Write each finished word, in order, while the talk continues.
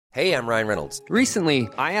Hey, I'm Ryan Reynolds. Recently,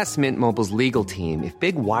 I asked Mint Mobile's legal team if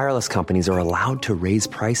big wireless companies are allowed to raise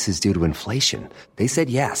prices due to inflation. They said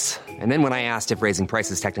yes. And then when I asked if raising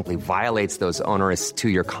prices technically violates those onerous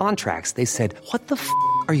two-year contracts, they said, "What the f***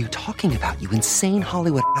 are you talking about, you insane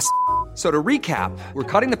Hollywood ass?" So to recap, we're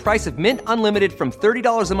cutting the price of Mint Unlimited from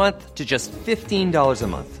 $30 a month to just $15 a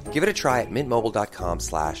month. Give it a try at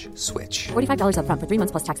mintmobile.com/switch. $45 up front for 3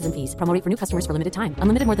 months plus taxes and fees. Promo rate for new customers for limited time.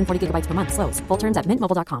 Unlimited more than 40 gigabytes per month. Slows full terms at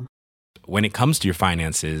mintmobile.com. When it comes to your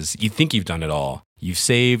finances, you think you've done it all. You've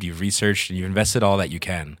saved, you've researched, and you've invested all that you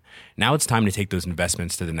can. Now it's time to take those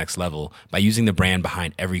investments to the next level by using the brand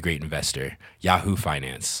behind every great investor, Yahoo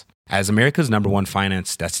Finance. As America's #1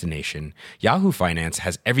 finance destination, Yahoo Finance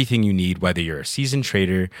has everything you need, whether you're a seasoned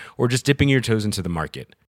trader or just dipping your toes into the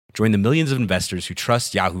market. Join the millions of investors who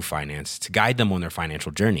trust Yahoo Finance to guide them on their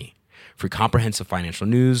financial journey. For comprehensive financial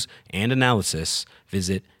news and analysis,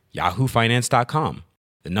 visit yahoofinance.com,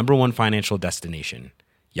 the #1 financial destination,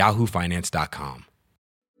 yahoofinance.com.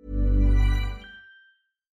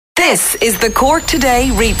 This is the Cork Today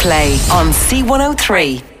replay on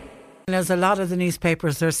C103. As a lot of the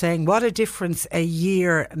newspapers are saying, what a difference a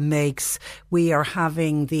year makes. We are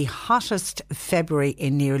having the hottest February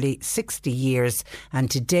in nearly 60 years,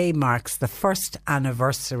 and today marks the first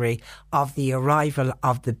anniversary of the arrival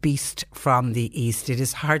of the beast from the east. It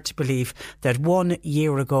is hard to believe that 1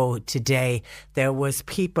 year ago today there was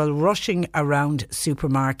people rushing around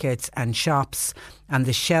supermarkets and shops, and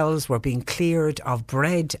the shelves were being cleared of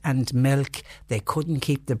bread and milk. They couldn't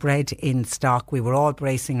keep the bread in stock. We were all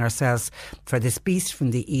bracing ourselves for this beast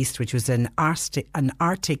from the east, which was an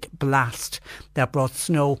Arctic blast that brought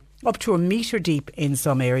snow up to a metre deep in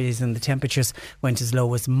some areas, and the temperatures went as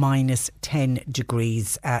low as minus 10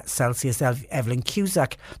 degrees Celsius. Evelyn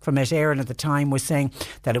Cusack from Met Éireann at the time was saying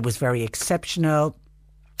that it was very exceptional.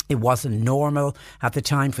 It wasn't normal at the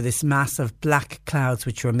time for this massive black clouds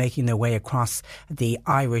which were making their way across the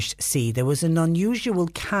Irish Sea. There was an unusual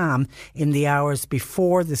calm in the hours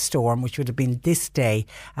before the storm, which would have been this day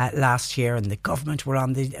last year, and the government were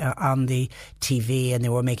on the TV, and they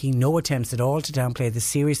were making no attempts at all to downplay the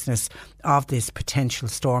seriousness of this potential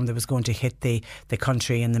storm that was going to hit the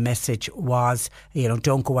country. And the message was,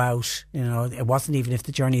 don't go out. It wasn't even if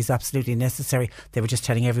the journey is absolutely necessary. They were just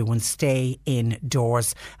telling everyone stay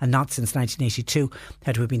indoors. And not since 1982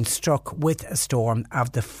 had we been struck with a storm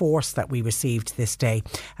of the force that we received this day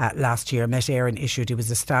last year. Met Éireann issued, it was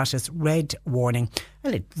a status red warning.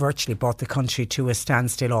 Well, it virtually brought the country to a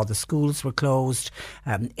standstill. All the schools were closed,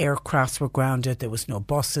 aircrafts were grounded, there was no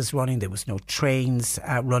buses running, there was no trains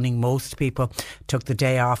running. Most people took the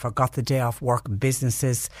day off or got the day off work.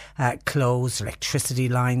 Businesses closed, electricity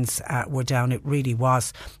lines were down. It really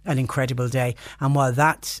was an incredible day. And while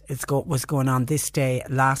that was going on this day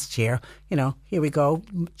last year, here we go,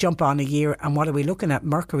 jump on a year, and what are we looking at?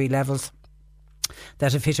 Mercury levels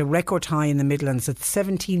that have hit a record high in the Midlands at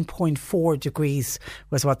 17.4 degrees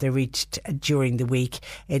was what they reached during the week.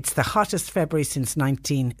 It's the hottest February since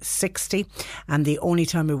 1960, and the only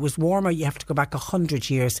time it was warmer, you have to go back 100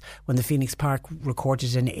 years when the Phoenix Park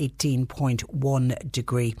recorded an 18.1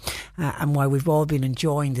 degree. And while we've all been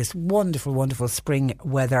enjoying this wonderful, wonderful spring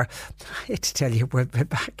weather, I hate to tell you, we're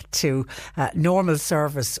back to normal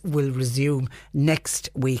service will resume next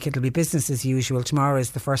week. It'll be business as usual. Tomorrow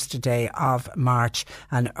is the first day of March,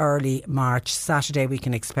 and early March, Saturday, we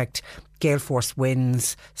can expect gale force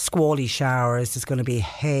winds, squally showers. There's going to be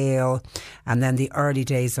hail, and then the early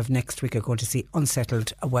days of next week are going to see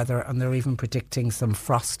unsettled weather, and they're even predicting some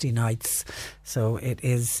frosty nights. So it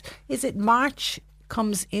is it March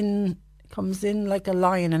comes in like a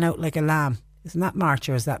lion and out like a lamb? Isn't that March,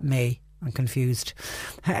 or is that May? I'm confused.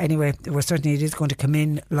 Anyway, it is going to come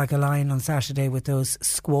in like a lion on Saturday with those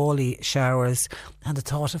squally showers, and the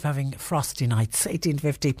thought of having frosty nights.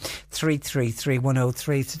 1850 333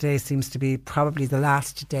 103. Today seems to be probably the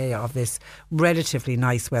last day of this relatively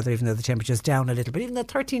nice weather, even though the temperature's down a little bit. Even though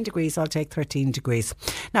 13 degrees, I'll take 13 degrees.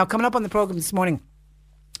 Now, coming up on the programme this morning,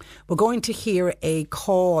 we're going to hear a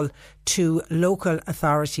call to local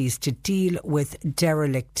authorities to deal with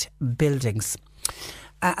derelict buildings.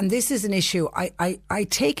 And this is an issue. I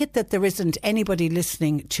take it that there isn't anybody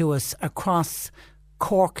listening to us across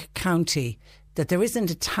Cork County, that there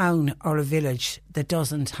isn't a town or a village that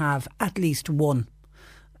doesn't have at least one,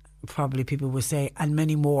 probably people will say, and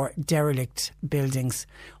many more derelict buildings.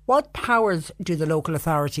 What powers do the local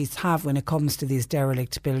authorities have when it comes to these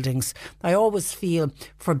derelict buildings? I always feel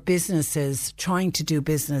for businesses trying to do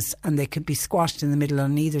business, and they could be squashed in the middle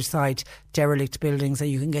on either side, derelict buildings, and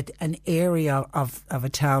you can get an area of a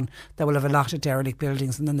town that will have a lot of derelict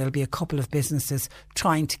buildings, and then there'll be a couple of businesses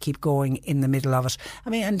trying to keep going in the middle of it. I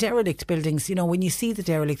mean, and derelict buildings, you know, when you see the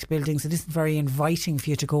derelict buildings, it isn't very inviting for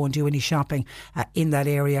you to go and do any shopping in that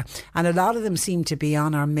area. And a lot of them seem to be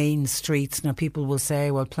on our main streets. Now, people will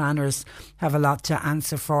say, well, planners have a lot to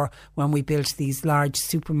answer for when we built these large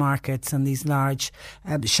supermarkets and these large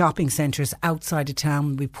shopping centres outside of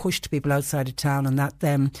town. We pushed people outside of town, and that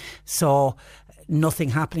then saw nothing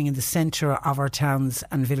happening in the centre of our towns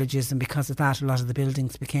and villages, and because of that a lot of the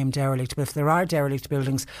buildings became derelict. But if there are derelict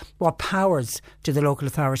buildings, what powers do the local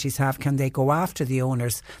authorities have? Can they go after the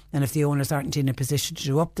owners? And if the owners aren't in a position to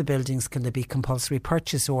do up the buildings, can there be compulsory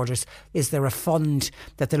purchase orders? Is there a fund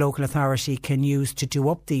that the local authority can use to do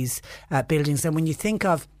up these buildings? And when you think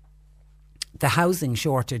of the housing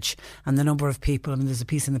shortage and the number of people, I mean, there's a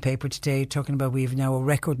piece in the paper today talking about we've now a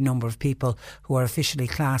record number of people who are officially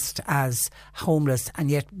classed as homeless,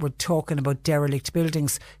 and yet we're talking about derelict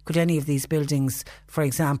buildings. Could any of these buildings, for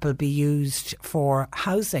example, be used for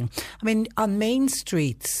housing? I mean, on main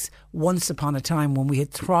streets, once upon a time when we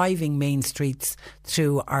had thriving main streets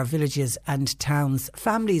through our villages and towns,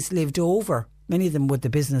 families lived over. Many of them were the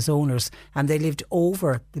business owners, and they lived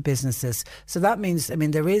over the businesses. So that means, I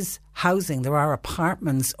mean, there is housing, there are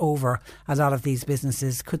apartments over a lot of these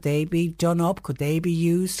businesses. Could they be done up? Could they be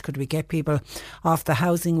used? Could we get people off the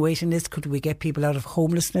housing waiting list? Could we get people out of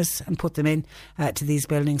homelessness and put them in to these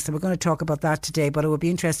buildings? So we're going to talk about that today, but I would be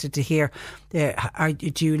interested to hear,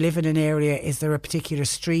 do you live in an area? Is there a particular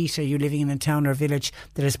street? Are you living in a town or village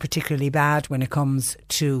that is particularly bad when it comes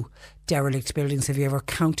to derelict buildings? Have you ever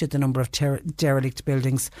counted the number of derelict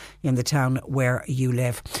buildings in the town where you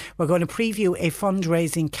live? We're going to preview a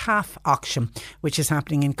fundraising calf auction which is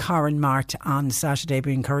happening in Corranmart on Saturday.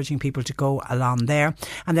 We're encouraging people to go along there.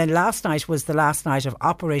 And then last night was the last night of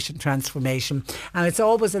Operation Transformation, and it's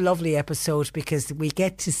always a lovely episode because we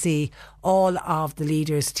get to see all of the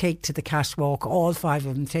leaders take to the catwalk, all 5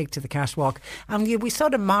 of them take to the catwalk, and we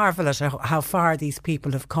sort of marvel at how far these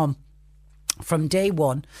people have come from day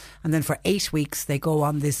one, and then for 8 weeks they go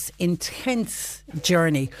on this intense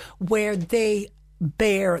journey where they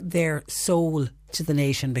bare their soul to the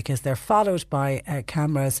nation, because they're followed by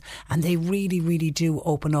cameras, and they really do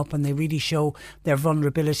open up and they really show their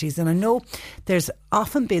vulnerabilities. And I know there's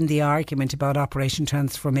often been the argument about Operation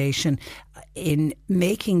Transformation in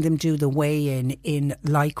making them do the weigh-in in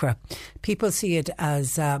Lycra. People see it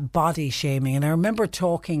as body shaming, and I remember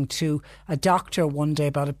talking to a doctor one day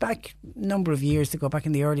about it back a number of years ago, back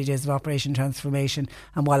in the early days of Operation Transformation,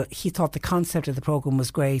 and while he thought the concept of the programme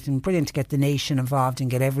was great and brilliant to get the nation involved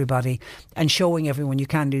and get everybody and showing everyone you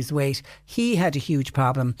can lose weight, he had a huge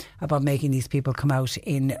problem about making these people come out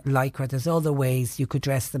in Lycra. There's other ways you could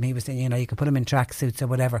dress them. He was saying, you know, you could put them in tracksuits or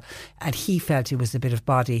whatever, and he felt it was a bit of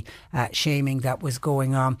body shaming that was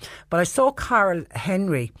going on. But I saw Carol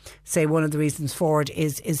Henry say one of the reasons for it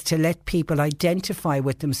is to let people identify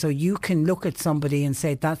with them, so you can look at somebody and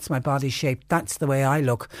say, that's my body shape, that's the way I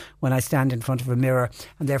look when I stand in front of a mirror.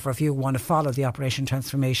 And therefore, if you want to follow the Operation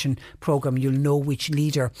Transformation programme, you'll know which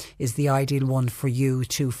leader is the ideal one for you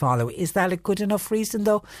to follow. Is that a good enough reason,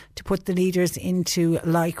 though, to put the leaders into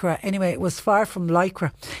Lycra? Anyway, it was far from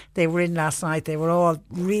Lycra they were in last night. They were all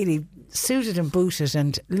really suited and booted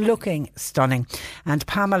and looking stunning. And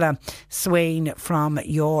Pamela Swain from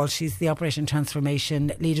Youghal, she's the Operation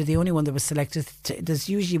Transformation leader, the only one that was selected.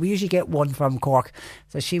 We usually get one from Cork,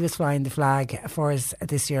 so she was flying the flag for us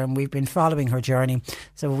this year, and we've been following her journey.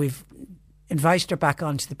 So we've invited her back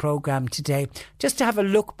onto the programme today just to have a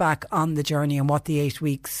look back on the journey and what the 8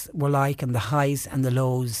 weeks were like and the highs and the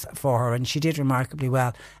lows for her. And she did remarkably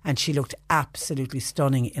well, and she looked absolutely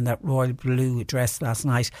stunning in that royal blue dress last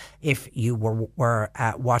night if you were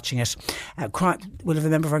watching it. We'll have a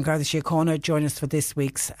member from Garda Síochána join us for this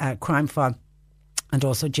week's Crime File. And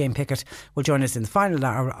also Jane Pickett will join us in the final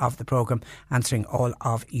hour of the programme, answering all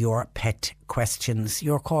of your pet questions.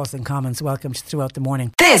 Your calls and comments welcomed throughout the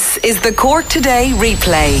morning. This is the Cork Today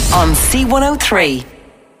replay on C103.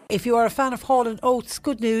 If you are a fan of Hall & Oates,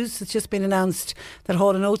 good news. It's just been announced that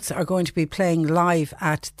Hall & Oates are going to be playing live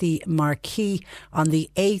at the Marquee on the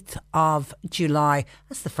 8th of July.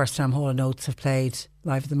 That's the first time Hall & Oates have played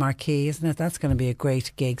live at the Marquee, isn't it? That's going to be a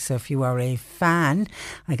great gig. So if you are a fan,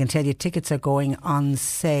 I can tell you tickets are going on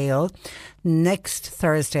sale next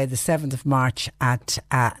Thursday, the 7th of March at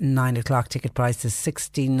 9 o'clock. Ticket price is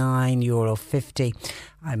 €69.50.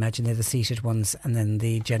 I imagine they're the seated ones, and then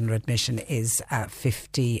the general admission is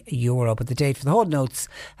 €50. But the date for the Whole Notes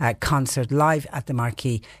concert live at the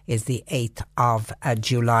Marquee is the 8th of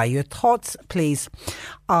July. Your thoughts, please,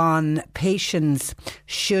 on patients.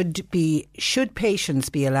 Should patients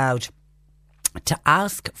be allowed to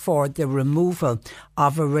ask for the removal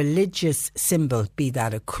of a religious symbol, be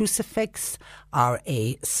that a crucifix or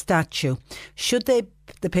a statue? Should the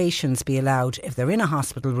patients be allowed, if they're in a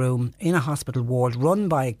hospital room, in a hospital ward run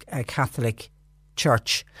by a Catholic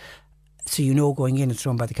church, so going in it's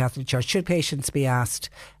run by the Catholic Church, should patients be asked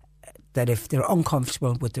that if they're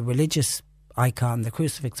uncomfortable with the religious icon, the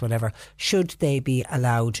crucifix, whatever, should they be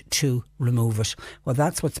allowed to remove it? Well,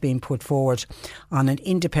 that's what's being put forward on an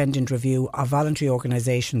independent review of voluntary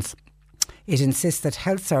organisations. It insists that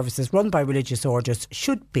health services run by religious orders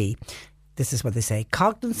should be, this is what they say,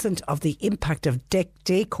 cognizant of the impact of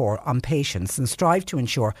decor on patients and strive to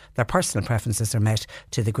ensure their personal preferences are met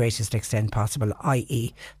to the greatest extent possible,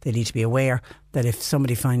 i.e. they need to be aware that if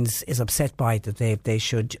somebody is upset by it, that they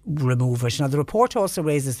should remove it. Now, the report also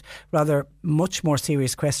raises rather much more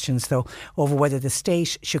serious questions, though, over whether the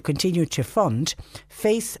state should continue to fund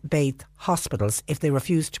faith-based hospitals if they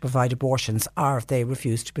refuse to provide abortions or if they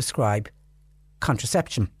refuse to prescribe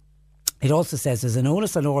contraception. It also says there's an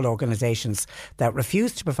onus on all organisations that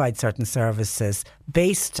refuse to provide certain services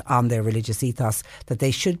based on their religious ethos that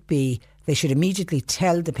they should immediately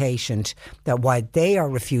tell the patient that while they are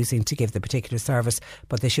refusing to give the particular service,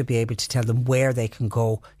 but they should be able to tell them where they can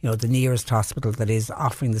go, the nearest hospital that is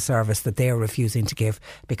offering the service that they are refusing to give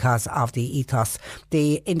because of the ethos.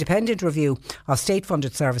 The independent review of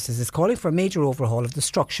state-funded services is calling for a major overhaul of the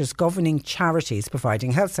structures governing charities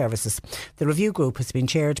providing health services. The review group has been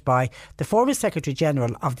chaired by the former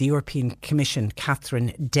Secretary-General of the European Commission,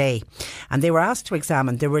 Catherine Day, and they were asked to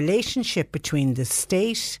examine the relationship between the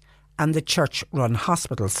state and the church-run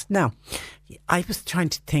hospitals. Now, I was trying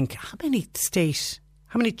to think, how many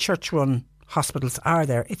church-run hospitals are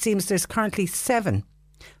there? It seems there's currently 7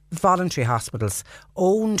 voluntary hospitals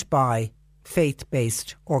owned by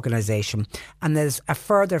faith-based organisation, and there's a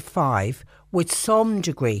further 5 with some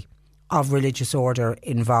degree of religious order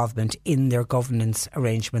involvement in their governance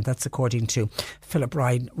arrangement. That's according to Philip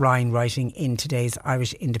Ryan writing in today's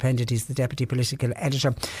Irish Independent. He's the deputy political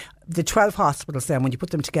editor. The 12 hospitals then, when you put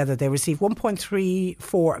them together, they receive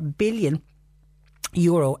 €1.34 billion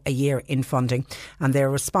a year in funding, and they're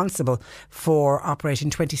responsible for operating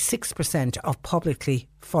 26% of publicly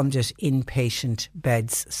funded inpatient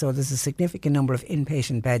beds. So there's a significant number of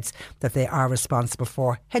inpatient beds that they are responsible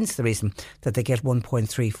for, hence the reason that they get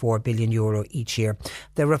 €1.34 billion each year.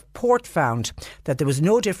 The report found that there was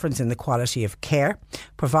no difference in the quality of care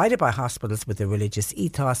provided by hospitals with a religious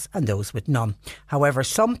ethos and those with none. However,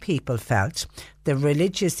 some people felt the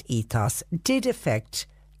religious ethos did affect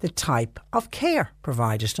the type of care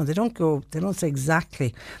provided. Now, they don't say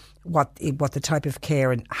exactly what the type of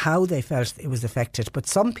care and how they felt it was affected, but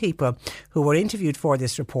some people who were interviewed for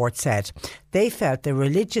this report said they felt the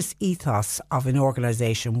religious ethos of an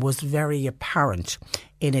organisation was very apparent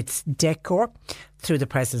in its decor, through the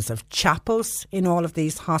presence of chapels in all of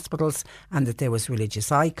these hospitals, and that there was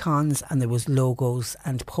religious icons and there was logos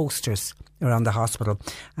and posters around the hospital.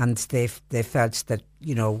 And they felt that,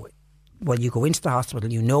 when you go into the hospital,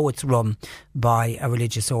 it's run by a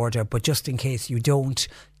religious order, but just in case you don't,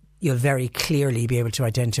 you'll very clearly be able to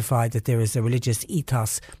identify that there is a religious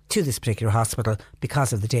ethos to this particular hospital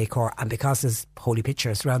because of the decor and because there's holy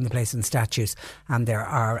pictures around the place and statues, and there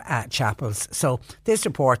are chapels. So this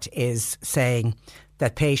report is saying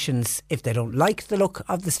that patients, if they don't like the look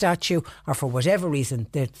of the statue or for whatever reason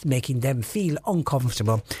that's making them feel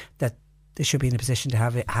uncomfortable, that they should be in a position to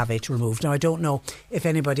have it removed. Now, I don't know if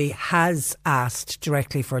anybody has asked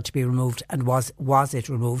directly for it to be removed, and was it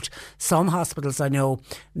removed. Some hospitals, I know,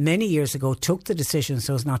 many years ago took the decision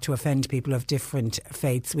so as not to offend people of different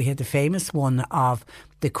faiths. We had the famous one of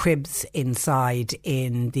the cribs inside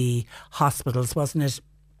in the hospitals, wasn't it?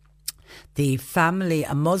 The family,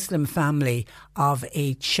 a Muslim family of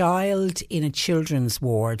a child in a children's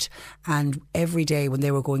ward, and every day when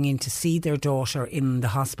they were going in to see their daughter in the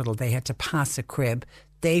hospital, they had to pass a crib.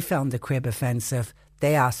 They found the crib offensive.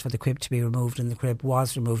 They asked for the crib to be removed, and the crib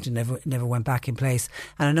was removed and never went back in place.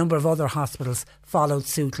 And a number of other hospitals followed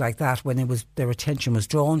suit like that when their attention was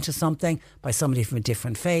drawn to something by somebody from a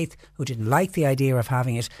different faith who didn't like the idea of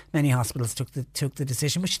having it. Many hospitals took the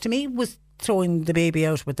decision, which to me was throwing the baby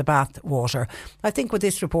out with the bath water. I think what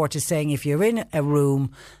this report is saying, if you're in a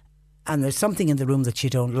room and there's something in the room that you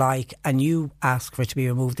don't like and you ask for it to be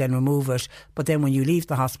removed, then remove it. But then when you leave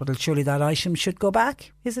the hospital, surely that item should go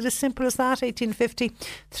back. Is it as simple as that? 1850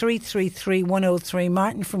 333 103.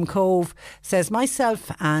 Martin from Cove says,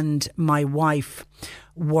 myself and my wife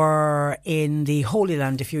were in the Holy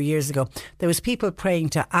Land a few years ago. There was people praying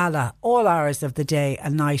to Allah all hours of the day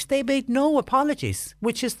and night. They made no apologies,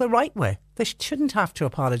 which is the right way. They shouldn't have to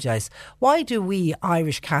apologise. Why do we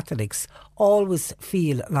Irish Catholics always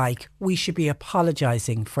feel like we should be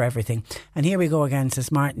apologising for everything? And here we go again,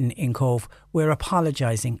 says Martin in Cove. We're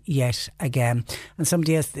apologising yet again. And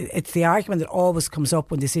somebody else, it's the argument that always comes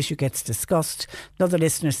up when this issue gets discussed. Another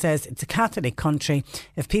listener says, it's a Catholic country.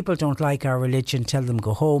 If people don't like our religion, tell them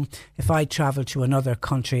go home. If I travel to another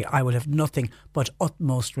country, I will have nothing but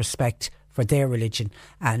utmost respect for their religion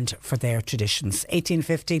and for their traditions.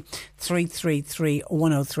 1850 333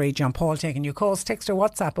 103. John Paul taking your calls. Text or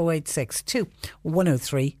WhatsApp 0862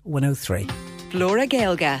 103 103. Flora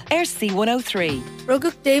Gaelga, RC103.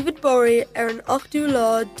 Rugach David Bowie an 8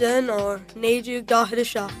 lá den or 9 dahad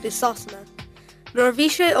seach de Sasna. Nor bhí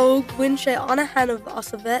sé óg bhain sé anna hanamh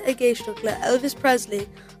as a bheith a géisteach le Elvis Presley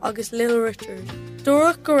agus Little Richard.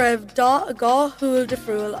 Dúradh go raibh dá a gá thuail de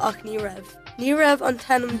friúil ach ní raibh. Ní raibh an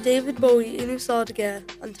tanam David Bowie inúsáide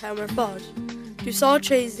an tamar fad. Dúsáid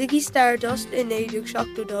sé Ziggy Stardust in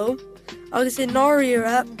 1972 agus in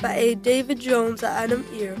náíire ba é David Jones a anam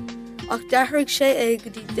ír. Ach dethraigh sé é go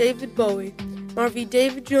dtí David Bowie, mar bhí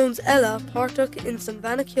David Jones eile páirteach in San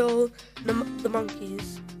Vaniciol na The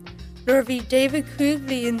Monkees. Nuair bhí David chuig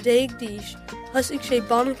bhíon 10 díos, thosaigh sé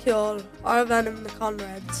Baniciol ar bhanam na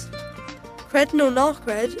Conrads. Cred nó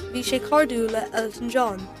nachcred, bhí sé cardú le Elton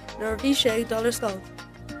John, nuair bhí sé dollar scoil.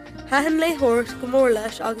 Thaithin le thuairt go mór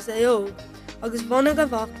leis agus é óg, agus bhainnig a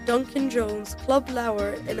bhach Duncan Jones Club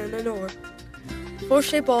Lauer in an anóir. Fuair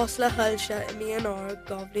sé bás le chailse I míon ár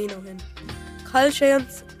gá bhliain ó hin.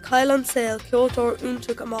 Cail an saoil ceoltóir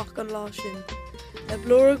úntaach amach an lá sin. Le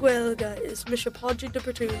Blóra Gaelga is mis a podgy de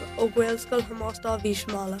Pertún ó Gaelscoil Hamastá Bhís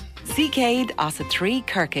Mala. Cicade as a 3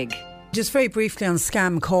 Kirkig. Just very briefly on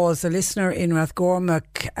scam calls, a listener in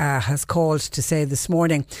Rathgormack has called to say this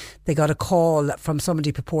morning they got a call from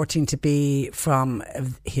somebody purporting to be from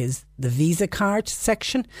the Visa card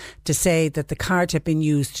section to say that the card had been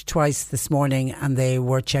used twice this morning and they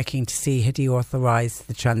were checking to see had he authorised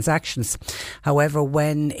the transactions. However,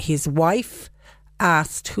 when his wife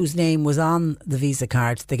asked whose name was on the Visa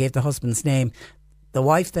card, they gave the husband's name. The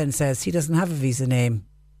wife then says he doesn't have a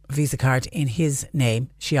Visa card in his name.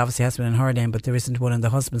 She obviously has one in her name, but there isn't one in the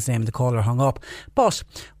husband's name. The caller hung up. But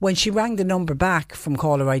when she rang the number back from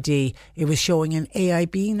caller ID, it was showing an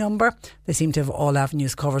AIB number. They seem to have all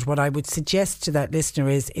avenues covered. What I would suggest to that listener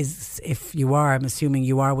is if you are, I'm assuming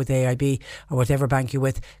you are with AIB or whatever bank you're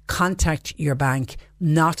with, contact your bank,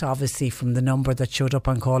 not obviously from the number that showed up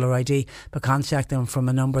on caller ID, but contact them from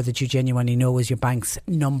a number that you genuinely know is your bank's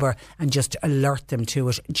number and just alert them to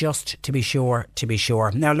it, just to be sure.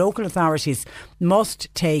 Now, local authorities must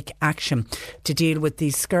take action to deal with the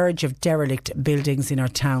scourge of derelict buildings in our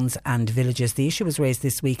towns and villages. The issue was raised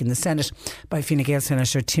this week in the Senate by Fine Gael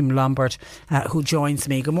Senator Tim Lombard, who joins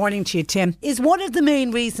me. Good morning to you, Tim. Is one of the main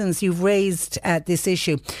reasons you've raised this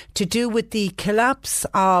issue to do with the collapse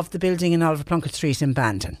of the building in Oliver Plunkett Street in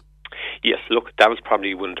Bandon? Yes, look, that was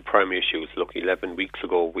probably one of the primary issues. Look, 11 weeks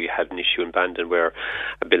ago we had an issue in Bandon where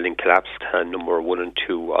a building collapsed, number 1 and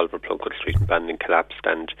 2 Oliver Plunkett Street in Bandon collapsed,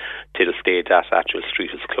 and to this day that actual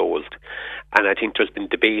street is closed. And I think there's been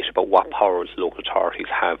debate about what powers local authorities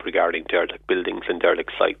have regarding derelict buildings and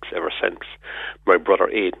derelict sites ever since. My brother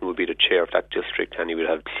Aidan would be the chair of that district and he would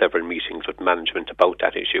have several meetings with management about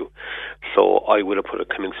that issue. So I would have put a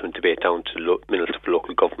commencement debate down to the Minister for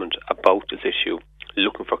Local Government about this issue,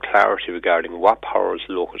 looking for clarity regarding what powers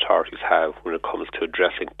local authorities have when it comes to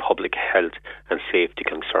addressing public health and safety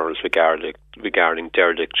concerns regarding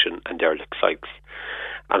dereliction and derelict sites.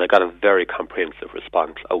 And I got a very comprehensive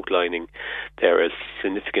response outlining there is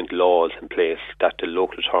significant laws in place that the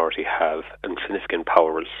local authority have and significant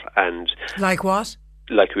powers. And like what?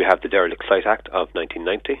 Like we have the Derelict Site Act of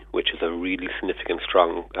 1990, which is a really significant,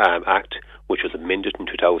 strong act, which was amended in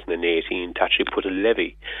 2018 to actually put a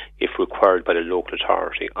levy, if required by the local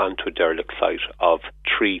authority, onto a derelict site of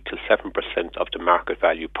 3 to 7% of the market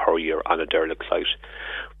value per year on a derelict site.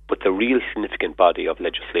 But the real significant body of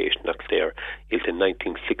legislation that's there is the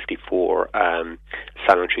 1964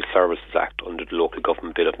 Sanitary Services Act under the Local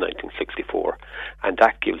Government Bill of 1964. And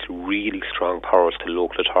that gives really strong powers to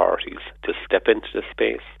local authorities to step into the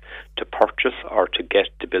space, to purchase or to get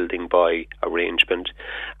the building by arrangement.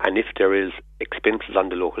 And if there is expenses on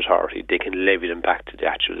the local authority, they can levy them back to the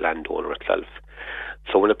actual landowner itself.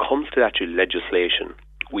 So when it comes to actual legislation,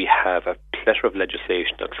 we have a plethora of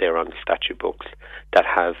legislation that's there on the statute books that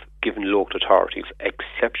have given local authorities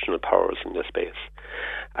exceptional powers in this space.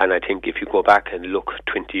 And I think if you go back and look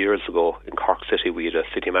 20 years ago in Cork City, we had a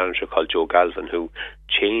city manager called Joe Galvin who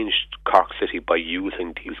changed Cork City by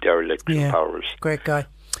using these derelict powers. Great guy.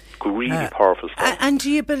 Really powerful stuff. And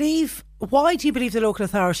why do you believe the local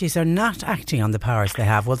authorities are not acting on the powers they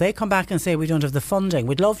have? Will they come back and say, we don't have the funding,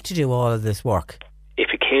 we'd love to do all of this work?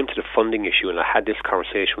 If it came to the funding issue, and I had this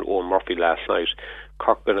conversation with Owen Murphy last night,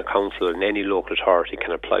 Cork Borough Council and any local authority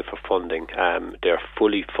can apply for funding. They're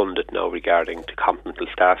fully funded now regarding the complemental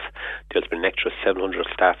staff. There's been an extra 700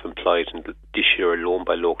 staff employed this year alone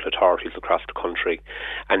by local authorities across the country.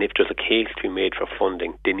 And if there's a case to be made for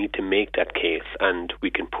funding, they need to make that case, and we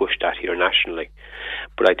can push that here nationally.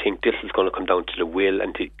 But I think this is going to come down to the will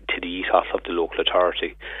and to the ethos of the local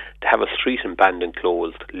authority. To have a street in Bandon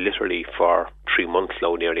closed literally for 3 months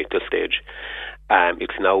now nearly at this stage.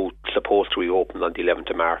 It's now supposed to reopen on the 11th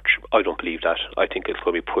of March. I don't believe that. I think it's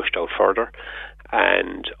going to be pushed out further.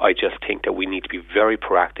 And I just think that we need to be very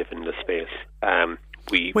proactive in this space.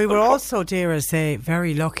 We were also, dare I say,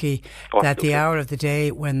 very lucky that the hour of the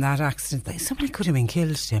day when that accident, somebody could have been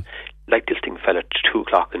killed, Tim. Like this thing fell at 2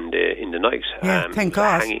 o'clock in the night. Yeah, thank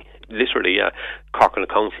God. Literally, Cork and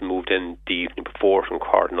the council moved in the evening before and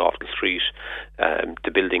cordoned off the street.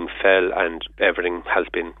 The building fell and everything has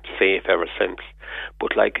been safe ever since.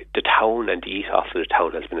 But like the town and the ethos of the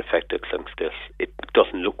town has been affected since this. It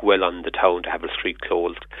doesn't look well on the town to have a street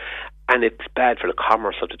closed. And it's bad for the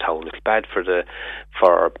commerce of the town. It's bad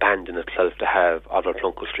for Bandon itself to have Oliver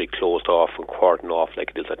Plunkett Street closed off and cordoned off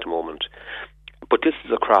like it is at the moment. But this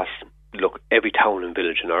is across, every town and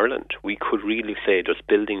village in Ireland. We could really say there's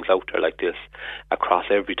buildings out there like this across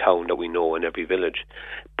every town that we know and every village.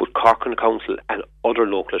 But Cork and the Council and other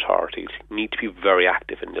local authorities need to be very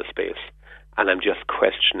active in this space. And I'm just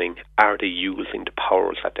questioning, are they using the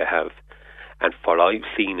powers that they have? And for what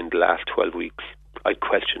I've seen in the last 12 weeks, I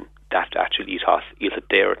question that actual ethos. Is it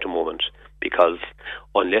there at the moment? Because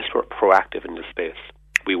unless we're proactive in this space,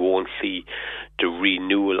 we won't see the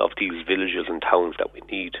renewal of these villages and towns that we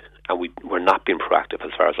need. And we're not being proactive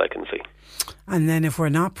as far as I can see. And then if we're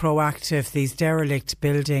not proactive, these derelict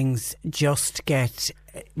buildings just get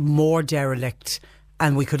more derelict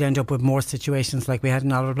and we could end up with more situations like we had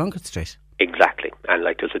in Oliver Plunkett Street. Exactly. And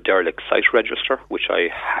there's a derelict site register, which I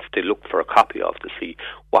have to look for a copy of to see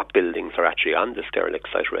what buildings are actually on this derelict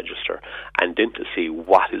site register, and then to see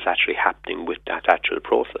what is actually happening with that actual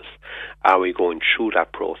process. Are we going through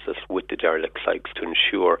that process with the derelict sites to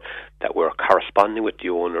ensure that we're corresponding with the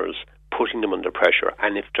owners, putting them under pressure,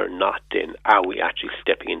 and if they're not, then are we actually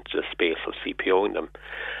stepping into the space of CPOing them?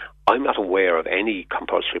 I'm not aware of any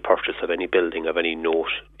compulsory purchase of any building of any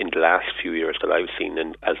note in the last few years that I've seen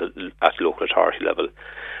at local authority level.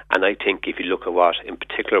 And I think if you look at what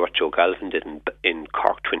Joe Galvin did in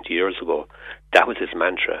Cork 20 years ago, that was his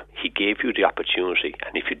mantra. He gave you the opportunity,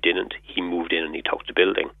 and if you didn't, he moved in and he took the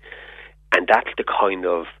building. And that's the kind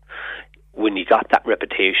of, when he got that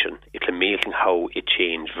reputation, it's amazing how it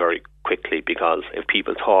changed very quickly, because if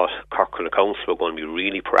people thought Cork and the Council were going to be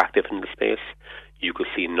really proactive in the space, you could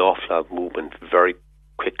see an awful lot of movement very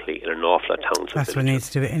quickly in an awful lot of towns. That's what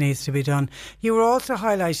needs to be done. You were also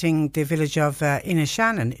highlighting the village of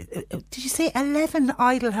Inishannon. Did you say 11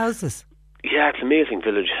 idle houses? Yeah, it's an amazing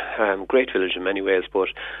village, great village in many ways, but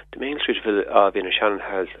the main street of Inishannon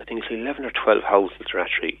has, I think it's 11 or 12 houses that are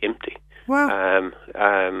actually empty. Wow.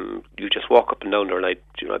 You just walk up and down there, I'd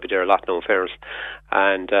be there a lot now in fairs,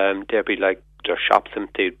 and there'd be there's shops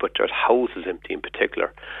empty, but there's houses empty in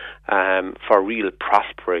particular. For a real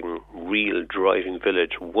prospering, real driving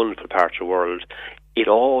village, wonderful part of the world, it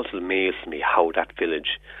always amazes me how that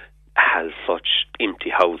village has such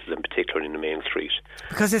empty houses, in particular in the main street.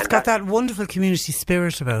 Because it's got that wonderful community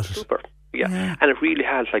spirit about it. Super, yeah. And it really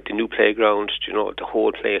has, the new playground, the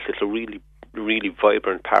whole place. It's a really, really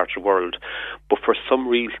vibrant part of the world. But for some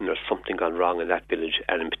reason, there's something gone wrong in that village,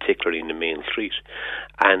 and in particular in the main street.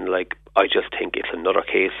 And I just think it's another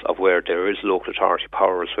case of where there is local authority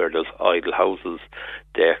powers, where there's idle houses.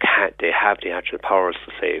 They have the actual powers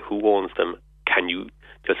to say who owns them.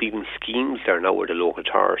 There's even schemes there now where the local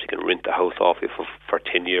authority can rent the house off you for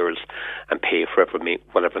 10 years and pay for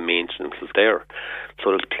whatever maintenance is there.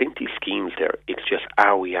 So there's plenty of schemes there. It's just,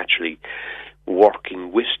 are we actually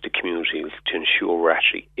working with the communities to ensure we're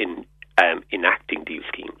actually enacting these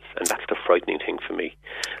schemes? And that's the frightening thing for me.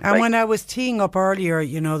 And when I was teeing up earlier,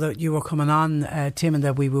 that you were coming on, Tim, and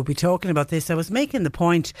that we will be talking about this, I was making the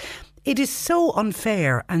point, it is so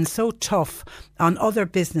unfair and so tough on other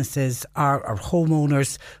businesses or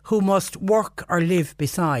homeowners who must work or live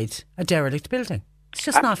beside a derelict building. It's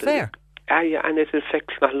just not fair. Yeah, and it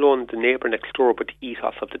affects not alone the neighbour next door, but the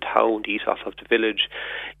ethos of the town, the ethos of the village.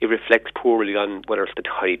 It reflects poorly on whether it's the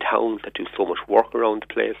tiny towns that do so much work around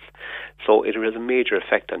the place. So it has a major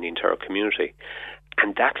effect on the entire community.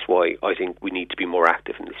 And that's why I think we need to be more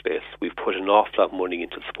active in the space. We've put an awful lot of money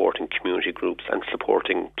into supporting community groups and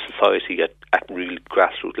supporting society at real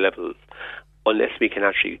grassroots levels. Unless we can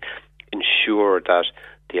actually ensure that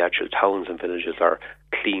the actual towns and villages are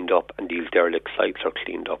cleaned up and these derelict sites are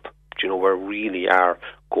cleaned up, we really are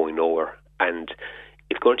going nowhere. And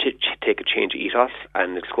it's going to take a change of ethos,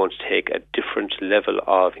 and it's going to take a different level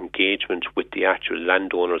of engagement with the actual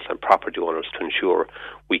landowners and property owners to ensure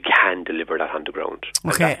we can deliver that on the ground.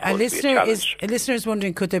 Okay, a listener is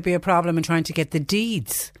wondering, could there be a problem in trying to get the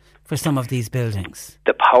deeds for some of these buildings?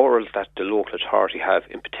 The powers that the local authority have,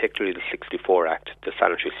 in particular the 64 Act, the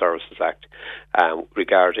Sanitary Services Act,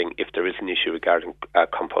 regarding if there is an issue regarding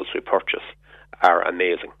compulsory purchase, are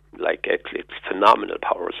amazing. Like it's phenomenal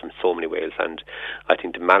powers in so many ways, and I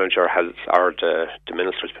think the manager the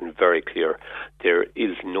minister has been very clear. There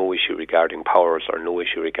is no issue regarding powers or no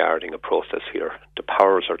issue regarding a process here. The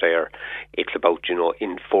powers are there. It's about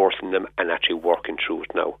enforcing them and actually working through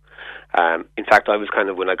it now. In fact, I was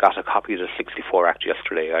when I got a copy of the 64 Act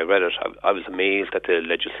yesterday, I read it. I was amazed at the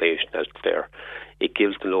legislation that's there. It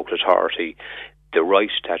gives the local authority the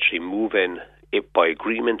right to actually move in, by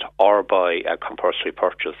agreement or by a compulsory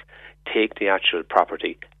purchase, take the actual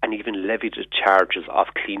property and even levy the charges of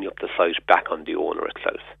cleaning up the site back on the owner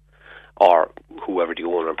itself or whoever the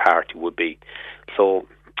owner party would be. So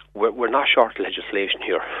we're not short legislation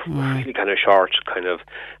here. We're really kind of short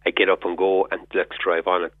a get up and go and let's drive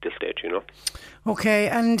on at this stage, Okay,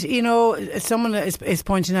 and someone is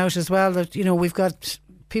pointing out as well that we've got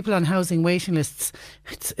people on housing waiting lists.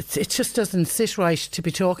 It just doesn't sit right to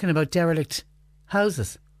be talking about derelict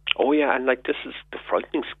houses. Oh yeah, and this is the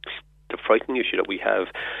frightening issue that we have.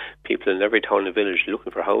 People in every town and village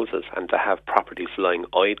looking for houses, and to have properties lying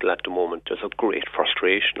idle at the moment. There's a great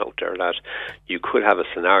frustration out there that you could have a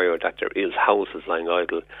scenario that there is houses lying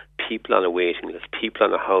idle, people on a waiting list, people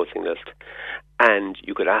on a housing list, and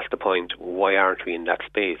you could ask the point, why aren't we in that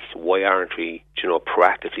space? Why aren't we,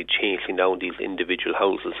 proactively chasing down these individual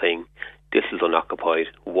houses, saying this is unoccupied?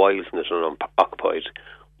 Why isn't it unoccupied?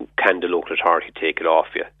 Can the local authority take it off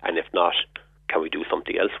you? And if not, can we do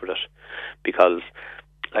something else with it? Because,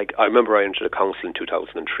 I remember I entered the council in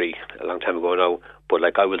 2003, a long time ago now, but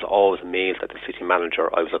I was always amazed at the city manager.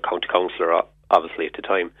 I was a county councillor, obviously, at the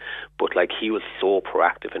time, but he was so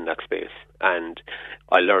proactive in that space. And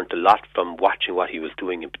I learned a lot from watching what he was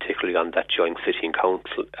doing, and particularly on that joint city and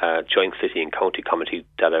county committee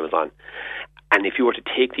that I was on. And if you were to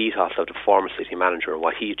take the ethos of the former city manager and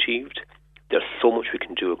what he achieved, there's so much we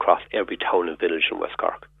can do across every town and village in West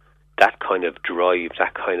Cork. That kind of drive,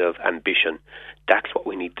 that kind of ambition, that's what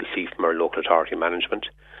we need to see from our local authority management,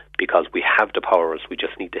 because we have the powers, we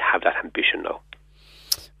just need to have that ambition now.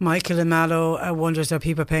 Michael in Mallow wonders, are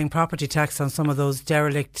people paying property tax on some of those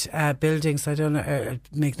derelict buildings? I don't know,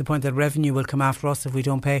 make the point that revenue will come after us if we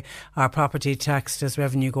don't pay our property tax. Does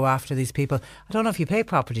revenue go after these people? I don't know if you pay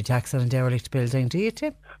property tax on a derelict building. Do you,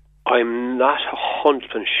 Tim? I'm not 100%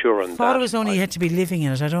 sure on that. I thought it was only you had to be living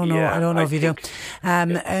in it. I don't know. I don't know if you do.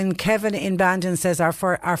 And Kevin in Bandon says our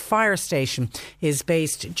fire station is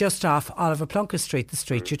based just off Oliver Plunkett Street, the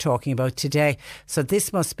street you're talking about today. So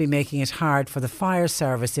this must be making it hard for the fire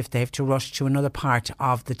service if they have to rush to another part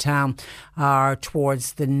of the town or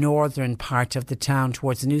towards the northern part of the town,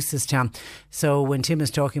 towards the Nueces town. So when Tim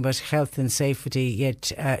is talking about health and safety,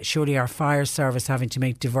 yet surely our fire service having to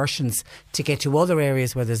make diversions to get to other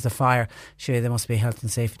areas where there's the fire, surely there must be a health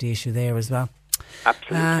and safety issue there as well.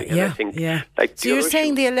 Absolutely. I think, so you're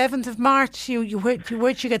saying the 11th of March,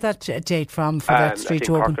 where'd you get that date from for that street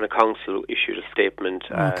to open? Cork Council issued a statement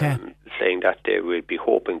saying that they would be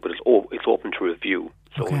hoping, but it's open to review.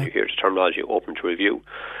 So when you hear the terminology open to review,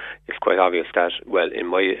 it's quite obvious that, well, in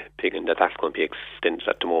my opinion, that's going to be extended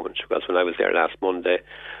at the moment. Because when I was there last Monday,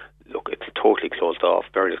 look, it's totally closed off,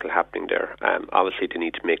 very little happening there. Obviously they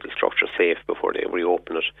need to make the structure safe before they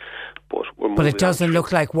reopen it. But it doesn't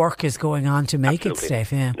look like work is going on to make it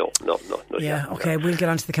safe, yeah. No. Yeah, okay, we'll get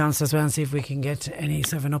on to the council as well and see if we can get any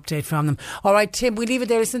sort of an update from them. All right, Tim, we leave it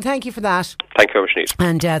there. Listen, thank you for that. Thank you very much,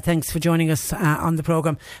 Niamh. And thanks for joining us on the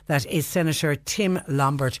programme. That is Senator Tim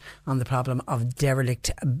Lombard on the problem of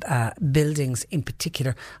derelict buildings, in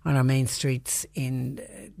particular on our main streets in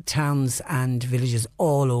towns and villages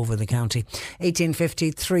all over over the county.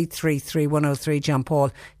 1850 333 103. John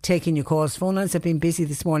Paul taking your calls. Phone lines have been busy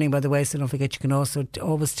this morning, by the way, so don't forget you can also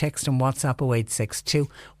always text and WhatsApp 0862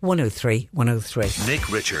 103 103.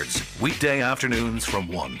 Nick Richards, weekday afternoons from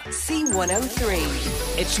 1.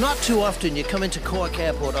 C103. It's not too often you come into Cork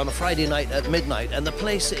Airport on a Friday night at midnight and the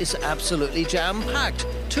place is absolutely jam-packed.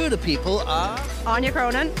 Two of the people are... Anya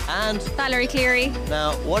Cronin and... Valerie Cleary.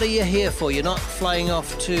 Now, what are you here for? You're not flying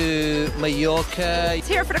off to Mallorca. It's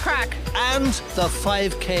here for the crack. And the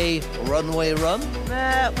 5k runway run?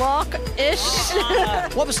 Walk-ish.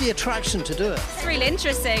 What was the attraction to do it? It's really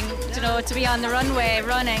interesting, to be on the runway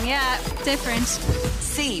running. Yeah, different.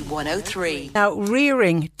 C103. Now,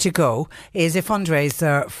 Rearing to Go is a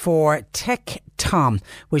fundraiser for Tech Tom,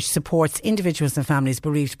 which supports individuals and families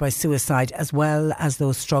bereaved by suicide as well as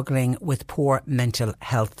those struggling with poor mental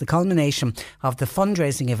health. The culmination of the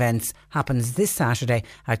fundraising events happens this Saturday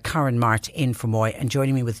at Curran Mart in Fermoy. And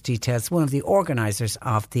joining me with details, one of the organisers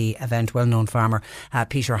of the event, well-known farmer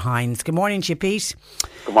Peter Hines. Good morning to you, Pete.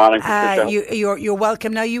 Good morning. You're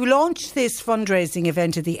welcome. Now, you launched this fundraising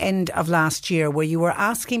event at the end of last year where you were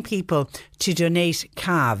asking people to donate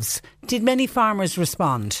calves. Did many farmers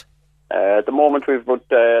respond? At the moment we've got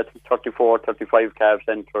 34, 35 calves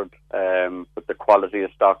entered, but the quality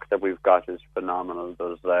of stock that we've got is phenomenal.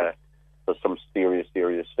 There's some serious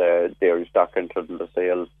dairy stock entered in the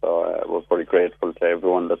sale, so we're pretty grateful to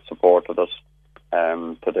everyone that supported us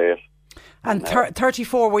to date. And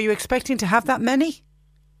 34, were you expecting to have that many?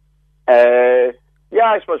 Yeah,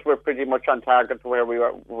 I suppose we're pretty much on target to where we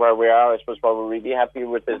are. I suppose what we're really happy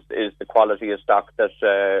with is the quality of stock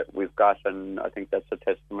that we've got, and I think that's a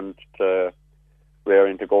testament to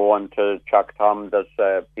Rearing to Go and to Chuck Tom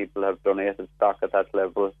that people have donated stock at that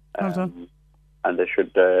level. And they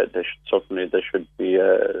should be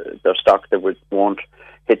their stock that won't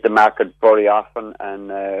hit the market very often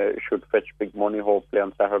and should fetch big money hopefully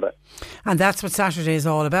on Saturday. And that's what Saturday is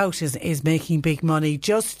all about, is making big money.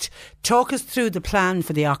 Just talk us through the plan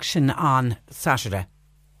for the auction on Saturday.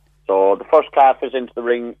 So the first calf is into the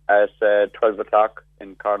ring at 12 o'clock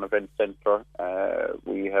in Carn Event Centre.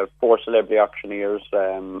 We have 4 celebrity auctioneers,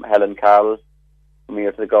 Helen Carroll from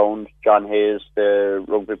Here to the Ground, John Hayes, the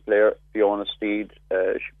rugby player, Fiona Steed.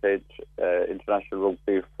 She played international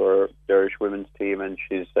rugby for the Irish women's team, and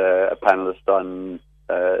she's a panellist on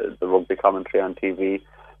the rugby commentary on TV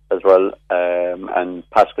as well. And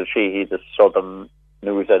Pascal Sheehy, the Southern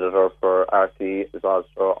news editor for RT, is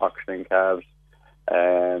also auctioning calves.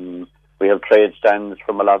 We have trade stands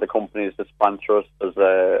from a lot of the companies that sponsor us. There's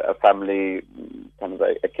a family, kind of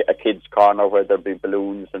a kids' corner where there'll be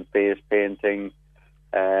balloons and face painting.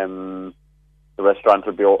 The restaurant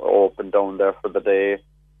will be open down there for the day.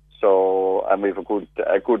 So, and we've a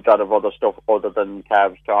good lot of other stuff other than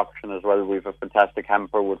calves to auction as well. We've a fantastic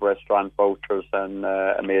hamper with restaurant vouchers and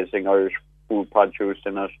amazing Irish food produce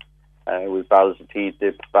in it. We've barrels of tea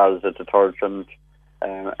dip, barrels of detergent,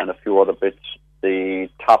 and a few other bits. The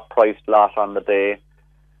top priced lot on the day,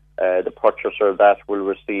 the purchaser of that will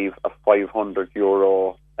receive a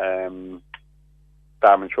 €500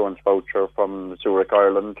 farm insurance voucher from Zurich,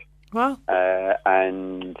 Ireland. Wow.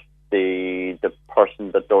 And the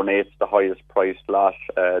person that donates the highest priced lot,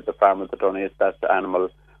 the farmer that donates that animal,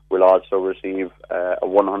 will also receive a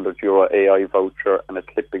 €100 AI voucher and a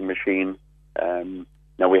clipping machine.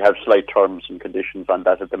 Now we have slight terms and conditions on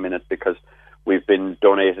that at the minute because we've been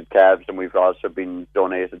donated calves and we've also been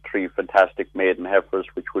donated 3 fantastic maiden heifers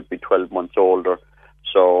which would be 12 months older.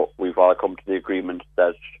 So we've all come to the agreement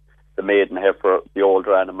that the maiden heifer, the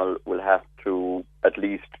older animal, will have to at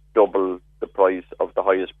least double the price of the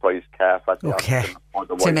highest priced calf at the auction.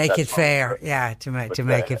 To make it fair. Yeah, to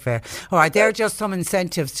make it fair. All right, there are just some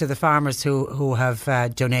incentives to the farmers who have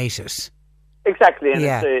donated. Exactly, and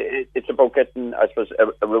it's about getting, I suppose,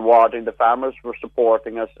 rewarding the farmers for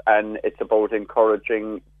supporting us, and it's about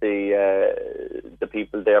encouraging the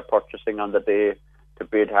people there purchasing on the day to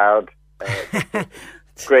bid hard.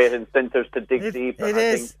 Great incentives to dig deep. It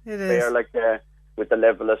is. Fair, like with the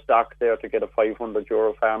level of stock there, to get a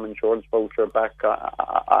 €500 farm insurance voucher back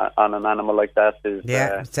on an animal like that is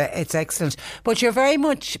it's excellent. But you're very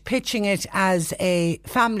much pitching it as a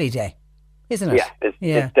family day, isn't it?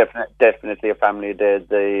 Yeah, it's definitely a family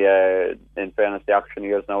day. In fairness, the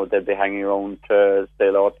auctioneers now, they'll be hanging around to say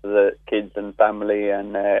hello to the kids and family,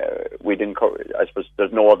 and we'd encourage, I suppose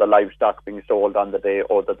there's no other livestock being sold on the day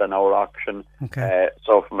other than our auction. Okay.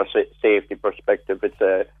 So from a safety perspective,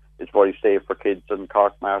 it's very safe for kids, and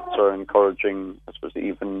Cork Marts are encouraging, I suppose,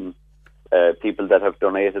 even people that have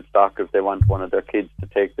donated stock, if they want one of their kids to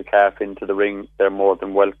take the calf into the ring, they're more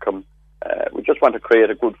than welcome. we just want to create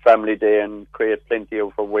a good family day and create plenty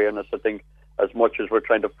of awareness. I think as much as we're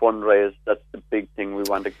trying to fundraise, that's the big thing we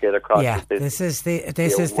want to get across. Yeah, this is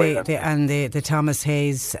the Thomas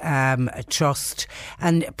Hayes Trust,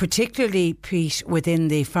 and particularly, Pete, within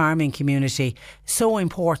the farming community, so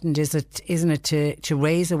important isn't it to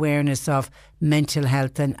raise awareness of mental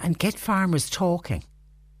health and get farmers talking.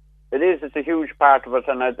 It is. It's a huge part of it,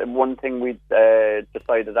 and one thing we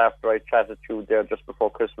decided after I chatted to you there just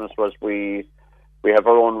before Christmas was we have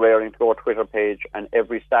our own Rearing to Go Twitter page, and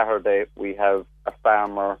every Saturday we have a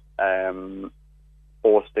farmer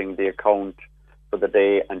posting the account for the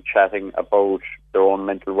day and chatting about their own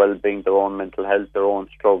mental well-being, their own mental health, their own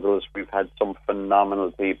struggles. We've had some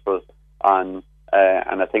phenomenal people on,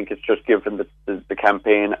 and I think it's just given the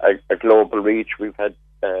campaign a global reach. We've had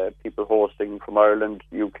people hosting from Ireland,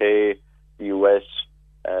 UK, the US.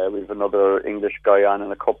 We've another English guy on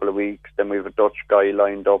in a couple of weeks. Then we have a Dutch guy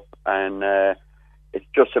lined up, and it's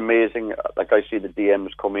just amazing. Like, I see the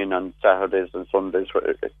DMs come in on Saturdays and Sundays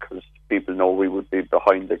because people know we would be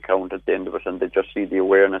behind the account at the end of it, and they just see the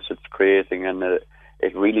awareness it's creating, and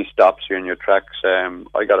it really stops you in your tracks.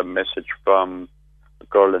 I got a message from a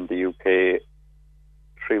girl in the UK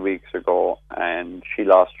 3 weeks ago, and she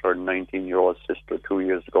lost her 19-year-old sister 2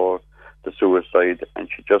 years ago to suicide, and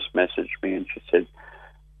she just messaged me and she said,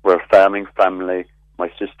 "We're a farming family. My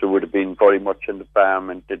sister would have been very much in the farm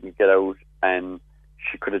and didn't get out, and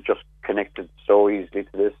she could have just connected so easily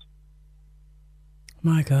to this."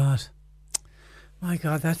 My God,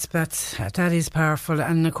 that is powerful.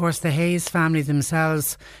 And of course, the Hayes family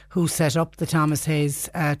themselves, who set up the Thomas Hayes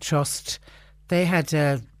Trust, they had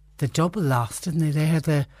the double loss, didn't they? They had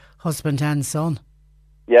the husband and son.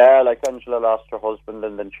 Yeah, like Angela lost her husband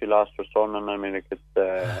and then she lost her son, and I mean,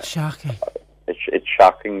 it's shocking. It's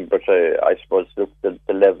shocking, but I suppose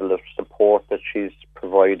the level of support that she's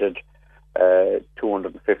provided.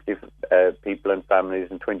 250 people and families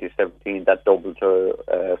in 2017, that doubled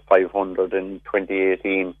to 500 in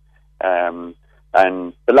 2018.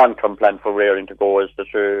 And the long-term plan for Rearing to Go is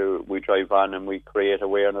that we drive on and we create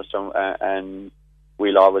awareness, and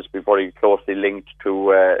we'll always be very closely linked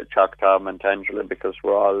to Chuck, Tom and Angela, because we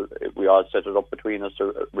all set it up between us,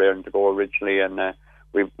 Rearing to Go originally, and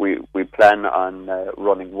we plan on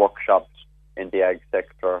running workshops in the ag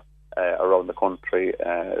sector around the country,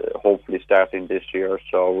 hopefully starting this year.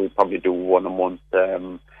 So we probably do one a month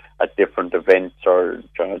at different events, or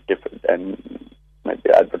different, and maybe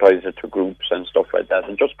advertise it to groups and stuff like that,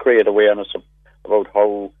 and just create awareness about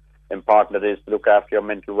how important it is to look after your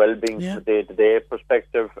mental well-being from a day-to-day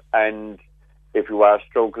perspective. And if you are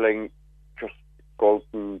struggling, just go out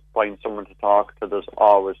and find someone to talk to. There's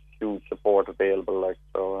always huge support available.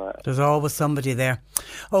 There's always somebody there.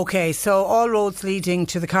 Okay, so all roads leading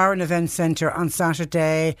to the Carron Event Centre on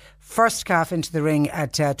Saturday. First calf into the ring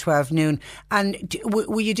at 12 noon. And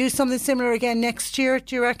will you do something similar again next year,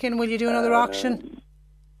 do you reckon? Will you do another auction?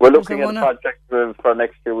 We're looking at a project for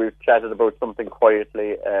next year. We've chatted about something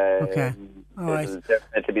quietly. Okay. All right. It'll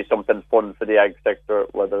definitely be something fun for the ag sector,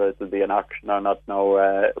 whether it'll be an auction or not.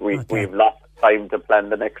 Now, we've lots of time to plan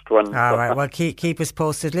the next one. All right, well, keep us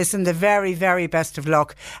posted. Listen, the very, very best of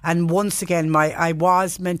luck. And once again, I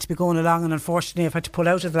was meant to be going along, and unfortunately I've had to pull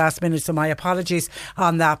out at the last minute, so my apologies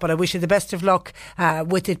on that. But I wish you the best of luck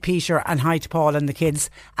with it, Peter, and hi to Paul and the kids.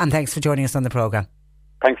 And thanks for joining us on the programme.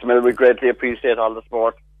 Thanks, Emil. We greatly appreciate all the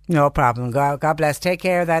support. No problem. God bless. Take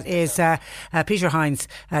care. That is Peter Hines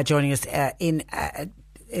joining us in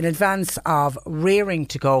advance of Rearing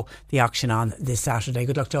to Go, the auction on this Saturday.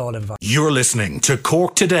 Good luck to all involved. You're listening to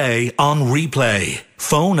Cork Today on replay.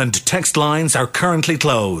 Phone and text lines are currently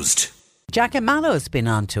closed. Jack in Mallow has been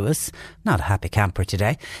on to us. Not a happy camper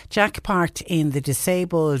today. Jack parked in the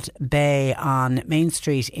disabled bay on Main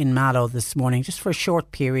Street in Mallow this morning just for a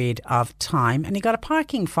short period of time, and he got a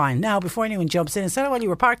parking fine. Now, before anyone jumps in and said, "Oh, well, you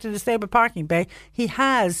were parked in the disabled parking bay," he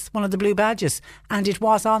has one of the blue badges and it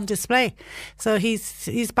was on display. So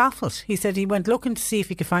he's baffled. He said he went looking to see if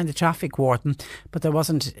he could find the traffic warden, but there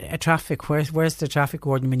wasn't a traffic. Where's the traffic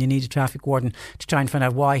warden when you need a traffic warden to try and find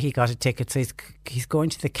out why he got a ticket? So he's going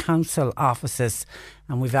to the council offices,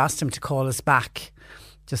 and we've asked him to call us back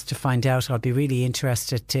just to find out. I'll be really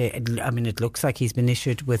interested it looks like he's been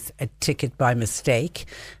issued with a ticket by mistake,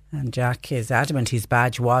 and Jack is adamant his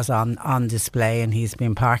badge was on display and he's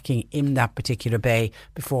been parking in that particular bay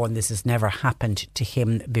before, and this has never happened to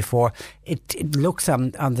him before. It looks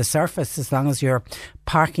on the surface, as long as your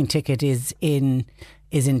parking ticket is in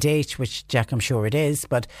is in date, which, Jack, I'm sure it is,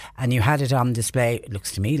 and you had it on display, it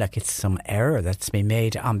looks to me like it's some error that's been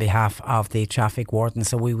made on behalf of the traffic warden.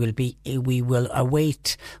 So we will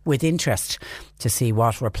await with interest to see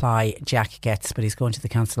what reply Jack gets, but he's going to the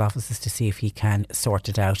council offices to see if he can sort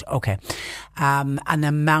it out. Okay. An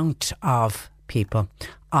amount of people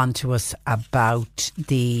onto us about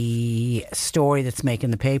the story that's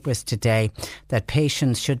making the papers today, that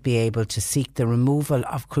patients should be able to seek the removal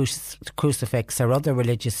of crucifix or other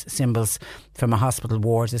religious symbols from a hospital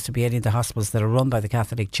ward. This would be any of the hospitals that are run by the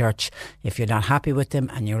Catholic Church. If you're not happy with them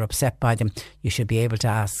and you're upset by them, you should be able to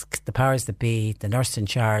ask the powers that be, the nurse in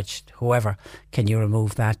charge, whoever, can you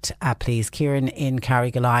remove that, please? Kieran in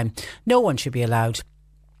Carrigaline. No one should be allowed,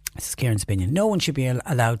 this is Kieran's opinion, no one should be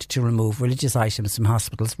allowed to remove religious items from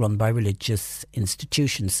hospitals run by religious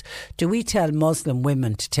institutions. Do we tell Muslim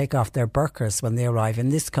women to take off their burqas when they arrive in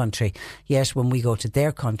this country, yet when we go to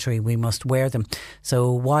their country we must wear them?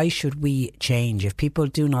 So why should we change? If people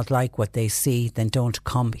do not like what they see, then don't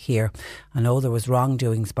come here. I know there was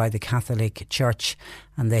wrongdoings by the Catholic Church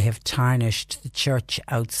and they have tarnished the church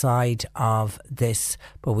outside of this,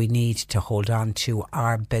 but we need to hold on to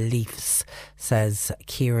our beliefs, says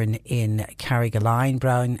Kieran in Carrigaline.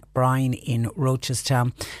 Brian in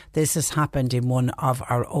Rochestown. This has happened in one of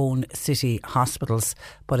our own city hospitals,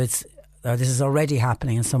 but this is already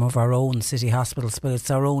happening in some of our own city hospitals, but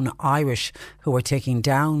it's our own Irish who are taking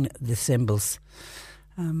down the symbols.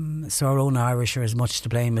 So our own Irish are as much to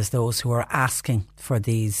blame as those who are asking for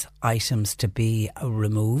these items to be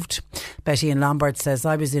removed. Betty in Lombard says,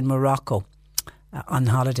 I was in Morocco on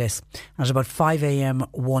holidays, and at about 5 a.m.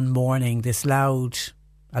 one morning this loud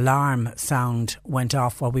alarm sound went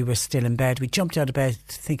off while we were still in bed. We jumped out of bed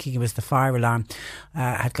thinking it was the fire alarm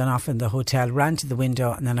had gone off in the hotel, ran to the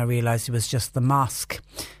window, and then I realised it was just the mosque.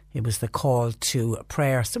 It was the call to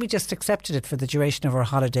prayer. So we just accepted it for the duration of our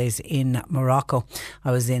holidays in Morocco.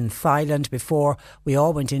 I was in Thailand before. We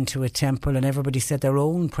all went into a temple and everybody said their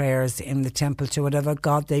own prayers in the temple to whatever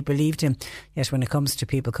God they believed in. Yet when it comes to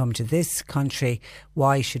people coming to this country,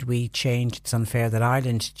 why should we change? It's unfair that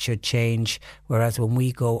Ireland should change, whereas when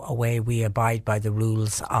we go away, we abide by the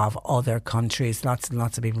rules of other countries. Lots and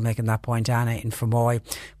lots of people making that point. Anna in Fermoy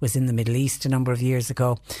was in the Middle East a number of years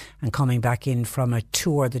ago and coming back in from a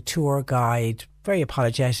tour. The tour guide, very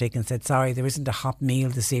apologetic, and said, sorry, there isn't a hot meal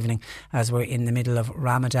this evening as we're in the middle of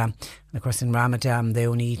Ramadan. And of course in Ramadan they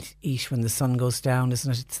only eat when the sun goes down,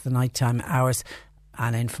 isn't it? It's the nighttime hours.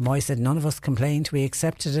 And in Fermoy said, none of us complained, we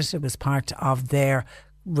accepted it. It was part of their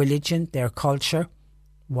religion, their culture.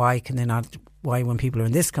 Why when people are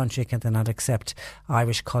in this country can they not accept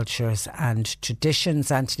Irish cultures and traditions?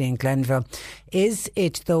 Anthony in Glenville, is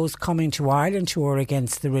it those coming to Ireland who are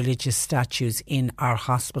against the religious statues in our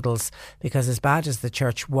hospitals? Because as bad as the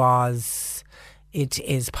church was, it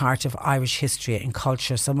is part of Irish history and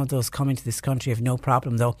culture. Some of those coming to this country have no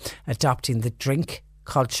problem though adopting the drink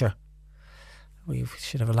culture. We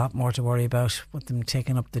should have a lot more to worry about with them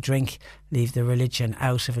taking up the drink. Leave the religion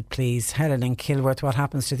out of it, please. Helen in Kilworth, what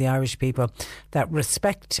happens to the Irish people that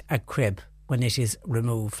respect a crib when it is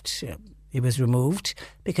removed? It was removed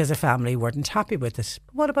because a family weren't happy with it.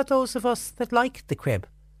 But what about those of us that like the crib?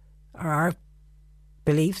 Are our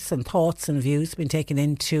beliefs and thoughts and views been taken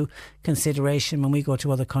into consideration when we go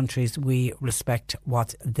to other countries? We respect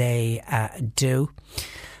what they do.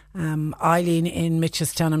 Eileen in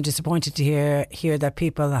Mitchelstown, I'm disappointed to hear that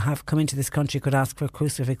people that have come into this country could ask for a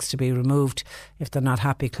crucifix to be removed. If they're not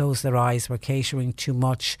happy, close their eyes. We're catering too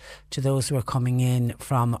much to those who are coming in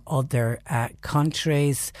from other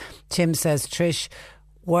countries. Tim says, Trish,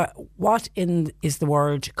 what is the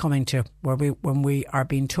world coming to when we are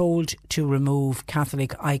being told to remove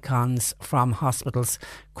Catholic icons from hospitals?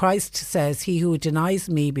 Christ says, he who denies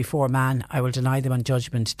me before man, I will deny them on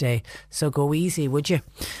Judgment Day. So go easy, would you,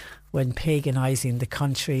 when paganising the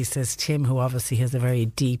country, says Tim, who obviously has a very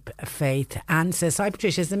deep faith. Anne says, hi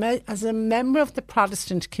Patricia, as a member of the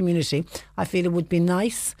Protestant community, I feel it would be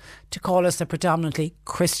nice to call us a predominantly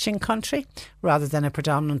Christian country rather than a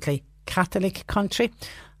predominantly Catholic country.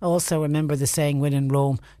 Also remember the saying, when in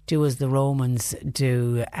Rome, do as the Romans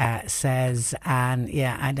do, says Anne.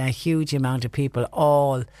 Yeah, and a huge amount of people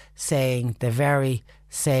all saying the very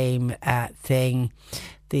same thing.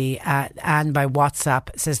 The Anne by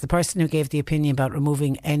WhatsApp says, the person who gave the opinion about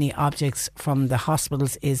removing any objects from the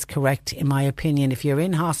hospitals is correct in my opinion. If you're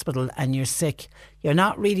in hospital and you're sick, you're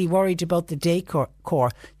not really worried about the decor.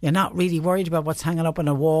 You're not really worried about what's hanging up on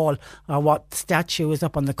a wall or what statue is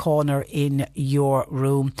up on the corner in your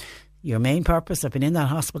room. Your main purpose of being in that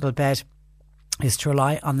hospital bed is to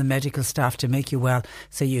rely on the medical staff to make you well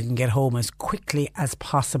so you can get home as quickly as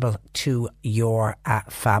possible to your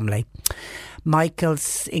family. Michael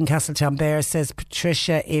in Castletownbere says,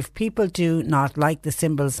 Patricia, if people do not like the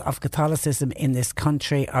symbols of Catholicism in this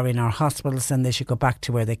country or in our hospitals, then they should go back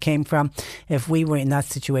to where they came from. If we were in that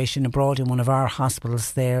situation abroad in one of our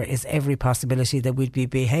hospitals, there is every possibility that we'd be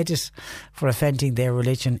beheaded for offending their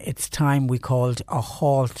religion. It's time we called a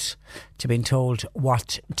halt to being told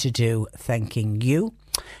what to do. Thanking you,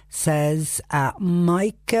 says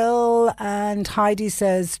Michael. And Heidi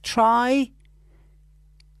says, try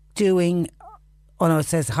doing... Oh no, it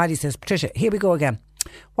says, Heidi says, Patricia, here we go again.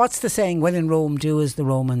 What's the saying, when in Rome, do as the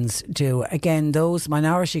Romans do? Again, those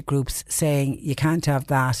minority groups saying you can't have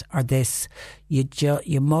that or this.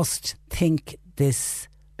 You must think this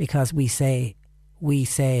because we say,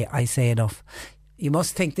 I say enough. You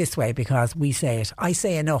must think this way because we say it. I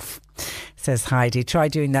say enough, says Heidi. Try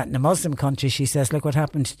doing that in a Muslim country. She says, look what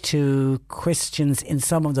happened to Christians in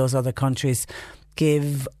some of those other countries.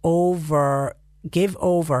 Give over.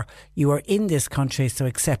 You are in this country, so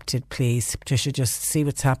accept it, please. Patricia, just see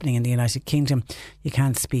what's happening in the United Kingdom. You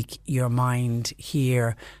can't speak your mind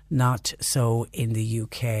here, not so in the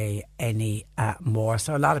UK any more.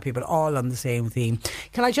 So a lot of people all on the same theme.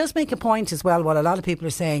 Can I just make a point as well? What a lot of people are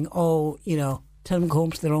saying, tell them to go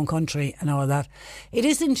home to their own country and all that. It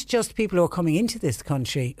isn't just people who are coming into this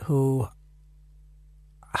country who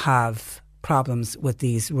have problems with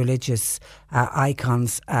these religious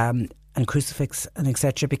icons and crucifix and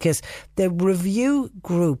etc., because the review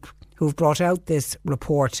group who've brought out this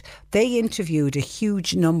report, they interviewed a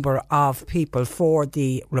huge number of people for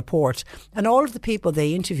the report, and all of the people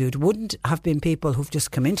they interviewed wouldn't have been people who've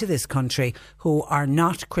just come into this country who are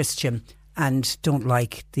not Christian and don't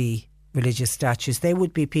like the religious statues. They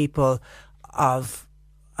would be people of,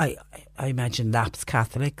 I imagine, lapsed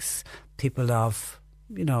Catholics, people of,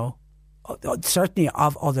 certainly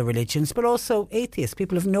of other religions, but also atheists,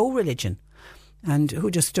 people of no religion, and who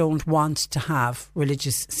just don't want to have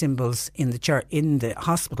religious symbols in the church, in the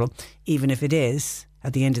hospital, even if it is,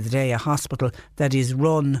 at the end of the day, a hospital that is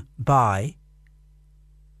run by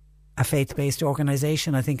a faith-based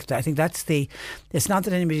organisation. I think that's the. It's not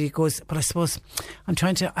that anybody goes, but I suppose I'm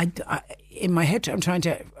trying to. In my head, I'm trying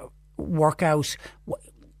to work out.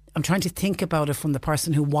 I'm trying to think about it from the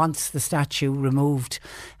person who wants the statue removed.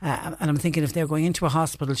 And I'm thinking, if they're going into a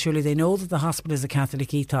hospital, surely they know that the hospital is a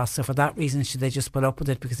Catholic ethos. So for that reason, should they just put up with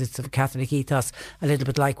it because it's a Catholic ethos? A little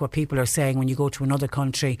bit like what people are saying when you go to another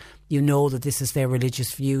country, you know that this is their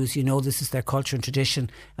religious views, you know this is their culture and tradition,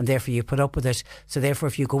 and therefore you put up with it. So therefore,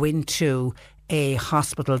 if you go into a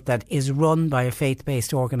hospital that is run by a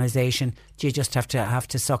faith-based organisation, you just have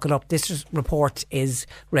to suck it up. This report is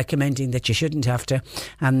recommending that you shouldn't have to,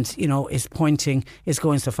 and is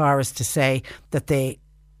going so far as to say that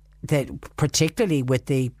that particularly with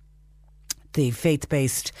the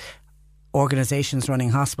faith-based organisations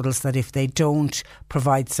running hospitals, that if they don't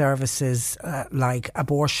provide services like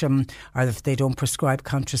abortion, or if they don't prescribe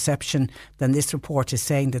contraception, then this report is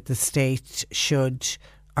saying that the state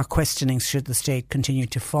are questioning should the state continue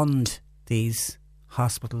to fund these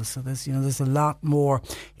hospitals. So there's a lot more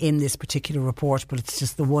in this particular report, but it's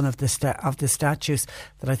just the one of the statues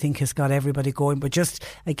that I think has got everybody going. But just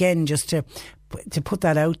to put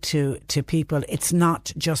that out to people, it's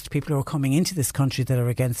not just people who are coming into this country that are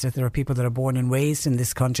against it. There are people that are born and raised in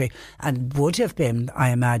this country and would have been,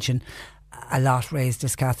 I imagine, a lot raised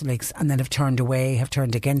as Catholics, and then have turned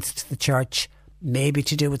against the church, maybe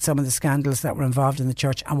to do with some of the scandals that were involved in the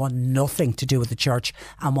church, and want nothing to do with the church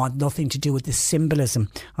and want nothing to do with the symbolism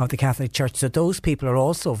of the Catholic Church. So those people are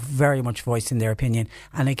also very much voicing their opinion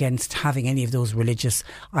and against having any of those religious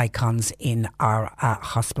icons in our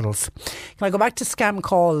hospitals. Can I go back to scam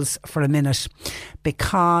calls for a minute?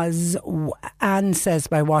 Because Anne says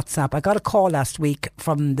by WhatsApp, I got a call last week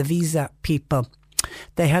from the Visa people.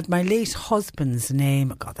 They had my late husband's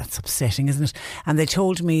name. God, that's upsetting, isn't it? And they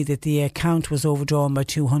told me that the account was overdrawn by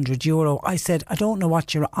 €200. I said, I don't know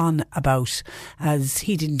what you're on about, as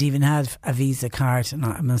he didn't even have a Visa card. And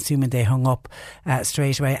I'm assuming they hung up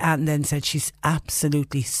straight away. And then said she's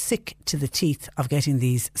absolutely sick to the teeth of getting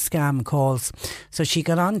these scam calls. So she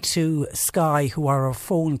got on to Sky, who are a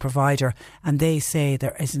phone provider, and they say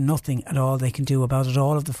there is nothing at all they can do about it.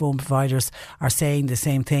 All of the phone providers are saying the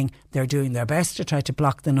same thing. They're doing their best to try to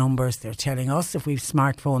block the numbers. They're telling us if we've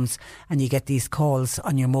smartphones and you get these calls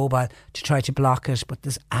on your mobile to try to block it, but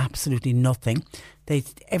there's absolutely nothing.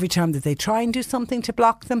 Every time that they try and do something to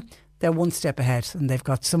block them, they're one step ahead and they've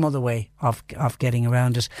got some other way of getting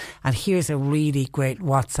around it. And here's a really great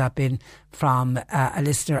WhatsApp in from a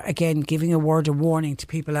listener, again giving a word of warning to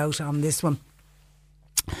people out on this one.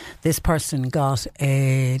 This person got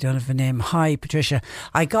I don't have a name. Hi, Patricia.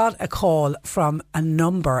 I got a call from a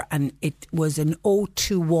number and it was an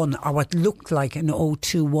 021 or what looked like an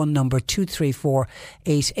 021 number, 234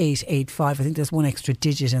 8885. I think there's one extra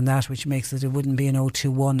digit in that, which makes it wouldn't be an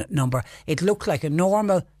 021 number. It looked like a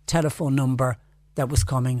normal telephone number that was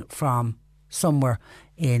coming from somewhere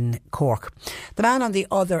in Cork. The man on the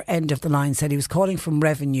other end of the line said he was calling from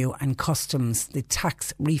Revenue and Customs, the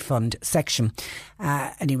tax refund section,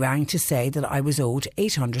 and he rang to say that I was owed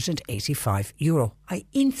 €885. I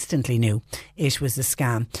instantly knew it was a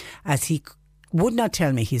scam, as he would not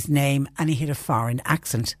tell me his name and he had a foreign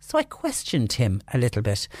accent. So I questioned him a little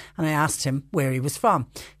bit and I asked him where he was from.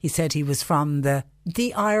 He said he was from the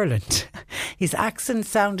Ireland. His accent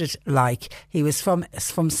sounded like he was from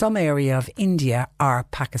some area of India or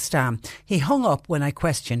Pakistan. He hung up when I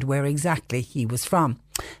questioned where exactly he was from.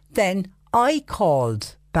 Then I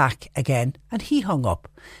called back again and he hung up.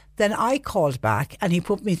 Then I called back and he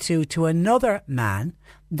put me through to another man,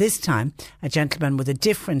 this time a gentleman with a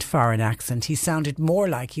different foreign accent. He sounded more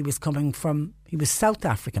like he was South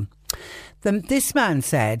African. Then this man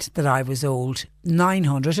said that I was owed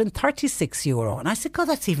 €936. And I said, God,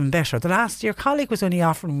 that's even better. The last your colleague was only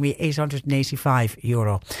offering me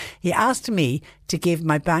 €885. He asked me to give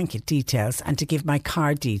my bank details and to give my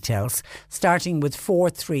card details, starting with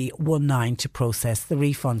 4319 to process the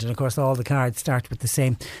refund. And of course, all the cards start with the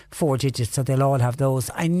same 4 digits, so they'll all have those.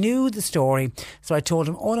 I knew the story, so I told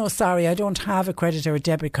him, oh no, sorry, I don't have a credit or a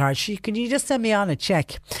debit card. Can you just send me on a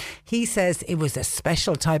cheque? He says it was a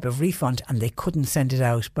special type of refund and they couldn't send it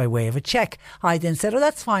out by way of a cheque. I then said, oh,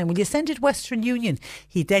 that's fine. Will you send it Western Union?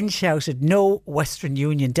 He then shouted, no Western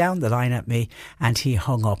Union, down the line at me, and he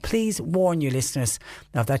hung up. Please warn your listeners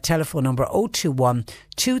of that telephone number 021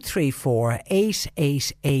 234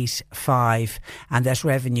 8885, and that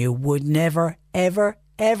Revenue would never, ever,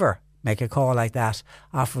 ever make a call like that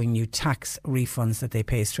offering you tax refunds that they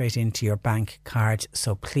pay straight into your bank card.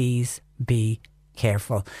 So please be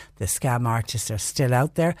careful. The scam artists are still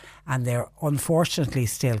out there and they're unfortunately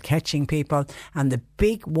still catching people. And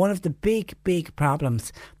one of the big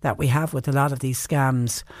problems that we have with a lot of these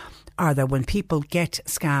scams are that when people get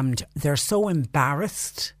scammed, they're so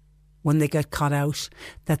embarrassed when they get caught out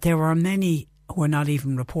that there are many who are not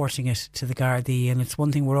even reporting it to the Gardaí. And it's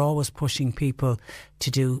one thing we're always pushing people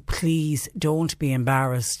to do. Please don't be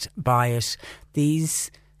embarrassed by it.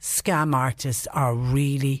 These scam artists are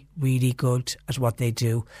really, really good at what they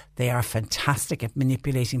do. They are fantastic at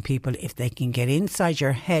manipulating people. If they can get inside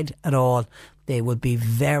your head at all, they will be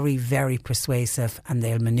very, very persuasive, and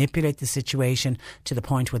they'll manipulate the situation to the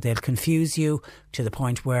point where they'll confuse you, to the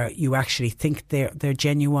point where you actually think they're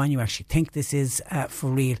genuine, you actually think this is for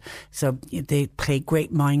real. So they play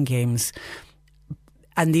great mind games.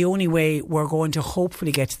 And the only way we're going to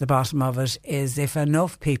hopefully get to the bottom of it is if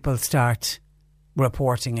enough people start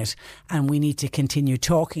reporting it, and we need to continue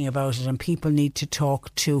talking about it, and people need to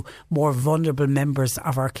talk to more vulnerable members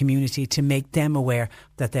of our community to make them aware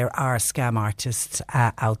that there are scam artists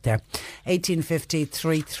out there. 1850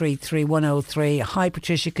 333 103. Hi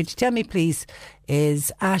Patricia, could you tell me please,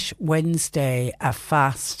 is Ash Wednesday a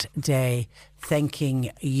fast day?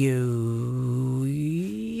 Thanking you.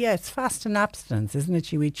 Yeah, it's fast and abstinence, isn't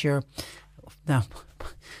it? You eat your... No,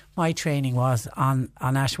 my training was on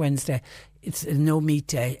Ash Wednesday. It's a no meat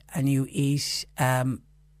day, and you eat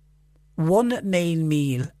one main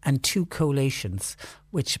meal and 2 collations,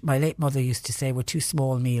 which my late mother used to say were 2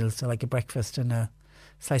 small meals, so like a breakfast and a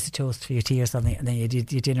slice of toast for your tea or something, and then you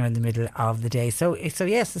did your dinner in the middle of the day. So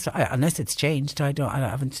yes, unless it's changed, I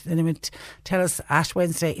haven't. Anyone tell us, Ash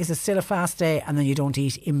Wednesday, is it still a fast day, and then you don't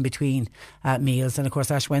eat in between meals? And of course,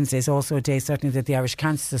 Ash Wednesday is also a day, certainly, that the Irish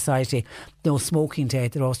Cancer Society, no smoking day,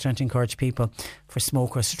 they're always trying to encourage people, for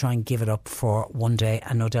smokers, to try and give it up for one day,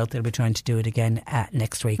 and no doubt they'll be trying to do it again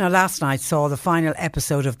next week. Now, last night saw the final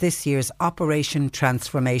episode of this year's Operation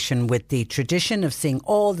Transformation, with the tradition of seeing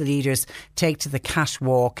all the leaders take to the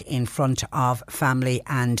catwalk in front of family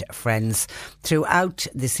and friends. Throughout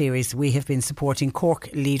the series, we have been supporting Cork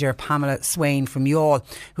leader Pamela Swain from Youghal,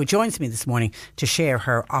 who joins me this morning to share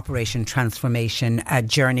her Operation Transformation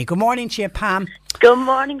journey. Good morning to you, Pam. Good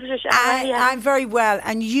morning, Patricia. I'm very well,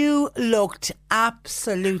 and you looked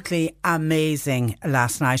absolutely amazing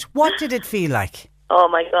last night. What did it feel like? Oh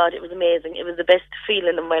my God, it was amazing. It was the best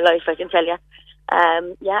feeling of my life, I can tell you.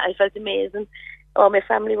 I felt amazing. All my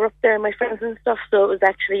family were up there, my friends and stuff, so it was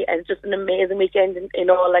actually just an amazing weekend in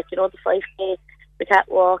all, like, you know, the 5K, the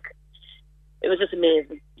catwalk. It was just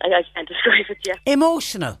amazing. I can't describe it yet.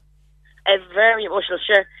 Emotional? Very emotional,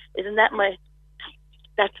 sure. Isn't that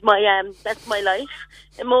that's my life,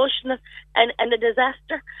 emotional and a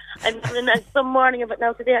disaster. I'm having some morning of it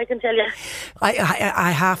now today, I can tell you.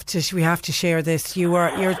 I have to. We have to share this.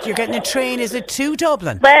 You're getting a train. Is it to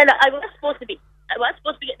Dublin? Well, I was supposed to be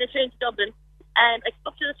getting a train to Dublin, and I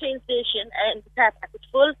got up to the train station, and the car park was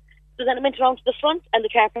full. So then I went around to the front, and the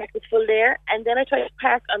car park was full there. And then I tried to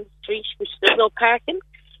park on the street, which there's no parking.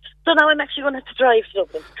 So now I'm actually going to have to drive to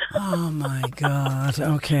Dublin. Oh my God!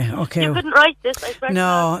 Okay. You couldn't write this. I swear.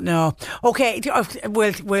 No. Okay,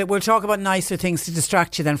 we'll talk about nicer things to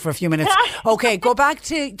distract you then for a few minutes. Okay, go back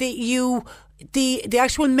to the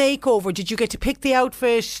actual makeover. Did you get to pick the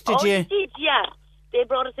outfit? Did you? Did, yeah. They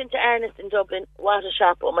brought us into Ernest in Dublin. What a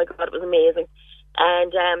shop! Oh my God, it was amazing.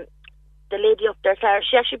 And the lady up there, Clara,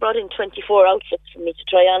 she actually brought in 24 outfits for me to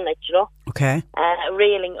try on, Okay. A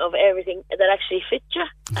railing of everything that actually fit you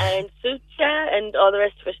and suits you and all the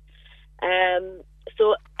rest of it.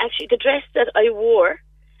 So actually the dress that I wore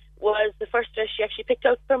was the first dress she actually picked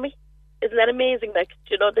out for me. Isn't that amazing? That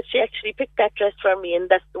she actually picked that dress for me, and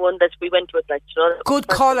that's the one that we went with. Good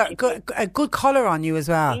colour, a good colour on you as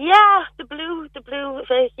well. Yeah, the blue.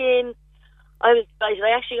 Again, I was excited.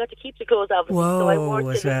 I actually got to keep the clothes, obviously. Whoa, so I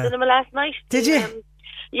wore it to the cinema last night. Did you?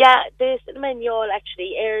 Yeah, the cinema in Youghal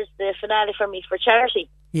actually airs the finale for me for charity.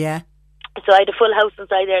 Yeah. So I had a full house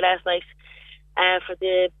inside there last night for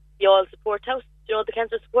the Youghal support house. The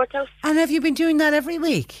cancer support house. And have you been doing that every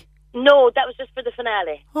week? No, that was just for the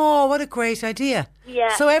finale. Oh, what a great idea.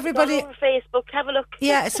 Yeah. So everybody... It's all over Facebook, have a look.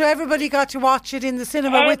 Yeah, so everybody got to watch it in the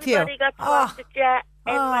cinema with you? Everybody got to watch it, yeah.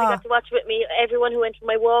 Everybody got to watch it with me. Everyone who went for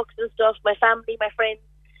my walks and stuff, my family, my friends.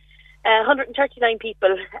 139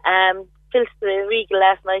 people filled the Regal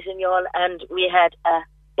last night in Youghal, and we had a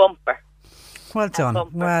bumper. Well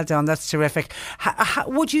done, that's terrific.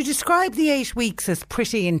 Would you describe the 8 weeks as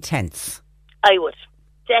pretty intense? I would.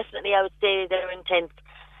 Definitely, I would say they're intense.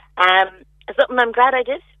 Something I'm glad I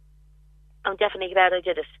did. I'm definitely glad I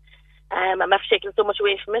did it. I'm after taking so much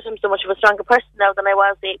away from it. I'm so much of a stronger person now than I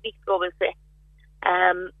was 8 weeks ago, we'll say.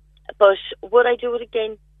 But would I do it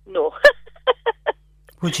again? No.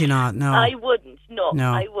 Would you not? No. I wouldn't. No.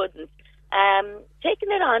 I wouldn't.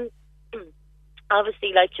 Taking it on,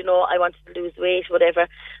 obviously, I wanted to lose weight, whatever.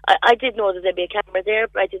 I did know that there'd be a camera there,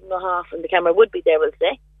 but I didn't know how often the camera would be there, we'll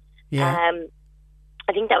say. Yeah.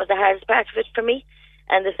 I think that was the hardest part of it for me.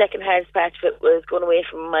 And the second hardest part of it was going away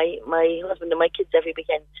from my husband and my kids every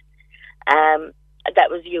weekend. That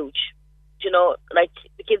was huge. The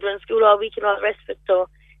kids were in school all week and all the rest of it. So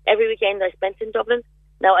every weekend I spent in Dublin.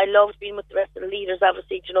 Now, I loved being with the rest of the leaders,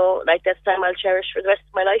 obviously, that's time I'll cherish for the rest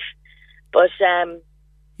of my life. But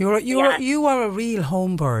you are a real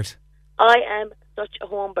home bird. I am such a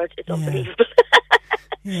home bird. It's unbelievable.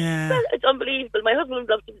 Yeah. Well, it's unbelievable. My husband would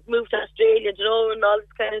love to move to Australia, and all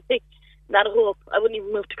this kind of thing. Not a hope. I wouldn't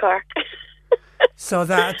even move to Cork. So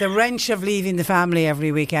that the wrench of leaving the family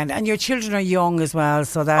every weekend, and your children are young as well,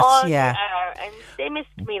 so that's They are, and they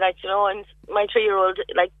missed me, and my 3-year-old,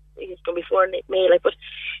 he's going to be 4 in May, but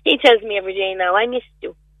he tells me every day now, I missed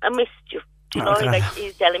you.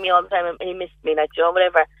 He's telling me all the time, he missed me,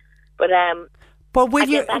 whatever. But will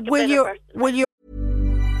you?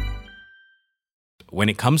 When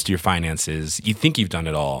it comes to your finances, you think you've done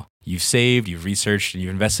it all. You've saved, you've researched, and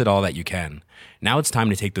you've invested all that you can. Now it's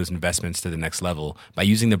time to take those investments to the next level by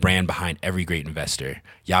using the brand behind every great investor,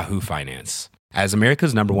 Yahoo Finance. As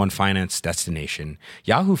America's #1 finance destination,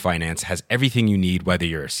 Yahoo Finance has everything you need, whether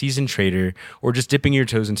you're a seasoned trader or just dipping your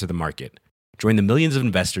toes into the market. Join the millions of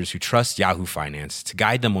investors who trust Yahoo Finance to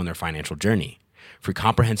guide them on their financial journey. For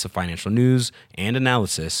comprehensive financial news and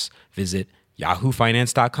analysis, visit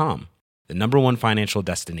yahoofinance.com, the #1 financial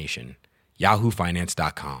destination,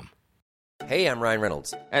 yahoofinance.com. Hey, I'm Ryan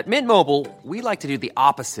Reynolds. At Mint Mobile, we like to do the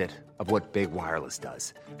opposite of what Big Wireless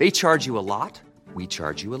does. They charge you a lot, we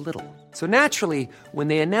charge you a little. So naturally, when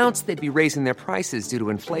they announced they'd be raising their prices due to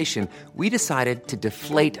inflation, we decided to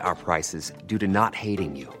deflate our prices due to not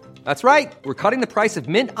hating you. That's right. We're cutting the price of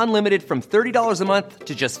Mint Unlimited from $30 a month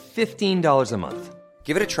to just $15 a month.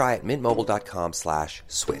 Give it a try at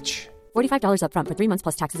mintmobile.com/switch. $45 up front for 3 months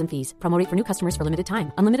plus taxes and fees. Promo rate for new customers for limited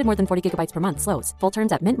time. Unlimited more than 40 gigabytes per month. Slows full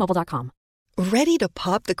terms at mintmobile.com. Ready to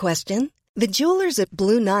pop the question? The jewelers at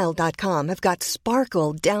BlueNile.com have got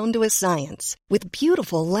sparkle down to a science with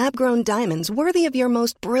beautiful lab-grown diamonds worthy of your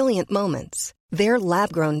most brilliant moments. Their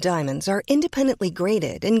lab-grown diamonds are independently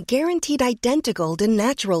graded and guaranteed identical to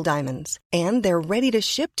natural diamonds, and they're ready to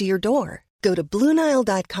ship to your door. Go to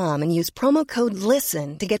BlueNile.com and use promo code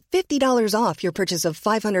LISTEN to get $50 off your purchase of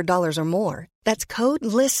 $500 or more. That's code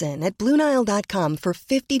LISTEN at BlueNile.com for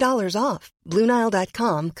 $50 off.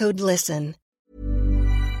 BlueNile.com, code LISTEN.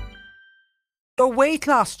 your weight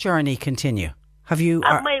loss journey continue? Have you?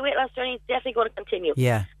 My weight loss journey is definitely going to continue.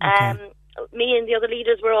 Yeah. Okay. Me and the other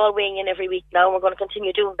leaders, we're all weighing in every week now. We're going to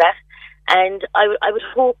continue doing that. And I would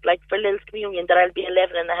hope, like for Lil's Communion, that I'll be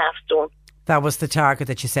 11.5 stone. That was the target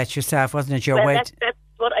that you set yourself, wasn't it? Your weight. That's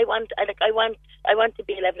what I want. I want to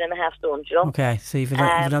be 11.5 stone. You know. Okay, so you've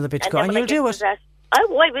another bit to go, and you'll do it. I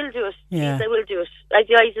will do it. Yeah. Please, I will do it. Like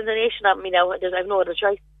the eyes in the nation on me now. I've no other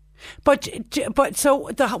choice. But so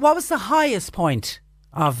what was the highest point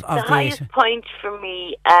of the highest point for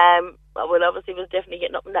me? Well, obviously, was definitely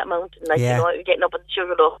getting up on that mountain. Like getting up on the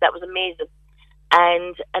Sugarloaf. That was amazing.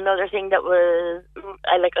 And another thing that was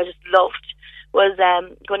I just loved was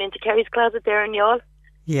going into Kerry's Closet there in Youghal.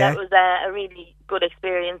 Yeah. That was a really good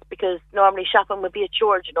experience because normally shopping would be a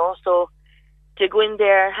chore, you know. So to go in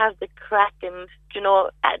there, have the crack, and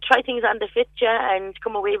try things on to fit you, and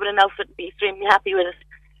come away with an outfit and be extremely happy with it.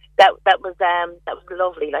 That was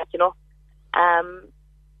lovely, like, you know.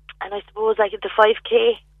 And I suppose like the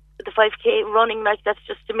 5K running, like, that's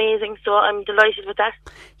just amazing. So I'm delighted with that.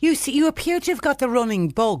 You appear to have got the running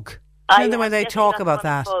bug. You know the way they talk about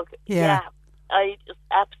that. Bug. Yeah. I just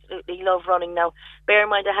absolutely love running now. Bear in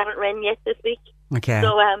mind, I haven't ran yet this week. Okay.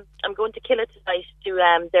 So I'm going to Killa tonight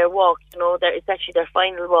to their walk. You know, it's actually their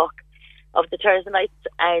final walk of the Thursday night.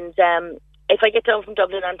 And if I get down from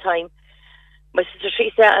Dublin on time, my sister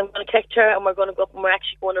Teresa, I'm going to collect her, and we're going to go up, and we're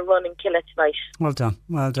actually going to run in Killa tonight. Well done.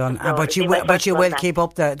 So but you will keep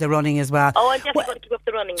up the running as well. Oh, I'm definitely going to keep up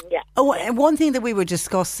the running, yeah. Oh, one thing that we were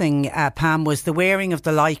discussing, Pam, was the wearing of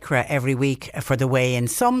the lycra every week for the weigh-in.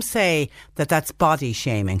 Some say that that's body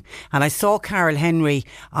shaming, and I saw Carol Henry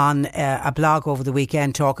on a blog over the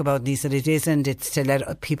weekend talk about it, and he said it isn't. It's to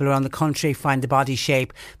let people around the country find the body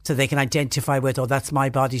shape so they can identify with, oh, that's my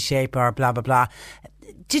body shape, or blah blah blah.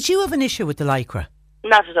 Did you have an issue with the lycra?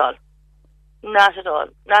 Not at all. Not at all.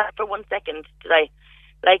 Not for 1 second did I.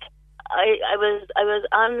 Like, I was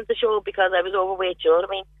on the show because I was overweight, you know what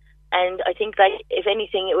I mean? And I think, like, if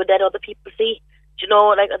anything, it would let other people see. Do you know,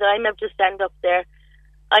 like, that I'm able to stand up there.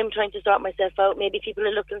 I'm trying to sort myself out. Maybe people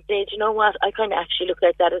are looking and say, do you know what? I kind of actually look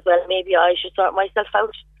like that as well. Maybe I should sort myself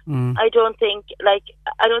out. I don't think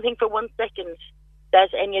for 1 second that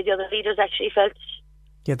any of the other leaders actually felt...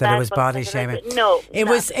 Yeah, that it was body shaming. No, it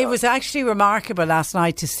was actually remarkable last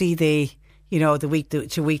night to see the week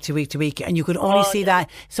to week, and you could only see that.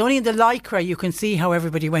 It's only in the lycra you can see how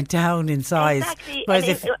everybody went down in size. Exactly.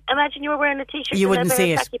 Whereas imagine you were wearing a t-shirt, you wouldn't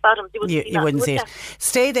see it. Bottoms, you wouldn't see it.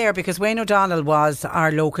 Stay there, because Wayne O'Donnell was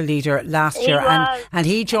our local leader last year, and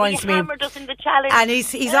he joins me. Hammered us in the challenge. And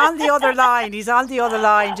he's on the other line. He's on the other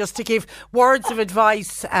line just to give words of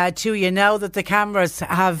advice to you now that the cameras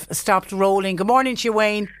have stopped rolling. Good morning to you,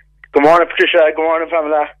 Wayne. Good morning, Patricia. Good morning,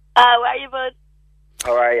 Pamela. How are you, bud?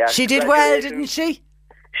 How are you? She did well, didn't she?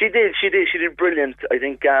 She did brilliant. I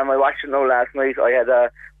think I watched it now last night. I had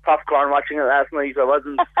popcorn watching it last night.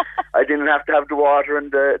 I didn't have to have the water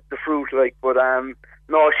and the fruit, but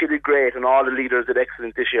no, she did great, and all the leaders did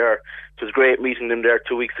excellent this year. It was great meeting them there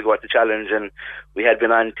 2 weeks ago at the challenge, and we had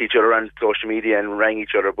been on to each other on social media and rang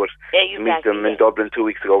each other, but to meet them in Dublin 2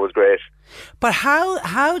 weeks ago was great. But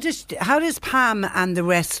how does Pam and the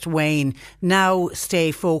rest, Wayne, now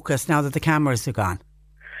stay focused now that the cameras are gone?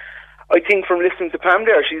 I think from listening to Pam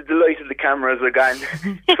there, she's delighted the cameras are gone.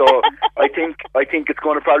 So I think it's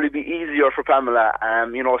going to probably be easier for Pamela.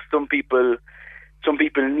 Some people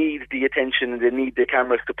need the attention and they need the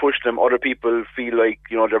cameras to push them. Other people feel like,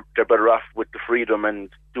 they're better off with the freedom and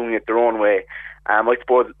doing it their own way. I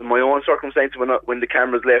suppose my own circumstance when the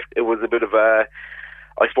cameras left, it was a bit of a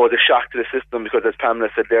shock to the system, because as Pamela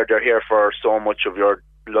said, they're here for so much of your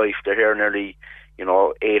life. They're here nearly, 8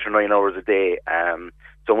 or 9 hours a day.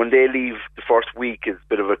 So when they leave, the first week is a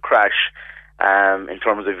bit of a crash in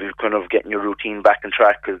terms of you kind of getting your routine back on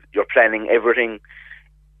track, because you're planning everything.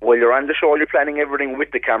 While you're on the show, you're planning everything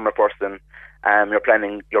with the camera person. You're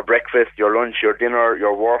planning your breakfast, your lunch, your dinner,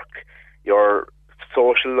 your work, your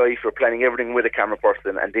social life. You're planning everything with a camera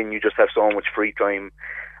person, and then you just have so much free time,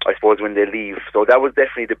 I suppose, when they leave. So that was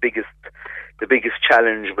definitely the biggest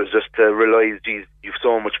challenge, was just to realise, geez, you've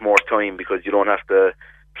so much more time because you don't have to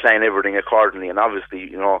plan everything accordingly. And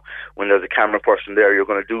obviously, when there's a camera person there, you're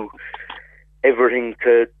going to do everything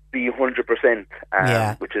to be 100%,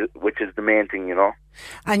 which is the main thing,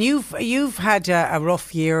 And you've had a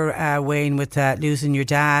rough year, Wayne, with losing your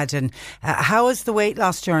dad. And how has the weight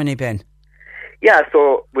loss journey been? Yeah,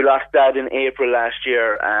 so we lost Dad in April last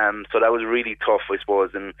year, so that was really tough, I suppose,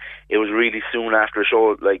 and it was really soon after a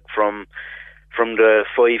show, like from the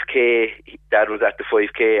 5K. Dad was at the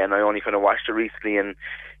 5K, and I only kind of watched it recently, and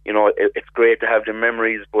it's great to have the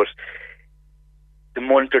memories, but the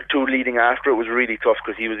month or two leading after it was really tough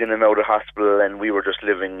because he was in and out of hospital, and we were just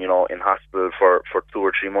living, in hospital for 2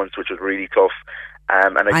 or 3 months, which was really tough.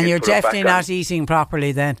 And you're definitely not eating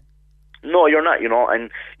properly then? No, you're not, and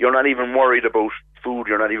you're not even worried about food.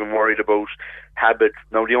 You're not even worried about habits.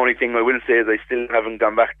 Now, the only thing I will say is I still haven't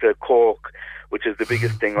gone back to Coke, which is the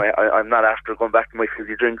biggest thing. I'm not after going back to my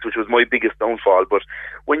fizzy drinks, which was my biggest downfall. But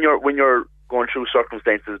when you're going through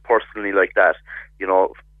circumstances personally like that,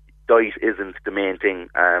 diet isn't the main thing.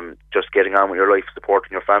 Just getting on with your life,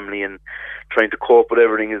 supporting your family, and trying to cope with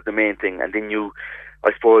everything is the main thing. And then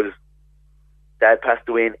I suppose, Dad passed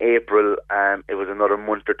away in April. It was another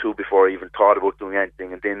month or two before I even thought about doing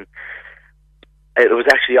anything. And then it was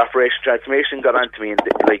actually Operation Transformation got onto me. And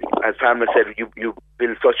as Pamela said, you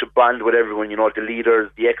build such a bond with everyone, the leaders,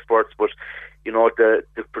 the experts, but the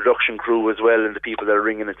production crew as well, and the people that are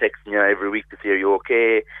ringing and texting you every week to see are you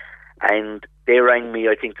okay. And they rang me,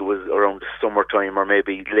 I think it was around the summertime or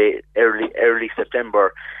maybe early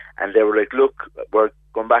September, and they were like, look, we're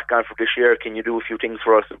going back on for this year, can you do a few things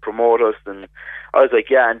for us and promote us? And I was like,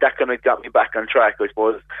 yeah, and that kind of got me back on track. I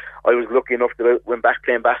suppose I was lucky enough that I went back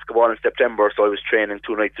playing basketball in September, so I was training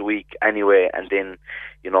 2 nights a week anyway, and then,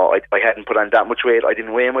 I hadn't put on that much weight. I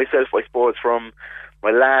didn't weigh myself, I suppose, from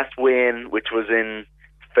my last weigh-in, which was in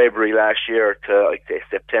February last year, to I'd say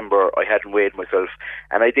September. I hadn't weighed myself,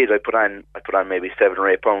 and I did. I put on maybe 7 or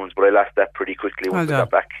 8 pounds, but I lost that pretty quickly once I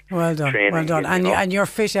got back. Well done, training, well done. And you're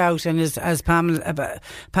fit out, and as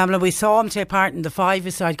Pamela, we saw him take part in the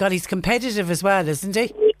 5-a-side. God, he's competitive as well, isn't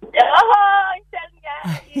he? Oh, I'm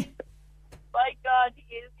telling you, my God,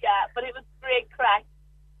 he is. Yeah, but it was great crack.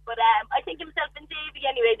 But I think himself and Davey,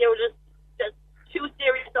 anyway, they were just too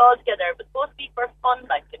serious altogether. It was supposed to be for fun,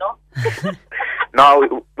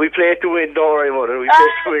 No, we play to win, don't worry about it. We play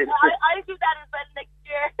to win. I'll do that as well next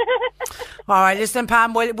year. All right, listen,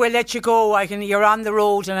 Pam, we'll let you go. You're on the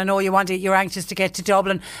road, and I know you're anxious to get to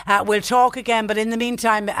Dublin. We'll talk again, but in the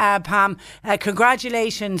meantime, Pam,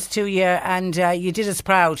 congratulations to you, and you did us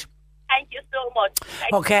proud. Thank you so much.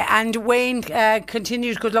 Okay, and Wayne,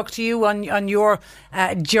 continued good luck to you on your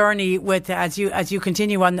journey as you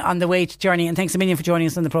continue on the weight journey, and thanks a million for joining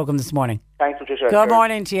us on the programme this morning. Thanks, Patricia. Good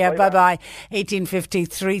morning to you. Bye-bye. 1850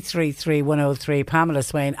 333 103. Pamela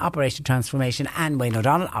Swain, Operation Transformation, and Wayne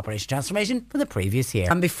O'Donnell, Operation Transformation for the previous year.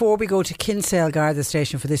 And before we go to Kinsale Garda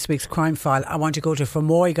Station for this week's crime file, I want to go to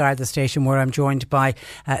Fermoy Garda Station, where I'm joined by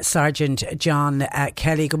Sergeant John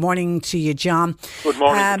Kelly. Good morning to you, John. Good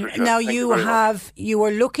morning, Patricia. Now you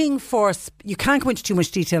are looking for, you can't go into too much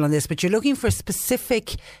detail on this, but you're looking for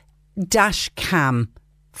specific dash cam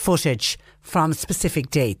footage from specific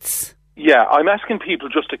dates. Yeah, I'm asking people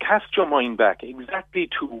just to cast your mind back exactly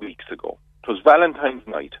 2 weeks ago. It was Valentine's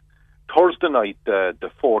night, Thursday night,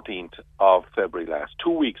 the 14th of February last,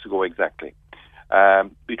 2 weeks ago exactly,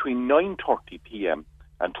 between 9:30 p.m.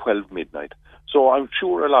 and 12 midnight. So I'm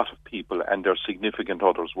sure a lot of people and their significant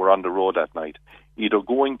others were on the road that night, either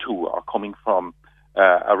going to or coming from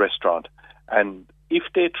a restaurant. And if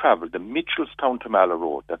they travelled the Mitchelstown to Mallow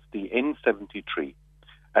Road, that's the N73,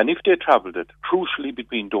 and if they travelled it crucially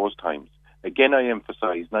between those times, again I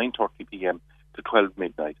emphasise 9:30 p.m. to 12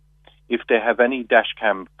 midnight, if they have any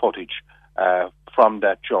dashcam footage from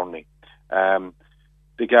that journey,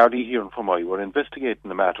 the Gardaí here in Fermoy were investigating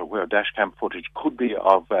the matter where dashcam footage could be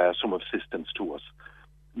of some assistance to us.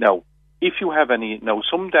 Now, if you have any,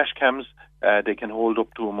 some dashcams they can hold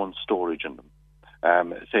up to a month's storage in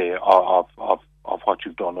them, say of what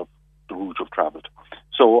you've done, of the route you've travelled.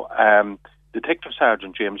 So Detective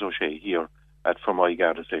Sergeant James O'Shea here at Fermoy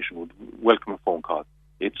Garda Station would welcome a phone call.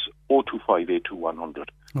 It's 025 821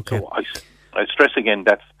 100. Okay. So I stress again,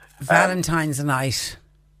 that's Valentine's night.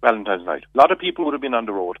 Valentine's night. A lot of people would have been on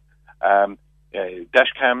the road.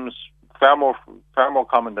 Dash cams, far more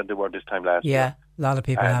common than they were this time last year. Yeah, a lot of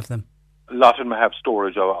people have them. A lot of them have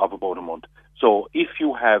storage of about a month. So if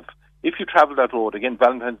you travel that road, again,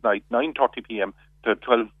 Valentine's night, 9:30 p.m. to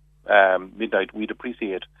 12 midnight, we'd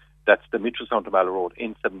appreciate. That's the Mitchelstown to Mallow Road,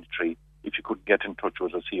 N73. If you could get in touch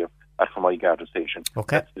with us here at Fermoy Garda Station.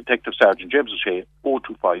 Okay. That's Detective Sergeant James O'Shea,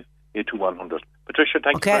 025 821 100. Patricia,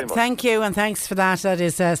 thank you very much. Thank you, and thanks for that. That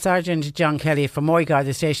is Sergeant John Kelly from Fermoy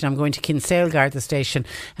Garda Station. I'm going to Kinsale Garda Station,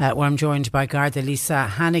 where I'm joined by Garda Lisa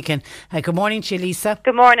Hannigan. Good morning to you, Lisa.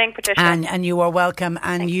 Good morning, Patricia. And you are welcome.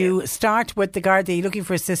 And you start with the Garda looking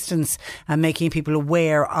for assistance and making people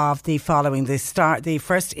aware of the following. The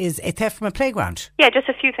first is a theft from a playground. Yeah, just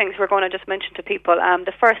a few things we're going to just mention to people.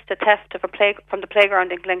 The first, a theft of from the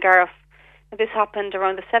playground in Glengariff. This happened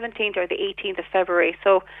around the 17th or the 18th of February.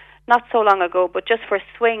 So not so long ago, but just for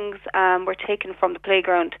swings were taken from the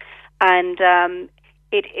playground, and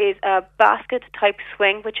It is a basket-type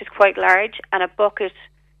swing, which is quite large, and a bucket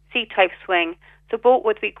seat-type swing. So both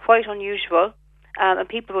would be quite unusual, and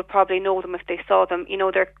people would probably know them if they saw them. You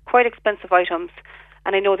know, they're quite expensive items,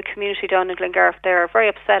 and I know the community down in Glengarriff there are very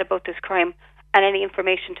upset about this crime, and any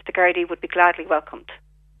information to the Gardaí would be gladly welcomed.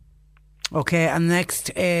 Okay, and next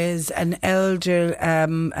is an elder,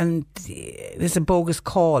 and this is a bogus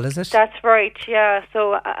call, is it? That's right, yeah.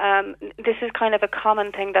 So this is kind of a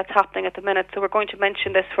common thing that's happening at the minute. So we're going to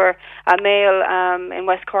mention this where a male in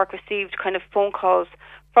West Cork received kind of phone calls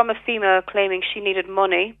from a female claiming she needed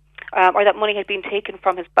money, or that money had been taken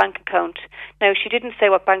from his bank account. Now, she didn't say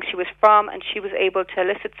what bank she was from, and she was able to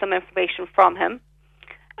elicit some information from him.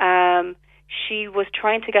 She was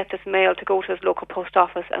trying to get this male to go to his local post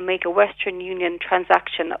office and make a Western Union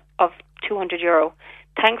transaction of €200.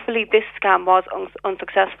 Thankfully, this scam was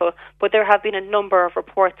unsuccessful, but there have been a number of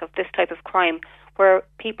reports of this type of crime where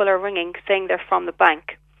people are ringing saying they're from the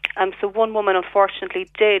bank. So one woman, unfortunately,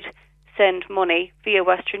 did send money via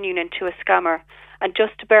Western Union to a scammer. And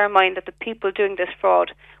just to bear in mind that the people doing this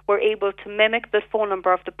fraud were able to mimic the phone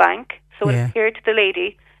number of the bank. So it appeared to the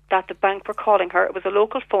lady that the bank were calling her. It was a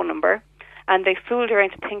local phone number. And they fooled her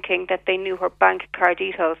into thinking that they knew her bank card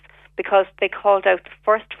details because they called out the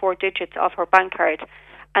first 4 digits of her bank card.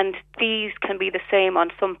 And these can be the same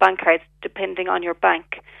on some bank cards depending on your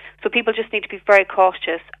bank. So people just need to be very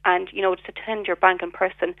cautious and, you know, just attend your bank in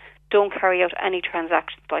person. Don't carry out any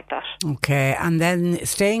transactions like that. Okay, and then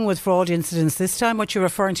staying with fraud incidents, this time what you're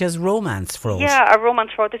referring to as romance fraud. Yeah, a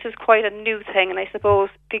romance fraud. This is quite a new thing, and I suppose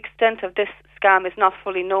the extent of this scam is not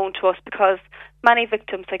fully known to us because many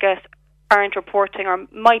victims, I guess, aren't reporting or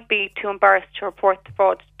might be too embarrassed to report the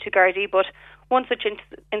fraud to Gardaí, but one such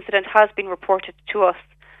incident has been reported to us.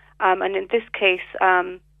 And in this case,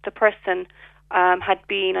 the person had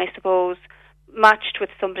been, I suppose, matched with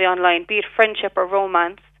somebody online, be it friendship or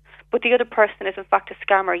romance, but the other person is in fact a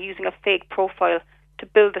scammer using a fake profile to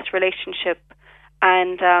build this relationship.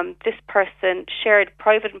 And this person shared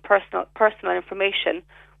private and personal information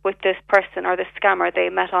with this person or this scammer they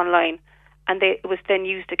met online. And it was then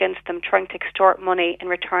used against them, trying to extort money in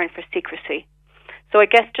return for secrecy. So I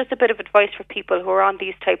guess just a bit of advice for people who are on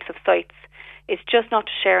these types of sites is just not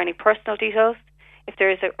to share any personal details. If there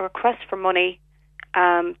is a request for money,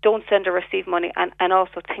 don't send or receive money, and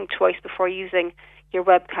also think twice before using your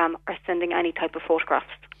webcam or sending any type of photographs.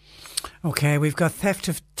 Okay, we've got theft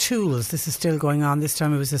of tools. This is still going on. This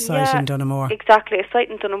time it was a site in Donaghmore. Exactly, a site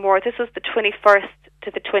in Donaghmore. This was the 21st to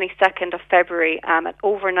the 22nd of February at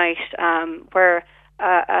overnight, where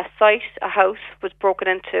a house was broken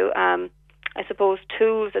into. I suppose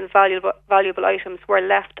tools and valuable items were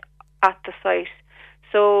left at the site.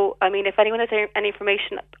 So, I mean, if anyone has any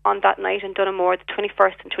information on that night in Donaghmore, the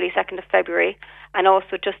 21st and 22nd of February, and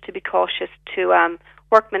also just to be cautious to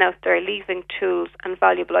workmen out there leaving tools and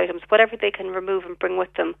valuable items, whatever they can remove and bring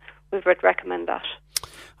with them, we would recommend that.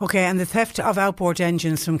 Okay, and the theft of outboard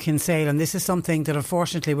engines from Kinsale, and this is something that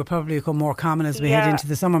unfortunately will probably become more common as we head into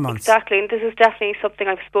the summer months. Exactly, and this is definitely something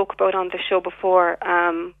I've spoke about on the show before,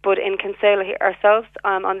 but in Kinsale ourselves,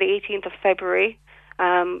 on the 18th of February,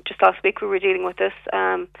 just last week we were dealing with this,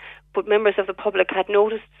 but members of the public had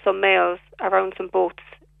noticed some males around some boats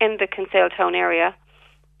in the Kinsale town area.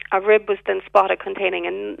 A rib was then spotted containing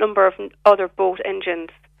a number of other boat engines.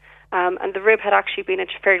 And the rib had actually been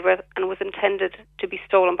interfered with and was intended to be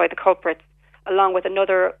stolen by the culprits, along with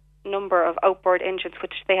another number of outboard engines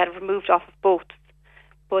which they had removed off of boats.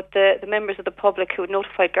 But the members of the public who had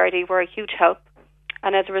notified Gardaí were a huge help,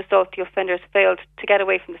 and as a result the offenders failed to get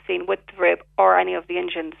away from the scene with the rib or any of the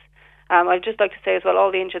engines. I'd just like to say as well,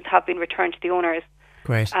 all the engines have been returned to the owners.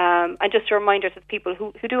 Great. And just a reminder to the people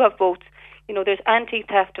who do have boats, you know, there's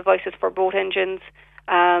anti-theft devices for boat engines.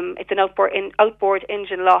 It's an outboard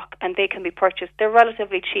engine lock, and they can be purchased. They're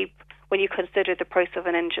relatively cheap when you consider the price of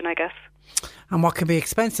an engine, I guess. And what can be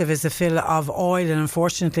expensive is the fill of oil, and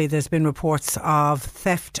unfortunately there's been reports of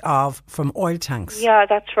theft from oil tanks. Yeah,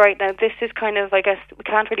 that's right. Now this is kind of, I guess, we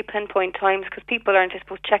can't really pinpoint times because people aren't, I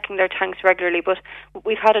suppose, checking their tanks regularly, but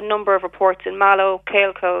we've had a number of reports in Mallow,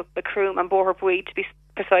 Cailco, Macroom and Boherbue, to be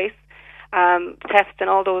precise, thefts in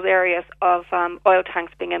all those areas of oil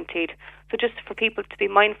tanks being emptied. So just for people to be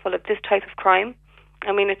mindful of this type of crime.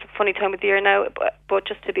 I mean, it's a funny time of the year now, but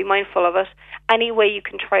just to be mindful of it. Any way you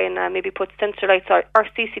can try and maybe put sensor lights or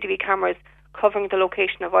CCTV cameras covering the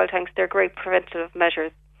location of oil tanks, they're great preventative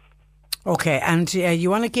measures. Okay, and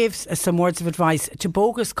you want to give some words of advice to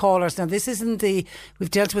bogus callers. Now, this isn't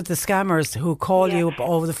we've dealt with the scammers who call you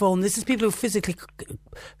over the phone. This is people who physically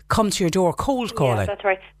come to your door, cold calling. Yeah, that's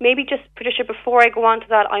right. Maybe just, Patricia, before I go on to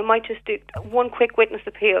that, I might just do one quick witness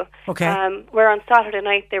appeal. Okay. Where on Saturday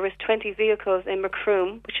night there was 20 vehicles in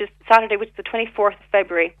Macroom, which is Saturday, which is the 24th of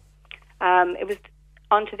February. It was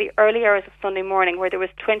onto the early hours of Sunday morning where there was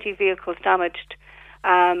 20 vehicles damaged.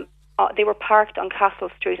 They were parked on Castle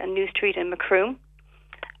Street and New Street in Macroom,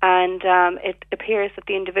 and it appears that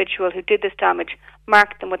the individual who did this damage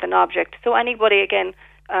marked them with an object. So anybody, again,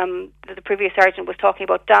 the previous sergeant was talking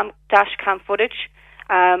about dash cam footage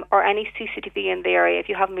or any CCTV in the area. If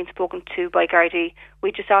you haven't been spoken to by Gardaí,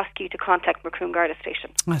 we just ask you to contact Macroom Garda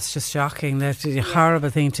Station. That's just shocking. That's a horrible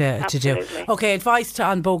thing to do. Okay, advice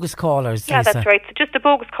on bogus callers. Yeah, Lisa. that's right. So just a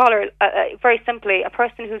bogus caller, very simply, a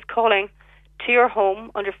person who's calling to your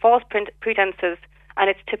home under false pretenses, and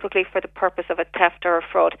it's typically for the purpose of a theft or a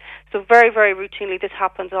fraud. So very, very routinely, this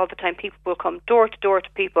happens all the time. People will come door to door to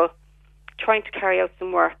people trying to carry out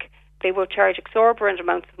some work. They will charge exorbitant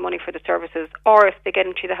amounts of money for the services, or if they get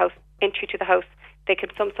entry to the house, they can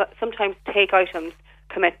sometimes take items,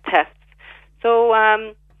 commit thefts. So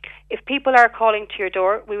if people are calling to your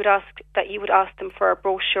door, we would ask that you would ask them for a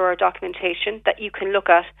brochure or documentation that you can look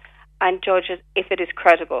at and judge it if it is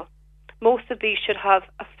credible. Most of these should have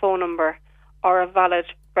a phone number or a valid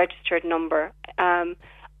registered number. A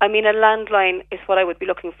landline is what I would be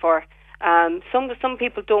looking for. Some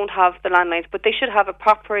people don't have the landlines, but they should have a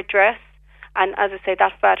proper address and, as I say,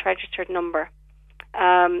 that VAT registered number.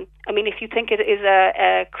 If you think it is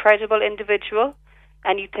a credible individual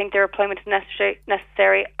and you think their employment is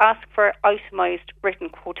necessary, ask for itemised written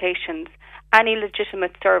quotations. Any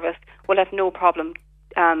legitimate service will have no problem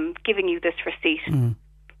giving you this receipt.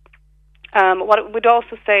 What I would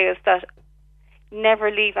also say is that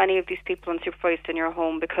never leave any of these people unsupervised in your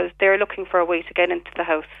home, because they're looking for a way to get into the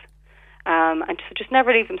house. And so just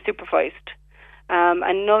never leave them supervised.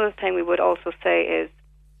 Another thing we would also say is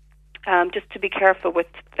just to be careful with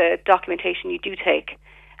the documentation you do take.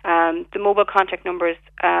 The mobile contact numbers,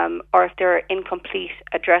 or if they're incomplete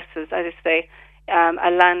addresses, as I say,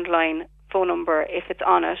 a landline phone number, if it's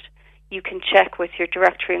on it, you can check with your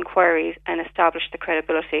directory inquiries and establish the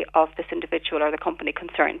credibility of this individual or the company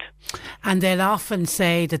concerned. And they'll often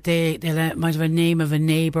say that they might have a name of a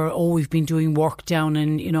neighbour. Oh, we've been doing work down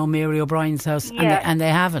in Mary O'Brien's house, and they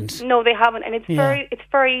haven't. No, they haven't, and it's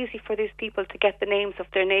very easy for these people to get the names of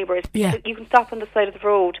their neighbours. Yeah. You can stop on the side of the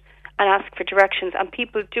road and ask for directions, and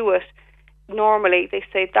people do it. Normally, they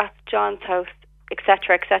say that's John's house,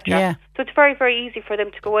 etc., etc. Yeah. So it's very, very easy for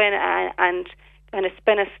them to go in and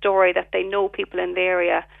spin a story that they know people in the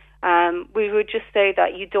area. We would just say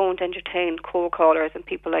that you don't entertain cold callers and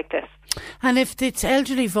people like this. And if it's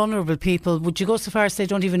elderly, vulnerable people, would you go so far as to say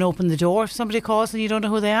don't even open the door if somebody calls and you don't know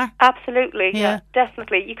who they are? Absolutely, yeah,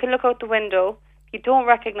 definitely. You can look out the window. You don't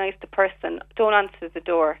recognise the person, don't answer the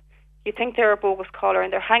door. You think they're a bogus caller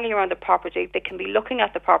and they're hanging around the property. They can be looking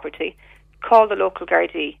at the property. Call the local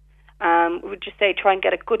Gardaí. We would just say try and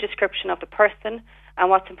get a good description of the person, and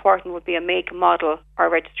what's important would be a make, model or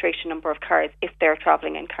registration number of cars if they're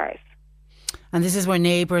travelling in cars. And this is where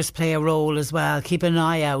neighbours play a role as well. Keep an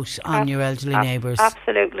eye out on your elderly neighbours.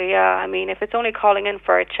 Absolutely, yeah. If it's only calling in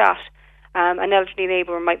for a chat, an elderly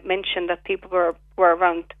neighbour might mention that people were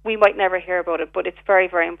around. We might never hear about it, but it's very,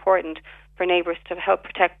 very important for neighbours to help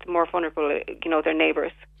protect the more vulnerable, their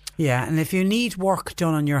neighbours. Yeah, and if you need work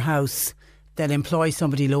done on your house, then employ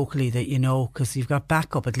somebody locally that you know, because you've got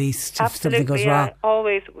backup at least if something goes wrong.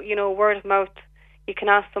 Always, word of mouth. You can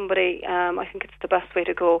ask somebody. I think it's the best way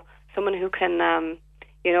to go. Someone who can,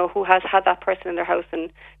 who has had that person in their house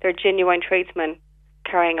and they're genuine tradesmen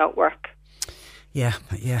carrying out work. Yeah,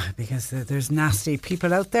 because there's nasty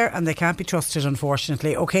people out there and they can't be trusted,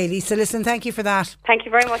 unfortunately. Okay, Lisa, listen, thank you for that. Thank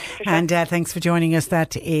you very much, Patricia. And thanks for joining us.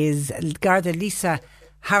 That is Garda Lisa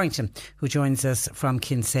Harrington, who joins us from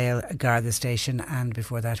Kinsale Garda Station. And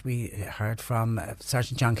before that, we heard from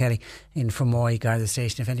Sergeant John Kelly in Fermoy Garda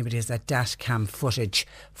Station. If anybody has that dash cam footage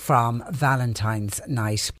from Valentine's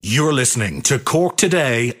night. You're listening to Cork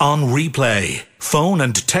Today on replay. Phone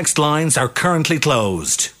and text lines are currently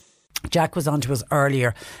closed. Jack was on to us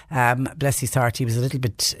earlier. Bless his heart, he was a little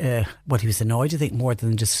bit, he was annoyed, I think, more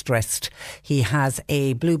than just stressed. He has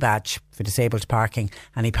a blue badge, for disabled parking,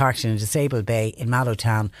 and he parked in a disabled bay in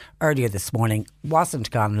Mallowtown earlier this morning.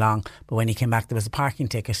 Wasn't gone long, but when he came back there was a parking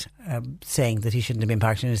ticket saying that he shouldn't have been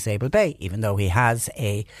parked in a disabled bay, even though he has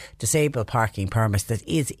a disabled parking permit that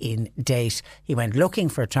is in date. He went looking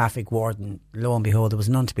for a traffic warden. Lo and behold, there was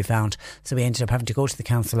none to be found, so he ended up having to go to the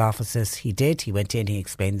council offices. He did. He went in, he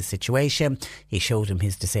explained the situation, he showed him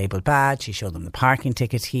his disabled badge, he showed them the parking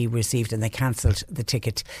ticket he received, and they cancelled the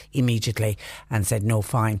ticket immediately and said no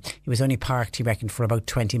fine. He was only parked, he reckoned, for about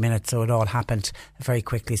 20 minutes, so it all happened very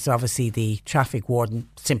quickly. So obviously the traffic warden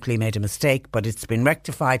simply made a mistake, but it's been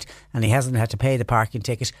rectified and he hasn't had to pay the parking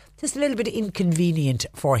ticket. Just a little bit inconvenient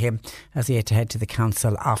for him as he had to head to the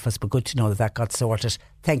council office, but good to know that that got sorted.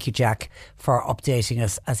 Thank you, Jack, for updating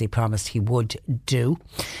us as he promised he would do.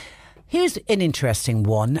 Here's an interesting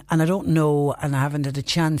one, and I don't know, and I haven't had a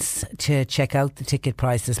chance to check out the ticket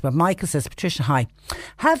prices, but Michael says, Patricia, hi,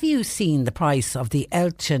 have you seen the price of the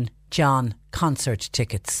Elton John concert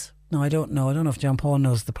tickets? No, I don't know. I don't know if John Paul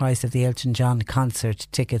knows the price of the Elton John concert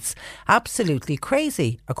tickets. Absolutely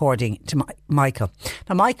crazy, according to Michael.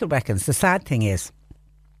 Now, Michael reckons the sad thing is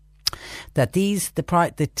that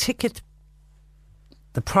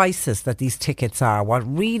the prices that these tickets are, what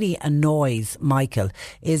really annoys Michael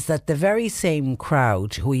is that the very same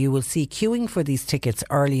crowd who you will see queuing for these tickets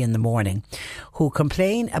early in the morning, who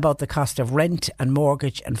complain about the cost of rent and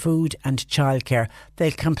mortgage and food and childcare,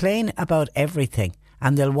 they'll complain about everything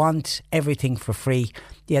and they'll want everything for free,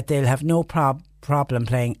 yet they'll have no problem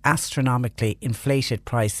paying astronomically inflated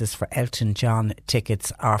prices for Elton John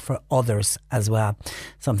tickets or for others as well.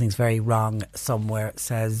 Something's very wrong somewhere,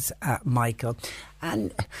 says Michael.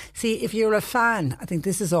 And see, if you're a fan, I think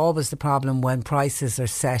this is always the problem when prices are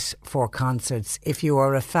set for concerts. If you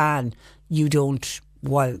are a fan, you don't,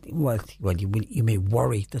 you may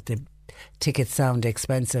worry that the tickets sound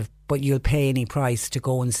expensive, but you'll pay any price to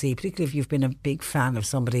go and see, particularly if you've been a big fan of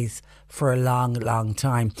somebody's for a long, long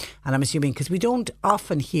time. And I'm assuming, because we don't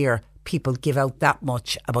often hear people give out that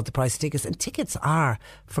much about the price of tickets, and tickets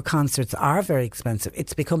for concerts are very expensive.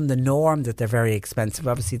 It's become the norm that they're very expensive.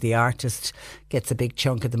 Obviously the artist gets a big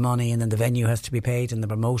chunk of the money, and then the venue has to be paid and the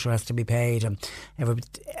promoter has to be paid, and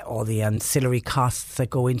all the ancillary costs that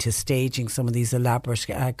go into staging some of these elaborate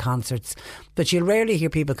concerts. But you'll rarely hear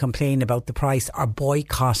people complain about the price or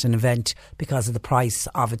boycott an event because of the price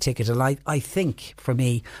of a ticket. And I think, for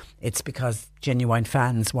me, it's because genuine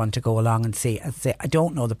fans want to go along and see. As I say, I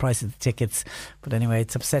don't know the price of the tickets, but anyway,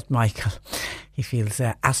 it's upset Michael. He feels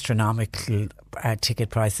astronomical ticket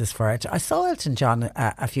prices for it. I saw Elton John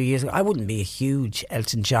a few years ago. I wouldn't be a huge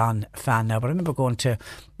Elton John fan now, but I remember going to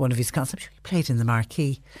one of his concerts. He played in the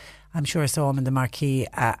Marquee. I'm sure I saw him in the Marquee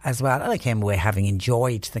as well, and I came away having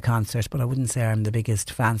enjoyed the concert, but I wouldn't say I'm the biggest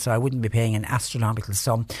fan, so I wouldn't be paying an astronomical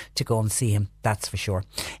sum to go and see him, that's for sure.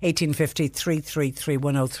 1850 333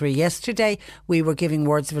 103. Yesterday we were giving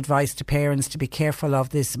words of advice to parents to be careful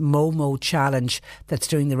of this Momo challenge that's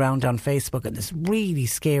doing the round on Facebook, and this really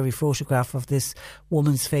scary photograph of this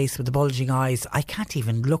woman's face with the bulging eyes. I can't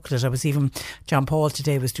even look at it. John Paul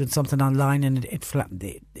today was doing something online, and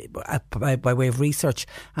by way of research,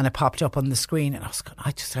 and it popped up on the screen, and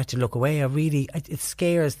I just had to look away. It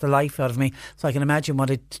scares the life out of me, so I can imagine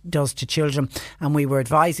what it does to children. And we were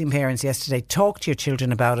advising parents yesterday, talk to your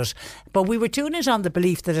children about it, but we were doing it on the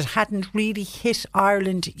belief that it hadn't really hit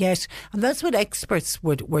Ireland yet, and that's what experts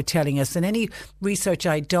were telling us. And any research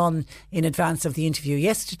I'd done in advance of the interview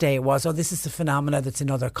yesterday was, this is a phenomena that's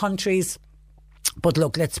in other countries. But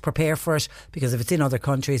look, let's prepare for it, because if it's in other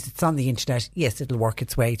countries, it's on the internet, yes, it'll work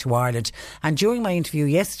its way to Ireland. And during my interview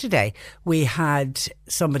yesterday, we had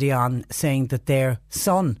somebody on saying that their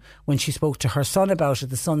son, when she spoke to her son about it,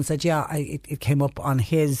 the son said, it came up on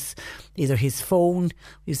either his phone,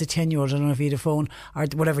 he was a 10-year-old, I don't know if he had a phone, or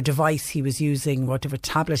whatever device he was using, whatever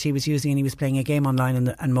tablet he was using, and he was playing a game online,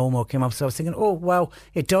 and Momo came up. So I was thinking, oh wow,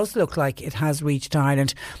 it does look like it has reached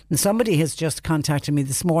Ireland. And somebody has just contacted me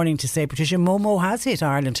this morning to say, Patricia, Momo has hit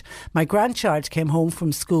Ireland. My grandchild came home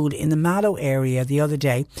from school in the Mallow area the other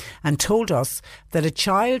day and told us that a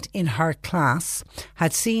child in her class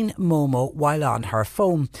had seen Momo while on her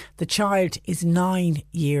phone. The child is 9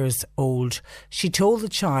 years old. She told the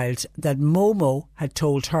child that Momo had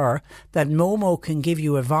told her that Momo can give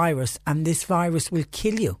you a virus, and this virus will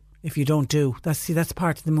kill you if you don't do. That's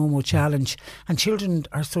part of the Momo challenge. And children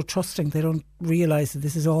are so trusting, they don't realise that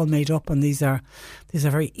this is all made up, and these are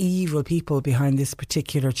very evil people behind this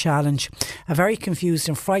particular challenge. A very confused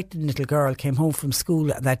and frightened little girl came home from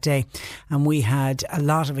school that day, and we had a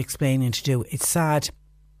lot of explaining to do. It's sad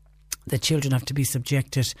that children have to be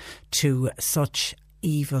subjected to such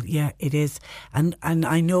evil. Yeah, it is. And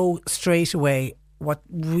I know straight away what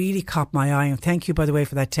really caught my eye, and thank you, by the way,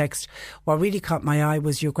 for that text, what really caught my eye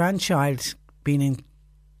was your grandchild being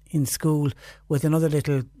in school with another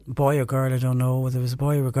little boy or girl, I don't know whether it was a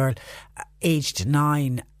boy or a girl, aged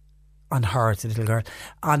 9, on her, it's a little girl,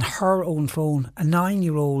 on her own phone. A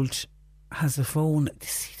 9-year-old has a phone.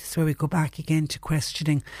 This is where we go back again to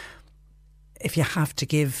questioning, if you have to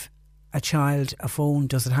give a child a phone,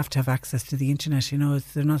 does it have to have access to the internet? You know,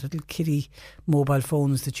 they're not little kiddie mobile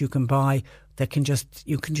phones that you can buy that can just,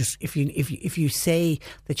 you can just, if you say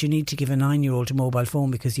that you need to give a 9-year-old a mobile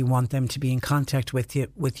phone because you want them to be in contact with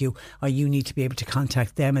you, or you need to be able to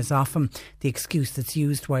contact them, is often the excuse that's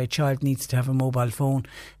used why a child needs to have a mobile phone.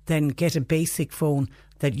 Then get a basic phone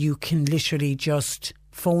that you can literally just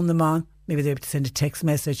phone them on. Maybe they're able to send a text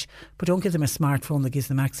message, but don't give them a smartphone that gives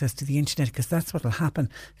them access to the internet, because that's what will happen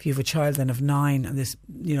if you have a child then of 9 and this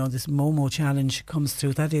Momo challenge comes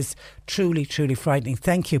through. That is truly, truly frightening.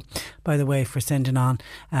 Thank you, by the way, for sending on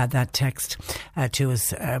that text to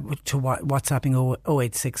us, to WhatsApping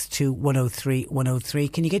 0862 103 103.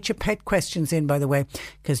 Can you get your pet questions in, by the way,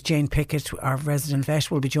 because Jane Pickett, our resident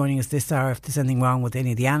vet, will be joining us this hour. If there's anything wrong with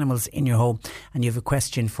any of the animals in your home and you have a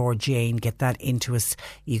question for Jane, get that into us.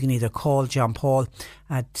 You can either call John Paul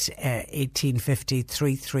at 1850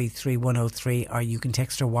 333 103, or you can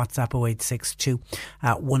text or WhatsApp 0862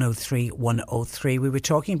 103 103. We were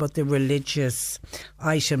talking about the religious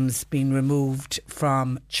items being removed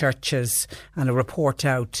from churches, and a report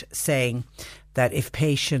out saying that if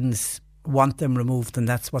patients want them removed, then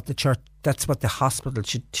that's what the hospital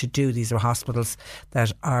should do. These are hospitals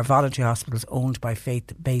that are voluntary hospitals owned by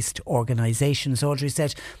faith-based organisations. Audrey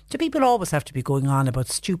said, do people always have to be going on about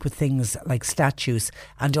stupid things like statues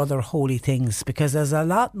and other holy things? Because there's a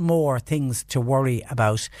lot more things to worry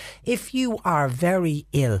about. If you are very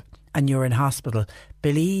ill and you're in hospital,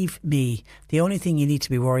 believe me, the only thing you need to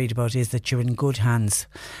be worried about is that you're in good hands,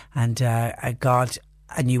 and God.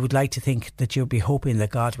 And you would like to think that you'll be hoping that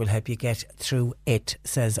God will help you get through it,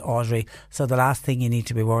 says Audrey. So the last thing you need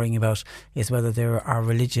to be worrying about is whether there are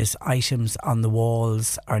religious items on the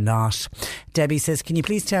walls or not. Debbie says, can you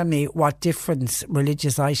please tell me what difference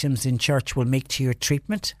religious items in church will make to your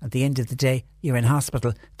treatment? At the end of the day, you're in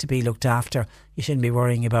hospital to be looked after. You shouldn't be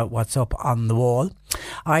worrying about what's up on the wall.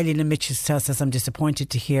 Eileen and Mitchell says, I'm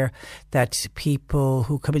disappointed to hear that people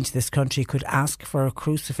who come into this country could ask for a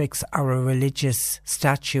crucifix or a religious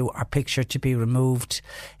statue or picture to be removed.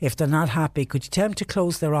 If they're not happy, could you tell them to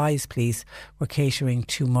close their eyes, please? We're catering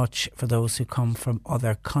too much for those who come from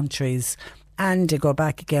other countries. And to go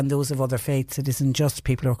back again, those of other faiths, it isn't just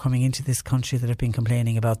people who are coming into this country that have been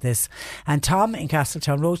complaining about this. And Tom in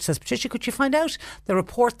Castletown Road says, Patricia, could you find out the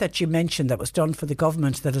report that you mentioned that was done for the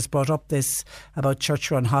government that has brought up this about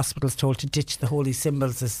church-run hospitals told to ditch the holy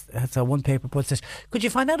symbols, as one paper puts it. Could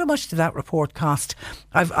you find out how much did that report cost?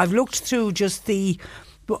 I've looked through just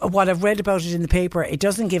what I've read about it in the paper. It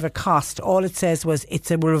doesn't give a cost. All it says was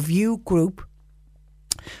it's a review group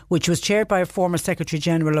which was chaired by a former Secretary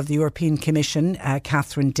General of the European Commission,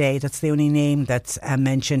 Catherine Day. That's the only name that's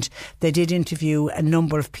mentioned. They did interview a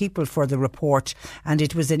number of people for the report, and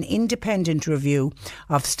it was an independent review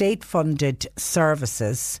of state-funded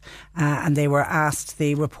services, and they were asked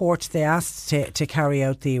to carry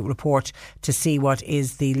out the report to see what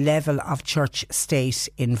is the level of church-state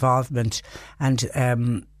involvement,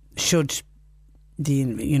 and should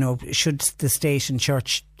the state and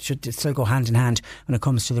church should still go hand in hand when it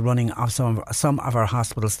comes to the running of some of our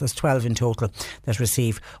hospitals. There's 12 in total that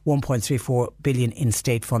receive 1.34 billion in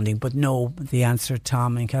state funding. But no, the answer,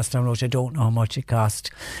 Tom in Castletown Road, I don't know how much it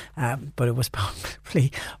cost, but it was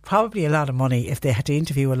probably a lot of money. If they had to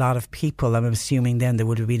interview a lot of people, I'm assuming then there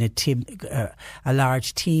would have been a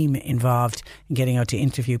large team involved in getting out to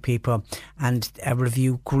interview people, and a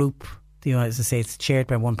review group. As I say, it's chaired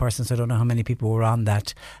by one person, so I don't know how many people were on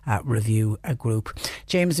that review group.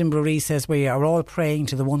 James in Bruree says, we are all praying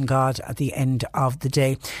to the one God at the end of the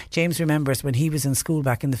day. James remembers when he was in school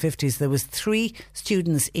back in the 50s, there was 3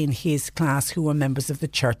 students in his class who were members of the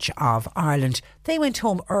Church of Ireland. They went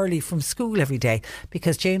home early from school every day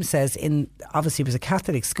because James says, obviously it was a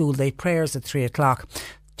Catholic school, they had prayers at 3 o'clock.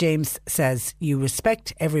 James says, you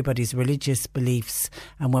respect everybody's religious beliefs,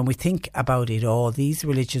 and when we think about it all, these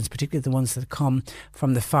religions, particularly the ones that come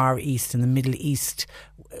from the Far East and the Middle East,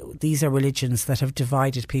 these are religions that have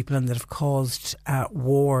divided people and that have caused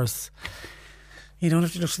wars. You don't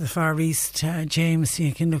have to look to the Far East, James.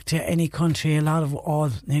 You can look to any country.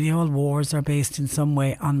 Nearly all wars are based in some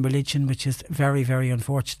way on religion, which is very, very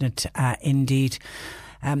unfortunate indeed.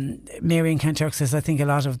 Marion Kenturk says, I think a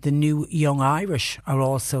lot of the new young Irish are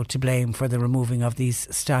also to blame for the removing of these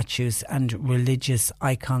statues and religious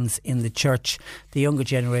icons in the church. The younger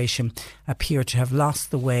generation appear to have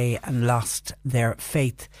lost the way and lost their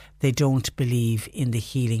faith. They don't believe in the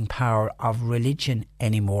healing power of religion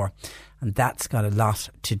anymore. And that's got a lot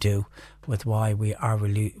to do with why we are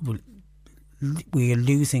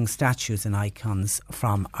losing statues and icons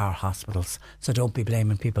from our hospitals. So don't be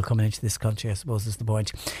blaming people coming into this country, I suppose is the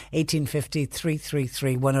point. 1850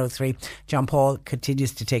 333 103. John Paul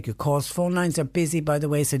continues to take your calls. Phone lines are busy, by the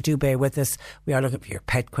way, so do bear with us. We are looking for your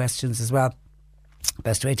pet questions as well.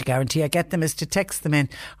 Best way to guarantee I get them is to text them in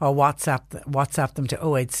or WhatsApp them to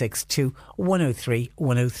 0862 103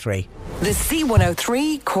 103. The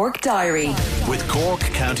C103 Cork Diary. With Cork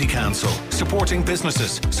County Council. Supporting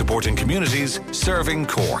businesses, supporting communities, serving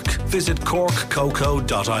Cork. Visit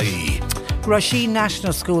corkcoco.ie. Roisin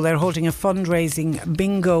National School, they're holding a fundraising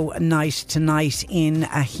bingo night tonight in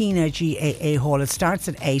Ahina GAA Hall. It starts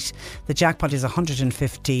at 8. The jackpot is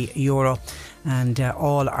 €150 and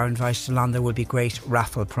all are invited along. There will be great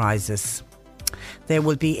raffle prizes. There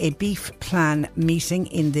will be a beef plan meeting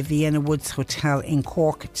in the Vienna Woods Hotel in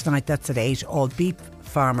Cork tonight. That's at 8. All beef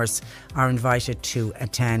farmers are invited to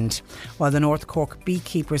attend. While the North Cork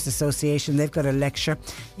Beekeepers Association, they've got a lecture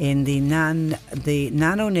in the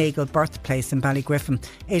Nano-Nagle birthplace in Ballygriffin,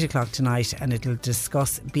 8 o'clock tonight, and it'll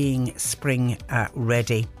discuss being spring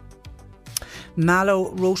ready.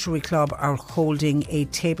 Mallow Rotary Club are holding a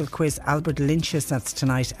table quiz. Albert Lynch's, that's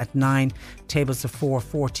tonight at 9. Tables of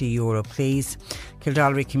 €4.40 please.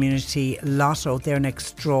 Kildallery Community Lotto, their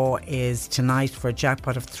next draw is tonight for a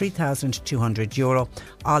jackpot of €3,200.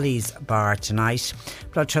 Ollie's Bar tonight.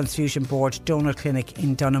 Blood Transfusion Board Donor Clinic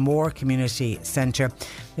in Donamore Community Centre.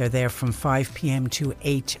 They're there from 5 p.m. to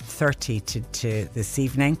 8:30 to this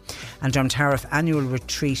evening. And Drumtariff annual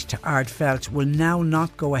retreat to Ardfelt will now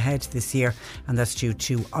not go ahead this year, and that's due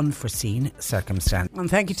to unforeseen circumstance. And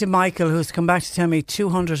thank you to Michael, who's come back to tell me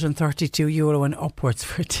 €232 and upwards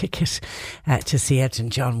for a ticket to see Elton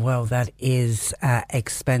John. Wow, that is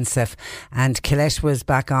expensive. And Colette was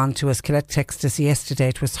back on to us. Colette texted us yesterday.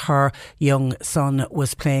 It was her young son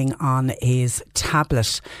was playing on his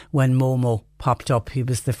tablet when Momo popped up. He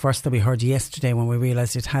was the first that we heard yesterday when we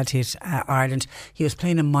realised it had hit Ireland. He was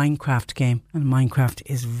playing a Minecraft game, and Minecraft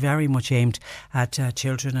is very much aimed at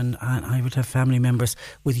children, and I would have family members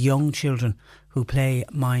with young children who play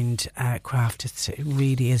Minecraft. It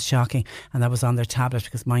really is shocking, and that was on their tablet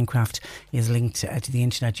because Minecraft is linked to the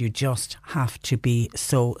internet. You just have to be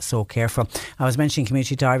so careful. I was mentioning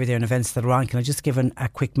Community Diary there and events that are on. Can I just give a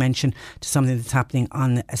quick mention to something that's happening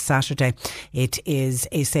on a Saturday? It is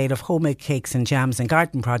a sale of homemade cakes and jams and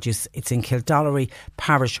garden produce. It's in Kildallery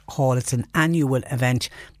Parish Hall. It's an annual event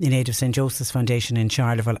in aid of St Joseph's Foundation in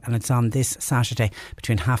Charleville, and it's on this Saturday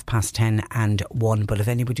between 10:30 and 1. But if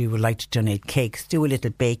anybody would like to donate cakes, do a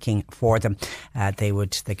little baking for them.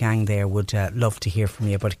 The gang there would love to hear from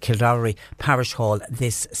you. But Kildallery Parish Hall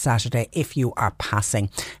this Saturday, if you are passing,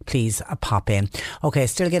 please pop in. Okay,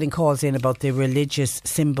 still getting calls in about the religious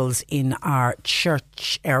symbols in our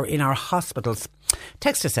church or in our hospitals.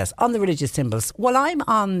 Texter says, on the religious symbols, well, I'm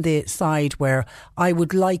on the side where I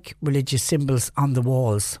would like religious symbols on the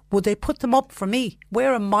walls. Would they put them up for me?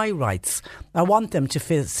 Where are my rights? I want them to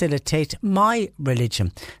facilitate my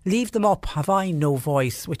religion. Leave them up. Have I no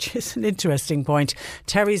voice? Which is an interesting point.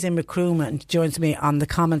 Terry's in Macroom and joins me on the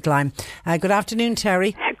comment line. Good afternoon,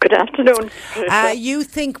 Terry. Good afternoon. You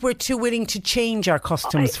think we're too willing to change our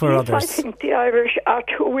customs for others? I think the Irish are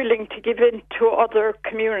too willing to give in to other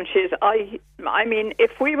communities. I mean,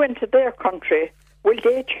 if we went to their country, will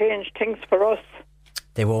they change things for us?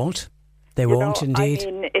 They won't. They won't, indeed.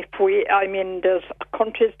 I mean, there's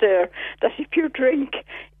countries there that if you drink,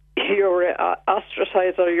 you're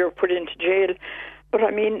ostracised or you're put into jail. But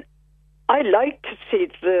I mean, I like to see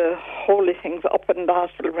the holy things up in the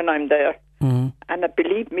hospital when I'm there. Mm. And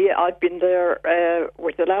believe me, I've been there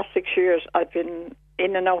with the last 6 years. I've been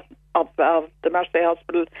in and out of the Marseille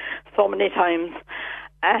Hospital so many times.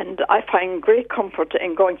 And I find great comfort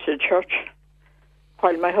in going to the church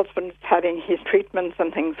while my husband's having his treatments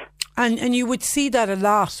and things. And you would see that a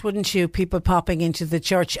lot, wouldn't you? People popping into the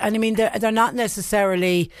church. And I mean, they're not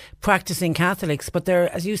necessarily practicing Catholics, but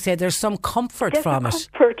as you said, there's some comfort from it. There's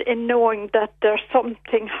comfort in knowing that there's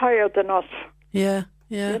something higher than us. Yeah,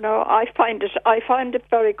 yeah. You know, I find it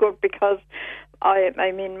very good because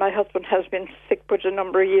I mean, my husband has been sick for a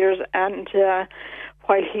number of years, and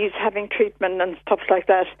while he's having treatment and stuff like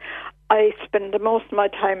that, I spend the most of my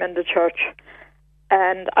time in the church.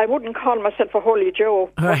 And I wouldn't call myself a holy Joe.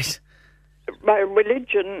 Right. My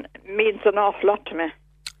religion means an awful lot to me.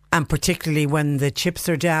 And particularly when the chips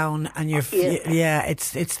are down and you're,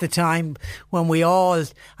 it's the time when we all,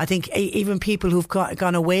 I think even people who've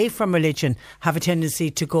gone away from religion have a tendency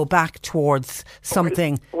to go back towards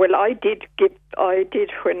something. Well, I did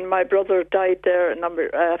when my brother died there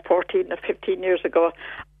 14 or 15 years ago.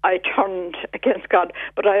 I turned against God,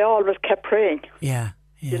 but I always kept praying. Yeah.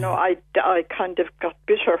 You know, I kind of got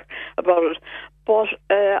bitter about it, but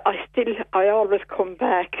I always come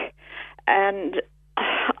back, and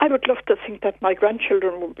I would love to think that my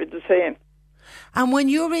grandchildren would be the same. And when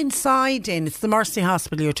you're inside it's the Mercy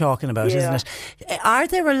Hospital you're talking about, isn't it? Are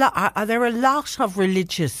there a lot of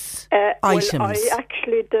religious items? Well,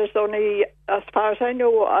 there's only, as far as I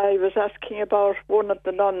know, I was asking about one of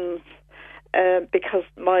the nuns. Because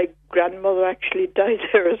my grandmother actually died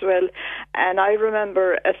there as well, and I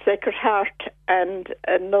remember a Sacred Heart and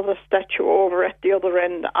another statue over at the other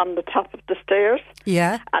end on the top of the stairs.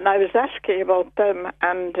 Yeah. And I was asking about them,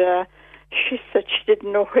 and she said she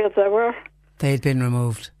didn't know where they were. They'd been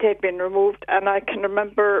removed. And I can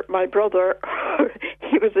remember my brother,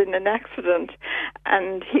 he was in an accident,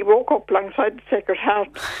 and he woke up alongside the Sacred Heart,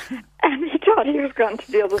 and he thought he was gone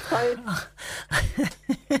to the other side.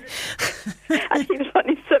 And he was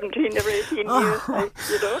only 17 or 18 years, you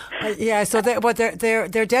know. Yeah, so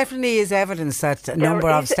there definitely is evidence that a number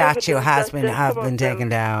of statues have been taken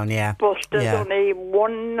down. Yeah, but there's only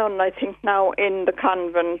one nun, I think, now in the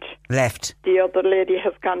convent left. The other lady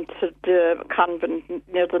has gone to the convent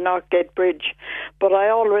near the Northgate Bridge. But I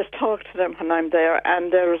always talk to them when I'm there,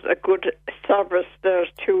 and there's a good service. There's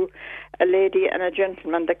a lady and a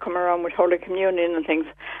gentleman that come around with Holy Communion and things,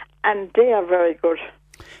 and they are very good.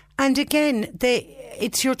 And again,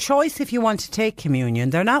 it's your choice if you want to take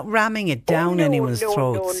communion. They're not ramming it down anyone's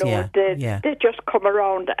throats. No. They just come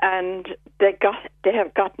around, and they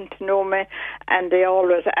have gotten to know me, and they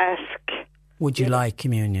always ask, would you like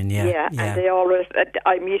communion? Yeah. And they always,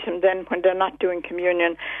 I meet them then when they're not doing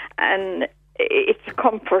communion, and it's a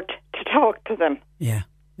comfort to talk to them. Yeah.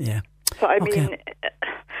 So I mean,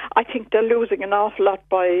 I think they're losing an awful lot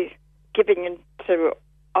by giving into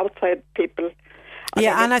outside people.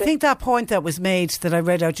 And I think that point that was made that I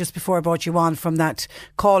read out just before I brought you on from that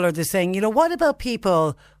caller, they're saying, you know, what about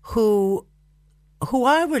people who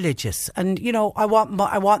are religious? And, you know, I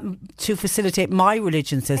want to facilitate my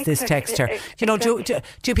religion, says this texter. You know,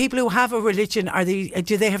 do people who have a religion,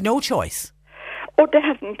 do they have no choice? Oh, they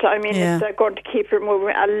haven't. I mean, they're going to keep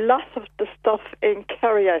removing. A lot of the stuff in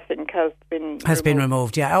Kerry, I think, has been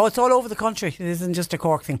removed. Yeah. Oh, it's all over the country. It isn't just a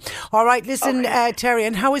Cork thing. All right, listen, Terry,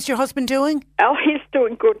 and how is your husband doing? Oh, he's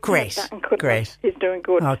doing good. Great. He's doing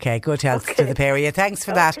good. Okay, good health to the pair of you. Thanks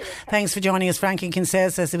for that. Thanks for joining us. Frank in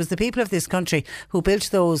Kinsale says it was the people of this country who built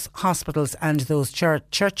those hospitals and those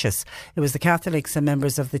churches. It was the Catholics and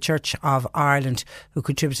members of the Church of Ireland who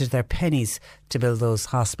contributed their pennies to build those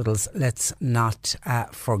hospitals. Let's not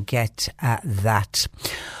forget that.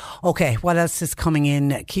 Okay, what else is coming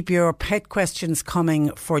in? Keep your pet questions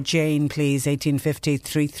coming for Jane, please. 1850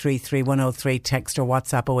 333 103. Text or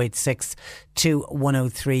WhatsApp 086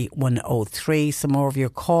 2103 103. Some more of your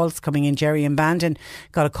calls coming in. Jerry in Bandon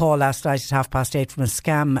got a call last night at 8:30 from a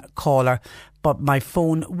scam caller, but my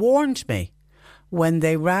phone warned me. When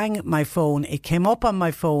they rang my phone, it came up on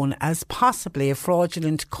my phone as possibly a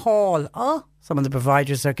fraudulent call. Oh, some of the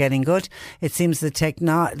providers are getting good. It seems that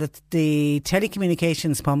the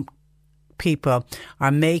telecommunications people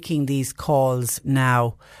are making these calls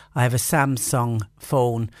now. I have a Samsung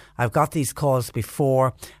phone. I've got these calls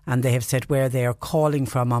before, and they have said where they are calling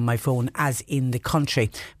from on my phone, as in the country.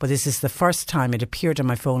 But this is the first time it appeared on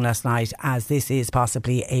my phone last night as this is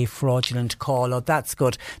possibly a fraudulent call. Oh, that's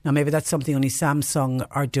good. Now, maybe that's something only Samsung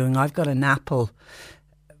are doing. I've got an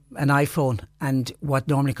iPhone, and what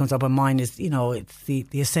normally comes up on mine is, you know, it's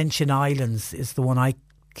the Ascension Islands is the one I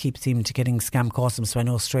keep seeming to getting scam calls from, so I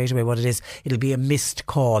know straight away what it is. It'll be a missed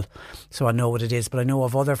call, so I know what it is. But I know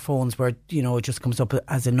of other phones where, you know, it just comes up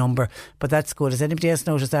as a number. But that's good. Has anybody else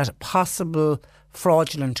noticed that possible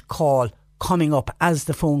fraudulent call coming up as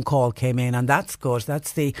the phone call came in? And that's good.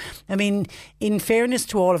 I mean, in fairness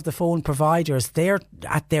to all of the phone providers, they're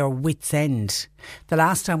at their wits' end. The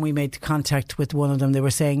last time we made contact with one of them, they were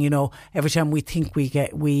saying, you know, every time we think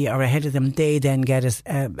we are ahead of them, they then get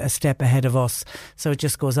a step ahead of us. So it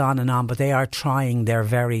just goes on and on, but they are trying their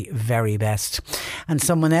very, very best. And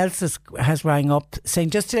someone else has rang up saying,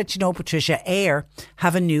 just to let you know, Patricia, Air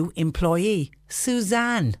have a new employee,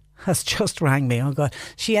 Suzanne. Has just rang me. Oh God,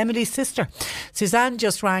 she Emily's sister. Suzanne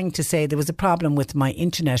just rang to say there was a problem with my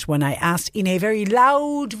internet when I asked in a very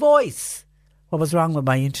loud voice what was wrong with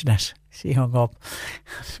my internet. She hung up,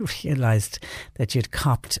 realised that you'd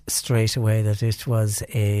copped straight away that it was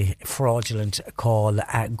a fraudulent call.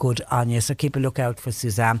 Good on you. So keep a lookout for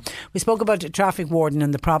Suzanne. We spoke about the traffic warden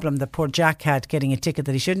and the problem that poor Jack had getting a ticket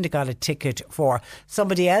that he shouldn't have got a ticket for.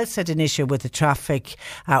 Somebody else had an issue with the traffic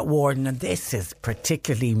warden, and this is a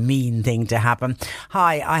particularly mean thing to happen.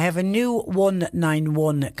 Hi, I have a new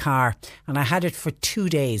 191 car and I had it for 2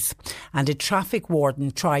 days, and a traffic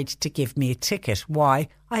warden tried to give me a ticket. Why?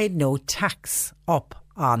 I had no tax up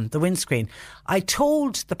on the windscreen. I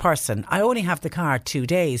told the person I only have the car 2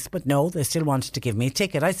 days, but no, they still wanted to give me a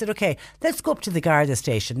ticket. I said, OK, let's go up to the Garda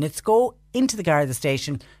station. Let's go into the Garda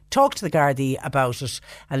station, talk to the Gardaí about it,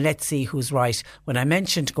 and let's see who's right. When I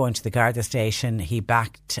mentioned going to the Garda station, he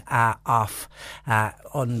backed off.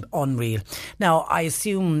 Unreal. Now, I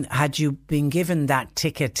assume had you been given that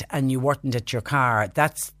ticket and you weren't at your car,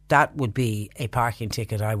 that would be a parking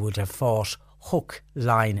ticket I would have fought hook,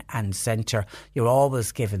 line and centre. You're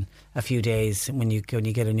always given a few days when you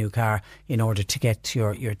get a new car in order to get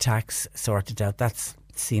your tax sorted out. That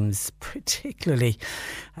seems particularly...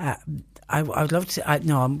 I would love to...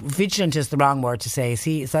 no, vigilant is the wrong word to say.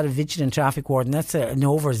 See, is that a vigilant traffic warden? That's an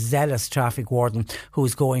overzealous traffic warden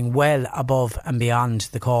who's going well above and beyond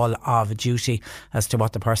the call of duty as to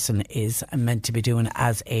what the person is meant to be doing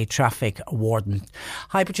as a traffic warden.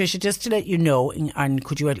 Hi, Patricia. Just to let you know, and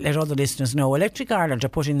could you let other listeners know, Electric Ireland are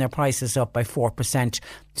putting their prices up by 4%.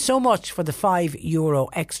 So much for the €5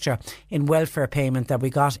 extra in welfare payment that we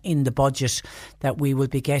got in the budget that we will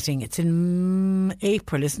be getting. It's in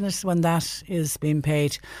April, isn't it, when that is being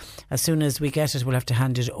paid? As soon as we get it, we'll have to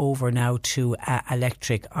hand it over now to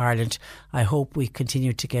Electric Ireland. I hope we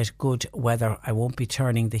continue to get good weather. I won't be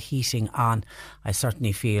turning the heating on. I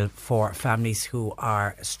certainly feel for families who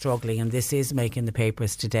are struggling, and this is making the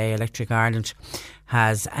papers today. Electric Ireland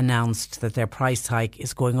has announced that their price hike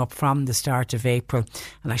is going up from the start of April.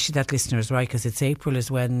 And actually that listener is right, because it's April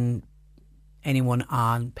is when anyone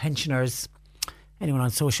on pensioners, anyone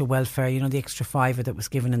on social welfare, you know, the extra fiver that was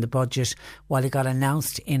given in the budget, while it got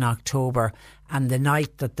announced in October, and the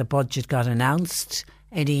night that the budget got announced,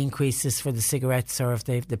 any increases for the cigarettes or if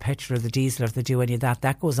they the petrol or the diesel, if they do any of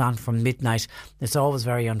that goes on from midnight. It's always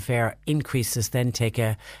very unfair. Increases then take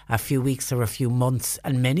a few weeks or a few months,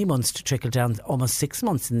 and many months to trickle down, almost 6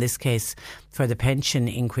 months in this case, for the pension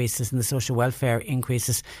increases and the social welfare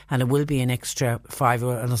increases. And it will be an extra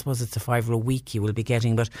 €5, and I suppose it's a €5 a week you will be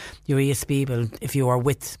getting. But your ESB bill, if you are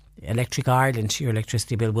with Electric Ireland, your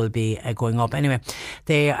electricity bill will be going up. Anyway,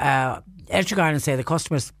 Electric Ireland say the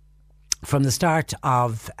customers, from the start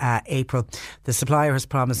of April, the supplier has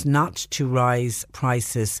promised not to rise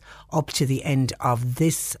prices up to the end of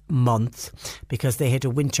this month because they had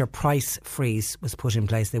a winter price freeze was put in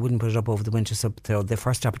place. They wouldn't put it up over the winter, so the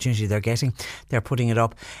first opportunity they're getting, they're putting it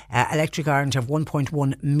up. Electric Ireland have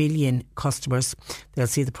 1.1 million customers. They'll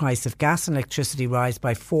see the price of gas and electricity rise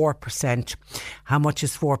by 4%. How much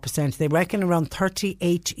is 4%? They reckon around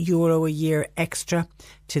 €38 a year extra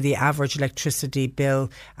to the average electricity bill.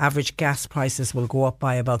 Average gas prices will go up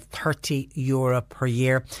by about €30 per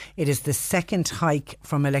year. It is the second hike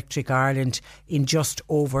from Electric Ireland in just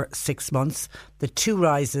over 6 months. The two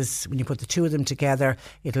rises, when you put the two of them together,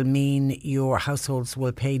 it'll mean your households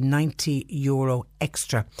will pay €90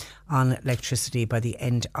 extra on electricity by the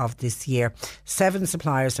end of this year. 7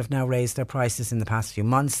 suppliers have now raised their prices in the past few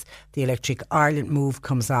months. The Electric Ireland move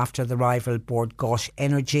comes after the rival Bord Gáis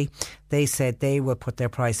Energy. They said they will put their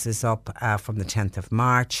prices up from the 10th of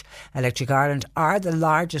March. Electric Ireland are the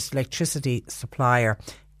largest electricity supplier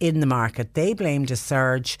in the market. They blamed a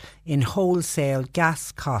surge in wholesale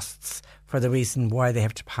gas costs for the reason why they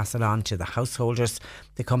have to pass it on to the householders.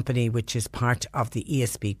 The company, which is part of the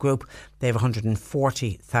ESB group, they have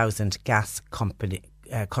 140,000 gas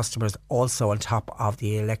customers also on top of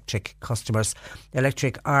the electric customers.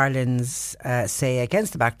 Electric Ireland's say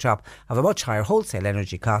against the backdrop of a much higher wholesale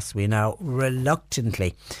energy costs, we now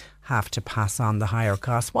reluctantly have to pass on the higher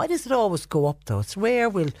costs. Why does it always go up though? It's rare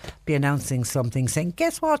we'll be announcing something saying,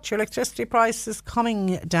 guess what, your electricity price is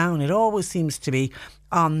coming down. It always seems to be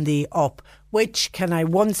on the up, which can I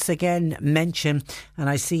once again mention, and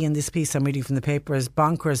I see in this piece I'm reading from the paper, is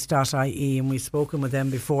bonkers.ie, and we've spoken with them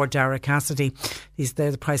before. Dara Cassidy,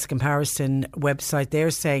 they're the price comparison website.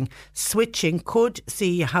 They're saying switching could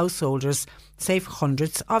see householders save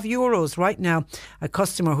hundreds of euros. Right now, a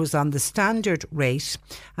customer who's on the standard rate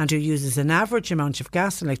and who uses an average amount of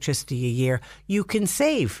gas and electricity a year, you can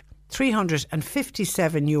save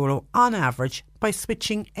 €357 on average by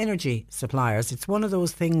switching energy suppliers. It's one of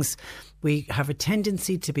those things, we have a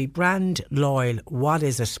tendency to be brand loyal. What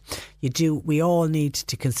is it? We all need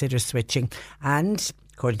to consider switching, and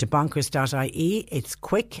According to bonkers.ie, it's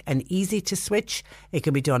quick and easy to switch. It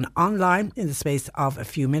can be done online in the space of a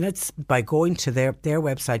few minutes by going to their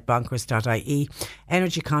website, bonkers.ie.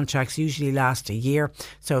 Energy contracts usually last a year.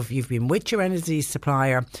 So if you've been with your energy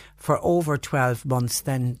supplier for over 12 months,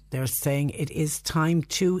 then they're saying it is time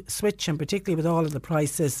to switch, and particularly with all of the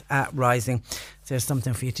prices rising, there's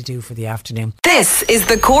something for you to do for the afternoon. This is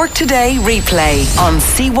the Cork Today replay on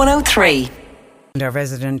C103. And our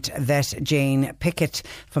resident vet Jane Pickett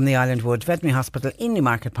from the Islandwood Veterinary Hospital in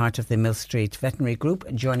Newmarket, part of the Mill Street Veterinary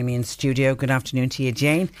Group, joining me in studio. Good afternoon to you,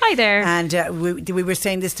 Jane. Hi there. And we were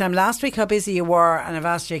saying this time last week how busy you were, and I've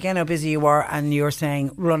asked you again how busy you were, and you're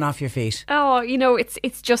saying run off your feet. Oh,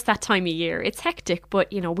 it's just that time of year. It's hectic,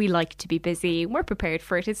 but we like to be busy. We're prepared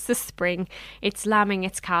for it. It's the spring, it's lambing,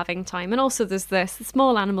 it's calving time, and also there's the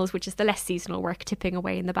small animals, which is the less seasonal work, tipping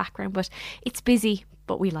away in the background. But it's busy,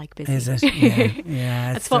 but we like busy. Is it?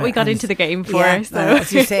 Yeah. That's what we got into the game for. Yeah, so.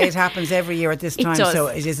 as you say, it happens every year at this time, so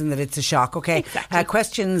it isn't that it's a shock. Okay, exactly.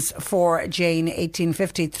 Questions for Jane,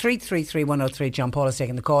 1850 333 103. John Paul is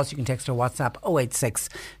taking the calls. You can text her WhatsApp 086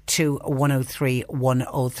 2103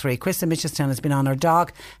 103. Chris in Mitchelstown has been on. Her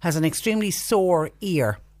dog has an extremely sore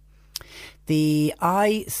ear. The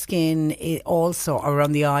eye skin also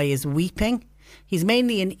around the eye is weeping. He's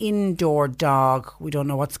mainly an indoor dog. We don't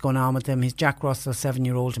know what's going on with him. He's Jack Russell,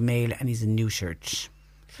 7-year-old male, and he's in Newchurch.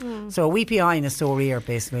 So a weepy eye and a sore ear,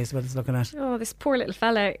 basically, is what it's looking at. Oh, this poor little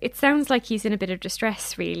fella. It sounds like he's in a bit of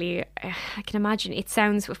distress, really. I can imagine. It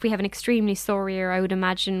sounds, if we have an extremely sore ear, I would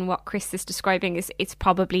imagine what Chris is describing is it's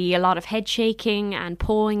probably a lot of head shaking and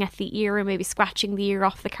pawing at the ear and maybe scratching the ear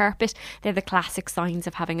off the carpet. They're the classic signs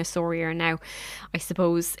of having a sore ear. Now, I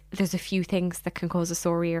suppose there's a few things that can cause a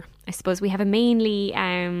sore ear. I suppose we have a mainly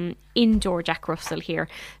indoor Jack Russell here.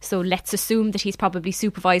 So let's assume that he's probably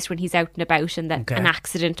supervised when he's out and about, and that an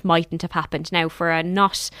accident mightn't have happened. Now, for a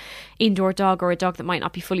not indoor dog, or a dog that might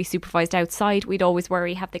not be fully supervised outside, we'd always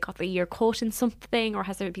worry, have they got the ear caught in something, or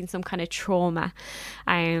has there been some kind of trauma?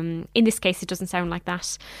 In this case, it doesn't sound like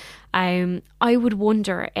that. I would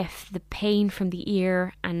wonder if the pain from the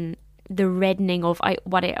ear and the reddening of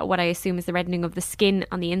what I assume is the reddening of the skin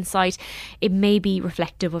on the inside, it may be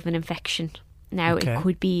reflective of an infection. Now, it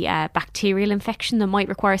could be a bacterial infection that might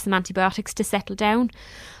require some antibiotics to settle down,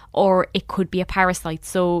 or it could be a parasite.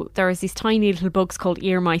 So there is these tiny little bugs called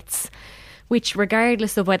ear mites, which,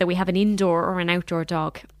 regardless of whether we have an indoor or an outdoor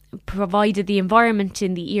dog, provided the environment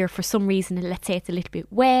in the ear for some reason, let's say it's a little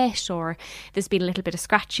bit wet or there's been a little bit of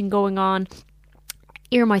scratching going on,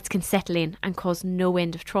 ear mites can settle in and cause no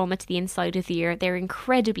end of trauma to the inside of the ear. They're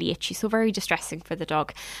incredibly itchy, so very distressing for the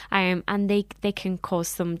dog. And they can cause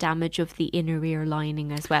some damage of the inner ear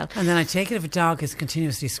lining as well. And then I take it if a dog is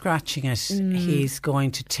continuously scratching it, he's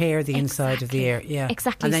going to tear the inside of the ear. Yeah,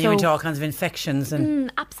 exactly. And then you're into all kinds of infections.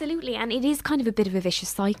 And absolutely. And it is kind of a bit of a vicious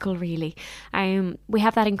cycle, really. We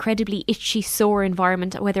have that incredibly itchy, sore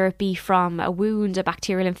environment, whether it be from a wound, a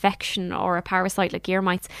bacterial infection, or a parasite like ear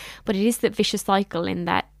mites. But it is the vicious cycle in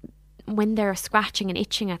that when they're scratching and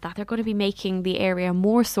itching at that, they're going to be making the area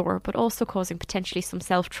more sore, but also causing potentially some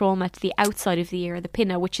self-trauma to the outside of the ear, the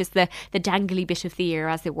pinna, which is the dangly bit of the ear,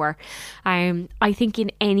 as it were. I think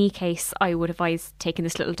in any case, I would advise taking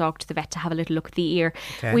this little dog to the vet to have a little look at the ear.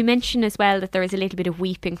 We mentioned as well that there is a little bit of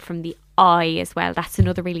weeping from the eye as well. That's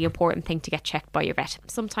another really important thing to get checked by your vet.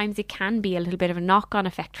 Sometimes it can be a little bit of a knock-on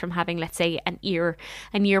effect from having, let's say, an ear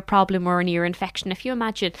problem or an ear infection. If you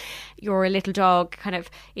imagine your little dog kind of,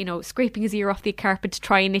 scraping his ear off the carpet to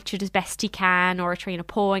try and itch it as best he can, or trying to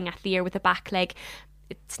pawing at the ear with the back leg,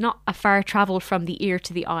 it's not a far travel from the ear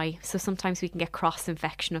to the eye. So sometimes we can get cross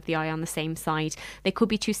infection of the eye on the same side. They could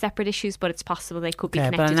be two separate issues, but it's possible they could be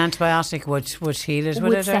connected. But an antibiotic would heal it,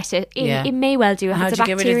 would set it. It may well do. How do you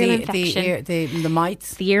get rid of infection. the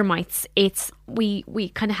mites? The ear mites. We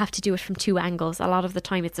kind of have to do it from two angles. A lot of the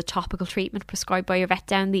time it's a topical treatment prescribed by your vet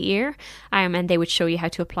down the ear, and they would show you how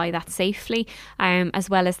to apply that safely. As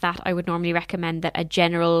well as that, I would normally recommend that a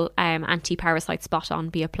general anti-parasite spot on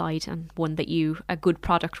be applied, and one that a good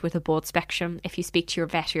product with a broad spectrum. If you speak to your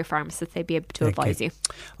vet or your pharmacist, they'd be able to advise you.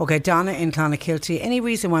 Okay, Donna in Clonakilty. Any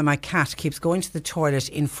reason why my cat keeps going to the toilet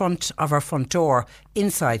in front of our front door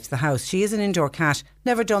inside the house? She is an indoor cat.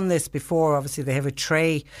 Never done this before. Obviously they have a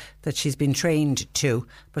tray that she's been trained to,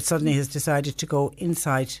 but suddenly has decided to go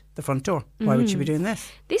inside the front door. Why would she be doing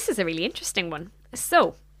this? This is a really interesting one.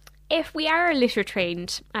 So if we are litter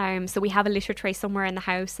trained, so we have a litter tray somewhere in the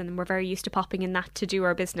house and we're very used to popping in that to do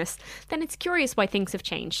our business, then it's curious why things have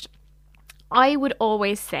changed. I would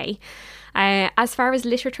always say, as far as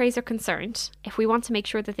litter trays are concerned, if we want to make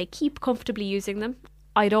sure that they keep comfortably using them,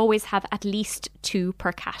 I'd always have at least 2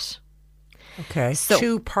 per cat. Okay, So,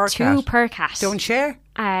 2 per cat. 2 per cat. Don't share?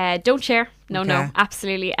 Don't share. No, Okay.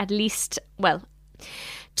 absolutely. At least,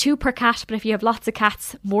 2 per cat, but if you have lots of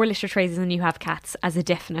cats, more litter trays than you have cats as a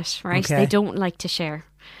definite, right? Okay. They don't like to share.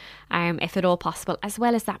 If at all possible. As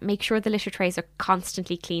well as that, make sure the litter trays are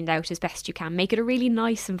constantly cleaned out as best you can. Make it a really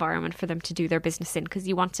nice environment for them to do their business in, because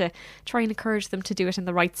you want to try and encourage them to do it in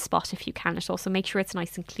the right spot if you can. It also make sure it's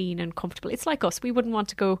nice and clean and comfortable. It's like us. We wouldn't want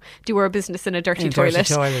to go do our business in a dirty toilet.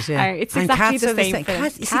 Yeah. It's And exactly cats are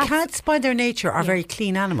the same. Cats by their nature are very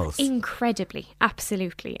clean animals. Incredibly,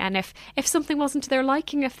 absolutely. And if something wasn't to their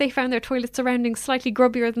liking, if they found their toilet surroundings slightly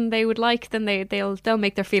grubbier than they would like, then they'll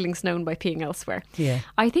make their feelings known by peeing elsewhere. Yeah.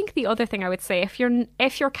 I think the other thing I would say, if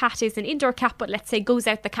your cat is an indoor cat, but let's say goes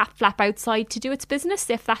out the cat flap outside to do its business,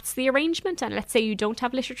 if that's the arrangement, and let's say you don't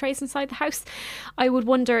have litter trays inside the house, I would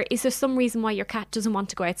wonder, is there some reason why your cat doesn't want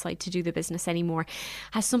to go outside to do the business anymore?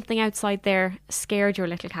 Has something outside there scared your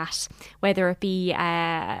little cat? Whether it be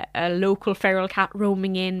a local feral cat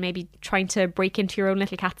roaming in, maybe trying to break into your own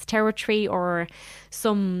little cat's territory, or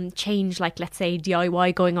some change, like let's say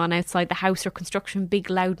DIY going on outside the house, or construction,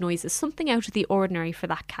 big loud noises, something out of the ordinary for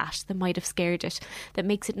that cat that might have scared it, that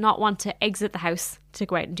makes it not want to exit the house to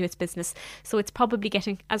go out and do its business. So it's probably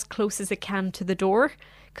getting as close as it can to the door,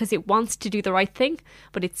 because it wants to do the right thing,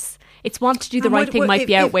 but its want to do the right thing might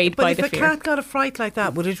be outweighed by the fear. But if a cat got a fright like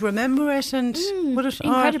that, would it remember it and would it?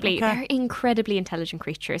 Incredibly, okay. They're incredibly intelligent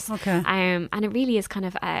creatures. Okay. And it really is kind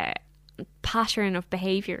of a pattern of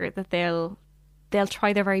behaviour that they'll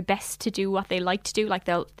try their very best to do what they like to do. Like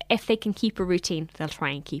if they can keep a routine, they'll try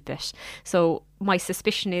and keep it. So my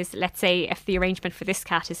suspicion is, let's say if the arrangement for this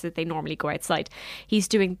cat is that they normally go outside, he's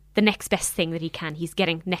doing the next best thing that he can. He's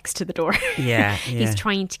getting next to the door. Yeah. He's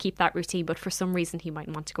trying to keep that routine, but for some reason he might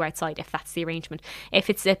want to go outside if that's the arrangement. If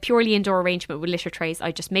it's a purely indoor arrangement with litter trays,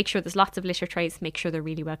 I just make sure there's lots of litter trays, make sure they're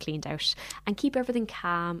really well cleaned out, and keep everything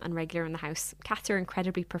calm and regular in the house. Cats are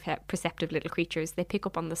incredibly perceptive little creatures. They pick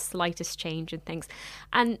up on the slightest change in things,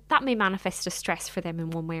 and that may manifest as stress for them in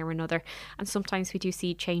one way or another. And sometimes we do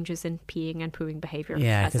see changes in peeing and pooing behaviour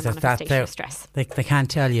as a manifestation of stress. They can't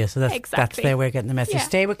tell you, so that's their way of getting the message. Yeah.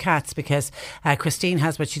 Stay with cats, because Christine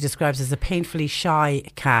has what she describes as a painfully shy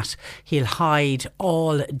cat. He'll hide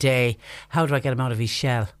all day. How do I get him out of his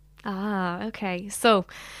shell? Okay. So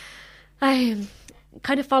kind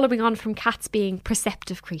of following on from cats being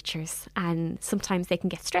perceptive creatures, and sometimes they can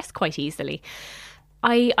get stressed quite easily.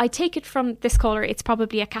 I take it from this caller, it's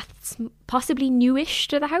probably a cat that's possibly newish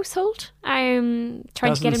to the household. Trying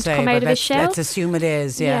to get him to come out of his shell. Let's assume it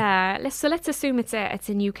is, yeah. Let's assume it's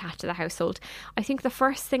a new cat to the household. I think the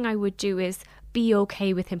first thing I would do is be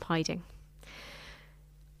okay with him hiding.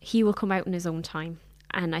 He will come out in his own time.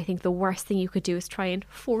 And I think the worst thing you could do is try and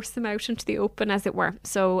force him out into the open, as it were.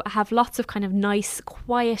 So have lots of kind of nice,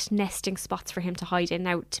 quiet nesting spots for him to hide in.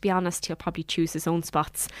 Now, to be honest, he'll probably choose his own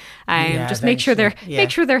spots. Just make sure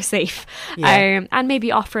they're safe. Yeah. And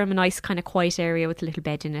maybe offer him a nice kind of quiet area with a little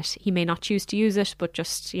bed in it. He may not choose to use it, but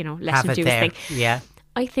just, let him do his thing. Yeah.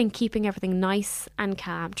 I think keeping everything nice and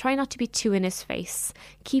calm. Try not to be too in his face.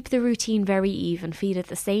 Keep the routine very even. Feed at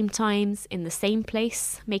the same times, in the same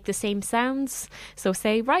place. Make the same sounds. So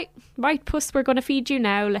say, right, puss, we're going to feed you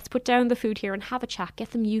now. Let's put down the food here and have a chat.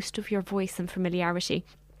 Get them used to your voice and familiarity.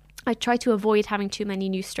 I try to avoid having too many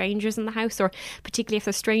new strangers in the house, or particularly if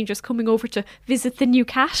there's strangers coming over to visit the new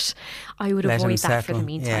cat. I would avoid that for the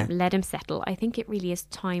meantime. Yeah. Let him settle. I think it really is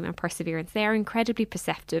time and perseverance. They are incredibly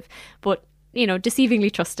perceptive, but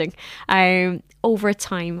deceivingly trusting. Over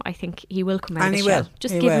time, I think he will come out of the shell.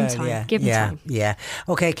 Just give him time. Yeah. Give him time. Yeah.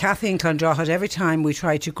 Okay, Kathy in Clondrohid, every time we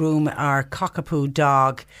try to groom our cockapoo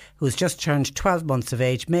dog, who's just turned 12 months of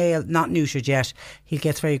age, male, not neutered yet, he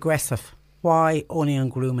gets very aggressive. Why only on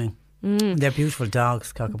grooming? They're beautiful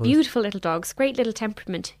dogs, cockapoos. Beautiful little dogs. Great little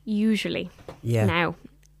temperament, usually. Yeah. Now,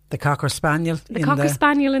 the Cocker Spaniel. The Cocker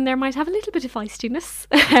Spaniel in there might have a little bit of feistiness,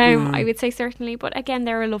 I would say, certainly. But again,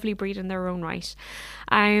 they're a lovely breed in their own right.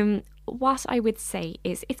 What I would say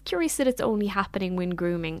is, it's curious that it's only happening when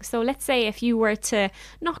grooming. So let's say if you were to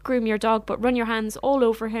not groom your dog, but run your hands all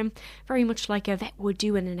over him, very much like a vet would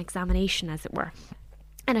do in an examination, as it were.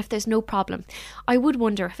 And if there's no problem, I would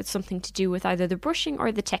wonder if it's something to do with either the brushing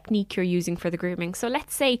or the technique you're using for the grooming. So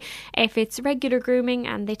let's say if it's regular grooming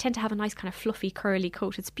and they tend to have a nice kind of fluffy curly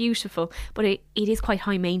coat, it's beautiful, but it is quite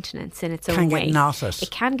high maintenance in its own way. Can get knotted.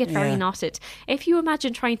 It can get very knotted. If you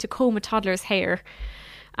imagine trying to comb a toddler's hair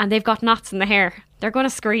and they've got knots in the hair, they're going to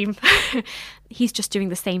scream. He's just doing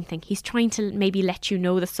the same thing. He's trying to maybe let you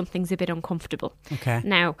know that something's a bit uncomfortable. Okay.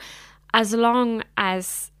 Now, as long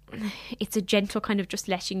as it's a gentle kind of just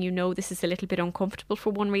letting you know this is a little bit uncomfortable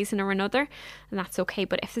for one reason or another, and that's okay.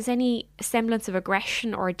 But if there's any semblance of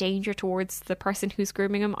aggression or danger towards the person who's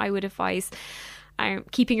grooming him, I would advise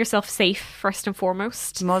keeping yourself safe first and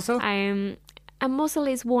foremost. Muzzle? A muzzle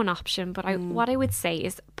is one option, but what I would say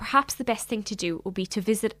is perhaps the best thing to do would be to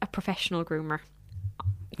visit a professional groomer,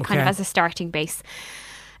 kind of as a starting base.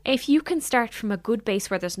 If you can start from a good base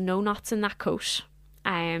where there's no knots in that coat,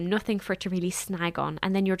 nothing for it to really snag on,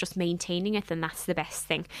 and then you're just maintaining it, then that's the best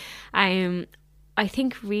thing. I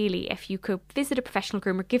think really if you could visit a professional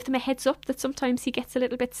groomer, give them a heads up that sometimes he gets a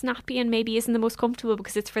little bit snappy and maybe isn't the most comfortable,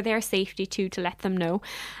 because it's for their safety too, to let them know,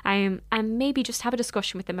 and maybe just have a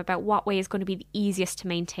discussion with them about what way is going to be the easiest to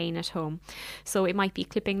maintain at home. So it might be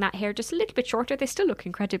clipping that hair just a little bit shorter. They still look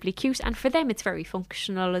incredibly cute, and for them it's very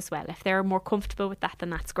functional as well. If they're more comfortable with that, then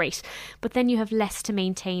that's great, but then you have less to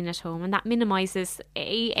maintain at home, and that minimises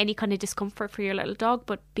A, any kind of discomfort for your little dog,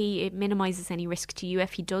 but B, it minimises any risk to you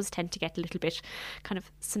if he does tend to get a little bit kind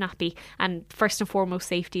of snappy. And first and foremost,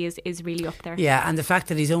 safety is really up there. Yeah, and the fact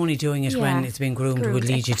that he's only doing it when it's been groomed would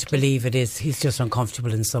lead you to believe he's just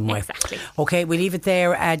uncomfortable in some way. Exactly. Okay, we leave it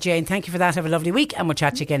there. Jane, thank you for that. Have a lovely week, and we'll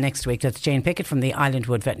chat to you again next week. That's Jane Pickett from the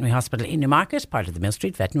Islandwood Veterinary Hospital in Newmarket, part of the Mill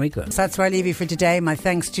Street Veterinary Group. So that's where I leave you for today. My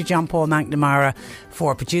thanks to John Paul McNamara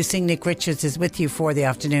for producing. Nick Richards is with you for the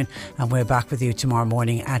afternoon, and we're back with you tomorrow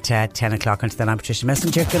morning at 10 o'clock. Until then, I'm Patricia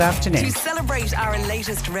Messenger. Good afternoon. To celebrate our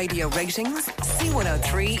latest radio ratings,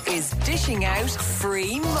 C103 is dishing out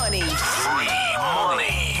free money. Free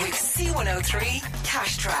money. With C103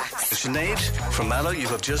 Cash Tracks. Sinead from Mallow, you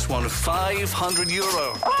have just won €500.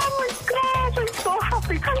 Oh my God, I'm so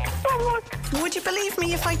happy. Thank you so much. Would you believe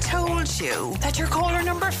me if I told you that you're caller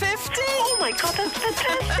number 50? Oh my God, that's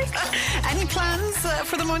fantastic. Any plans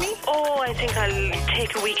for the money? Oh, I think I'll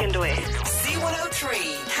take a weekend away.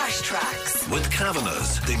 C103 Cash Tracks. With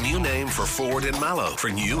Kavanagh's, the new name for Ford in Mallow. For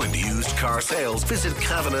new and used car sales, visit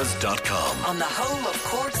Kavanagh's.com. On the home of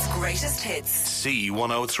Cork's greatest hits.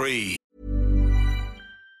 C103.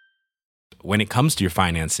 When it comes to your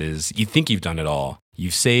finances, you think you've done it all.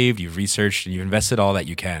 You've saved, you've researched, and you've invested all that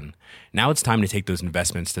you can. Now it's time to take those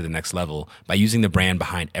investments to the next level by using the brand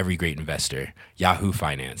behind every great investor, Yahoo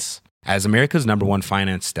Finance. As America's #1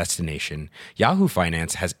 finance destination, Yahoo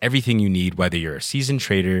Finance has everything you need, whether you're a seasoned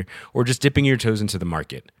trader or just dipping your toes into the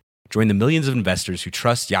market. Join the millions of investors who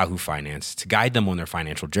trust Yahoo Finance to guide them on their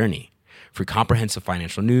financial journey. For comprehensive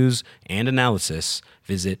financial news and analysis,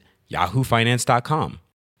 visit yahoofinance.com.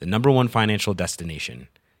 The #1 financial destination,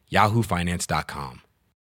 yahoofinance.com.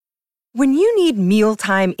 When you need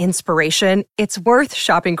mealtime inspiration, it's worth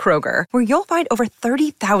shopping Kroger, where you'll find over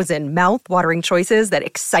 30,000 mouth-watering choices that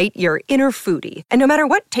excite your inner foodie. And no matter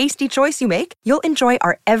what tasty choice you make, you'll enjoy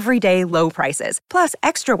our everyday low prices, plus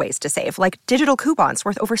extra ways to save, like digital coupons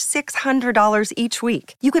worth over $600 each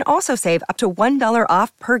week. You can also save up to $1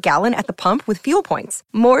 off per gallon at the pump with fuel points.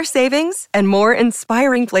 More savings and more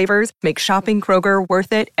inspiring flavors make shopping Kroger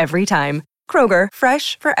worth it every time. Kroger,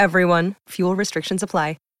 fresh for everyone. Fuel restrictions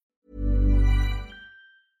apply.